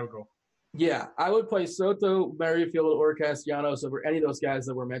probably the guy I would go. Yeah, I would play Soto, Merrifield, or Castellanos over any of those guys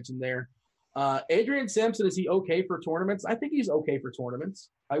that were mentioned there. Adrian Sampson, is he okay for tournaments? I think he's okay for tournaments.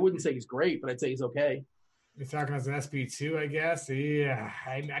 I wouldn't say he's great, but I'd say he's okay. You're talking as an SB2, I guess. Yeah,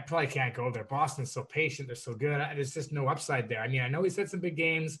 I probably can't go there. Boston's so patient. They're so good. There's just no upside there. I mean, I know he's had some big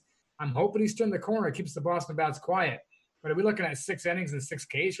games. I'm hoping he's turned the corner. Keeps the Boston bats quiet. But are we looking at 6 innings and 6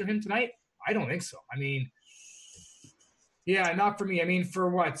 Ks for him tonight? I don't think so. I mean, yeah, not for me. I mean, for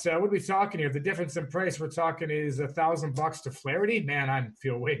what? What are we talking here? The difference in price we're talking is $1,000 to Flaherty. Man, I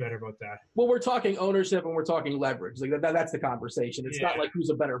feel way better about that. Well, we're talking ownership and we're talking leverage. Like that's the conversation. It's not like who's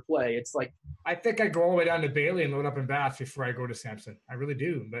a better play. It's like I think I go all the way down to Bailey and load up in bats before I go to Sampson. I really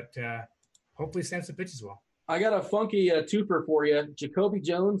do. But hopefully Sampson pitches well. I got a funky twofer for you: Jacoby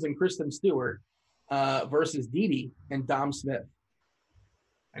Jones and Kristen Stewart versus Didi and Dom Smith.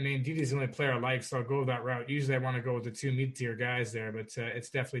 I mean, Didi's the only player I like, so I'll go that route. Usually I want to go with the 2 mid-tier guys there, but it's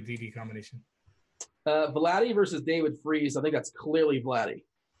definitely Didi combination. Vladdy versus David Freese. I think that's clearly Vladdy.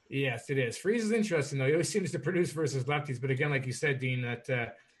 Yes, it is. Freese is interesting, though. He always seems to produce versus lefties, but again, like you said, Dean,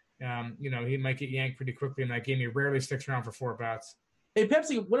 that he might get yanked pretty quickly in that game. He rarely sticks around for 4 bats. Hey,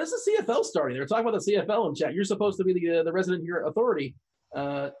 Pepsi, when is the CFL starting? They're talking about the CFL in chat. You're supposed to be the resident here authority.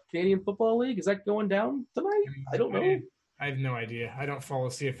 Canadian Football League, is that going down tonight? I don't know. I have no idea. I don't follow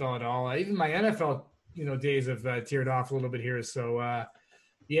CFL at all. Even my NFL, days have teared off a little bit here. So,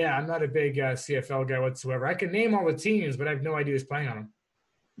 I'm not a big CFL guy whatsoever. I can name all the teams, but I have no idea who's playing on them.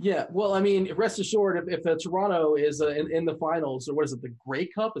 Yeah, well, I mean, rest assured, if Toronto is in the finals, or what is it, the Grey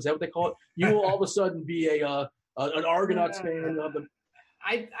Cup? Is that what they call it? You will all of a sudden be an Argonauts fan of the.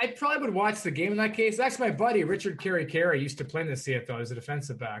 I probably would watch the game in that case. Actually, my buddy Richard Carey used to play in the CFL as a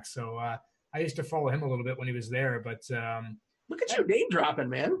defensive back, so I used to follow him a little bit when he was there. But look at you name dropping,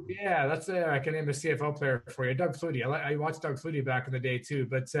 man. Yeah, that's I can name a CFL player for you. Doug Flutie. I watched Doug Flutie back in the day too.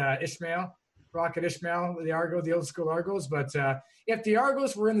 But Rocket Ishmael, the old school Argos. But if the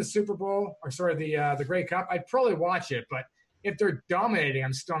Argos were in the Super Bowl, the Grey Cup, I'd probably watch it. But if they're dominating,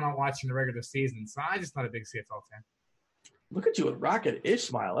 I'm still not watching the regular season. So I'm just not a big CFL fan. Look at you with Rocket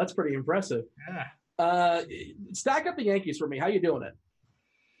Ishmael. That's pretty impressive. Yeah. Stack up the Yankees for me. How you doing it?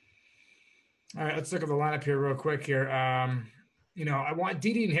 All right, let's look at the lineup here real quick here. I want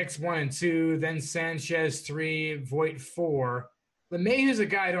Didi and Hicks 1 and 2, then Sanchez 3, Voit 4. LeMahieu's a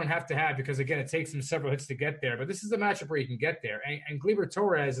guy I don't have to have because, again, it takes him several hits to get there. But this is a matchup where you can get there. And Gleyber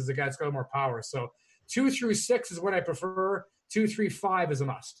Torres is a guy that's got more power. So 2 through 6 is what I prefer. 2, 3, 5 is a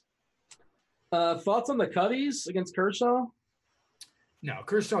must. Thoughts on the Cubbies against Kershaw? No,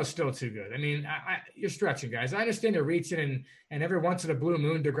 Kershaw is still too good. I mean, you're stretching, guys. I understand they're reaching, and every once in a blue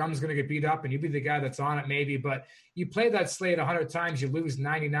moon, DeGrom's going to get beat up, and you be the guy that's on it maybe. But you play that slate 100 times, you lose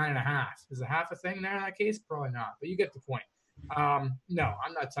 99.5. Is a half a thing there in that case? Probably not, but you get the point. No,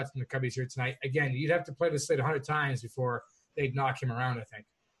 I'm not touching the Cubbies here tonight. Again, you'd have to play the slate 100 times before they'd knock him around, I think.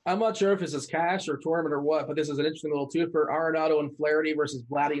 I'm not sure if this is cash or tournament or what, but this is an interesting little two for Arenado and Flaherty versus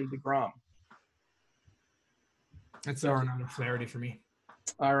Vladdy and DeGrom. That's Arenado and Flaherty for me.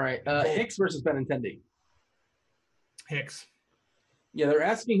 All right. Hicks versus Benintendi. Hicks. Yeah, they're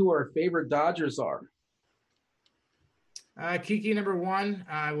asking who our favorite Dodgers are. Kiki number 1.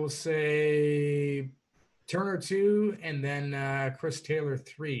 I will say Turner 2, and then Chris Taylor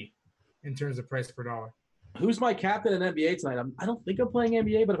 3 in terms of price per dollar. Who's my captain in NBA tonight? I don't think I'm playing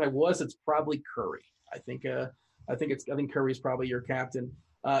NBA, but if I was, it's probably Curry. I think I think Curry's probably your captain.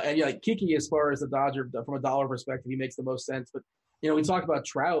 And yeah, like Kiki, as far as the Dodger, from a dollar perspective, he makes the most sense. But, we talk about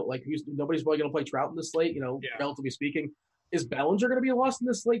Trout, like nobody's really going to play Trout in this slate, relatively speaking. Is Bellinger going to be a loss in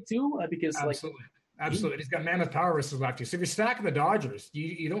this slate too? Because Absolutely. He's got mammoth power versus lefties. So if you're stacking the Dodgers,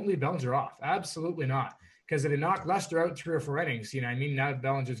 you don't leave Bellinger off. Absolutely not. Because if they knock Lester out 3 or 4 innings, now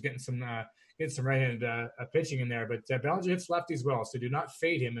Bellinger's getting some right-handed pitching in there. But Bellinger hits lefties well, so do not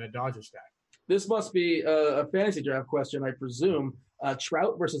fade him in a Dodger stack. This must be a fantasy draft question, I presume.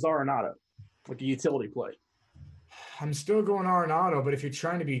 Trout versus Arenado, like a utility play. I'm still going Arenado, but if you're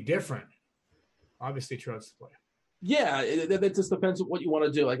trying to be different, obviously Trout's the play. Yeah, it just depends on what you want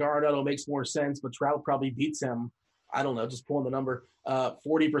to do. Like Arenado makes more sense, but Trout probably beats him. I don't know, just pulling the number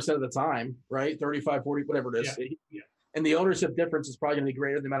 40% of the time, right? 35, 40, whatever it is. Yeah. And the ownership difference is probably going to be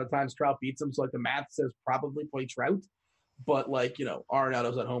greater than the amount of times Trout beats him. So like the math says probably play Trout, but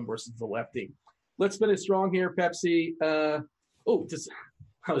Arenado's at home versus the lefty. Let's finish strong here, Pepsi. All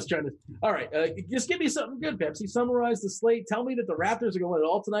right. Just give me something good, Pepsi. Summarize the slate. Tell me that the Raptors are going to win it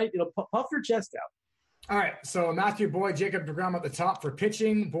all tonight. Puff your chest out. All right, so Matthew Boyd, Jacob deGrom at the top for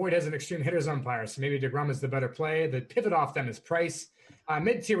pitching. Boyd has an extreme hitters umpire, so maybe deGrom is the better play. The pivot off them is Price.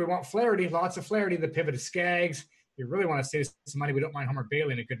 Mid-tier, we want Flaherty, lots of Flaherty. The pivot is Skaggs. You really want to save some money. We don't mind Homer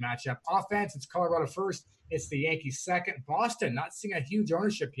Bailey in a good matchup. Offense, it's Colorado first. It's the Yankees second. Boston, not seeing a huge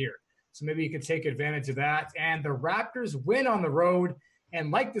ownership here, so maybe you could take advantage of that. And the Raptors win on the road, and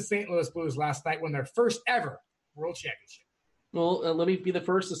like the St. Louis Blues last night, win their first ever World Championship. Well, let me be the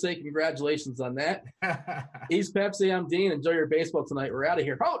first to say congratulations on that. He's Pepsi. I'm Dean. Enjoy your baseball tonight. We're out of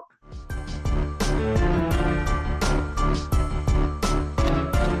here. Hold.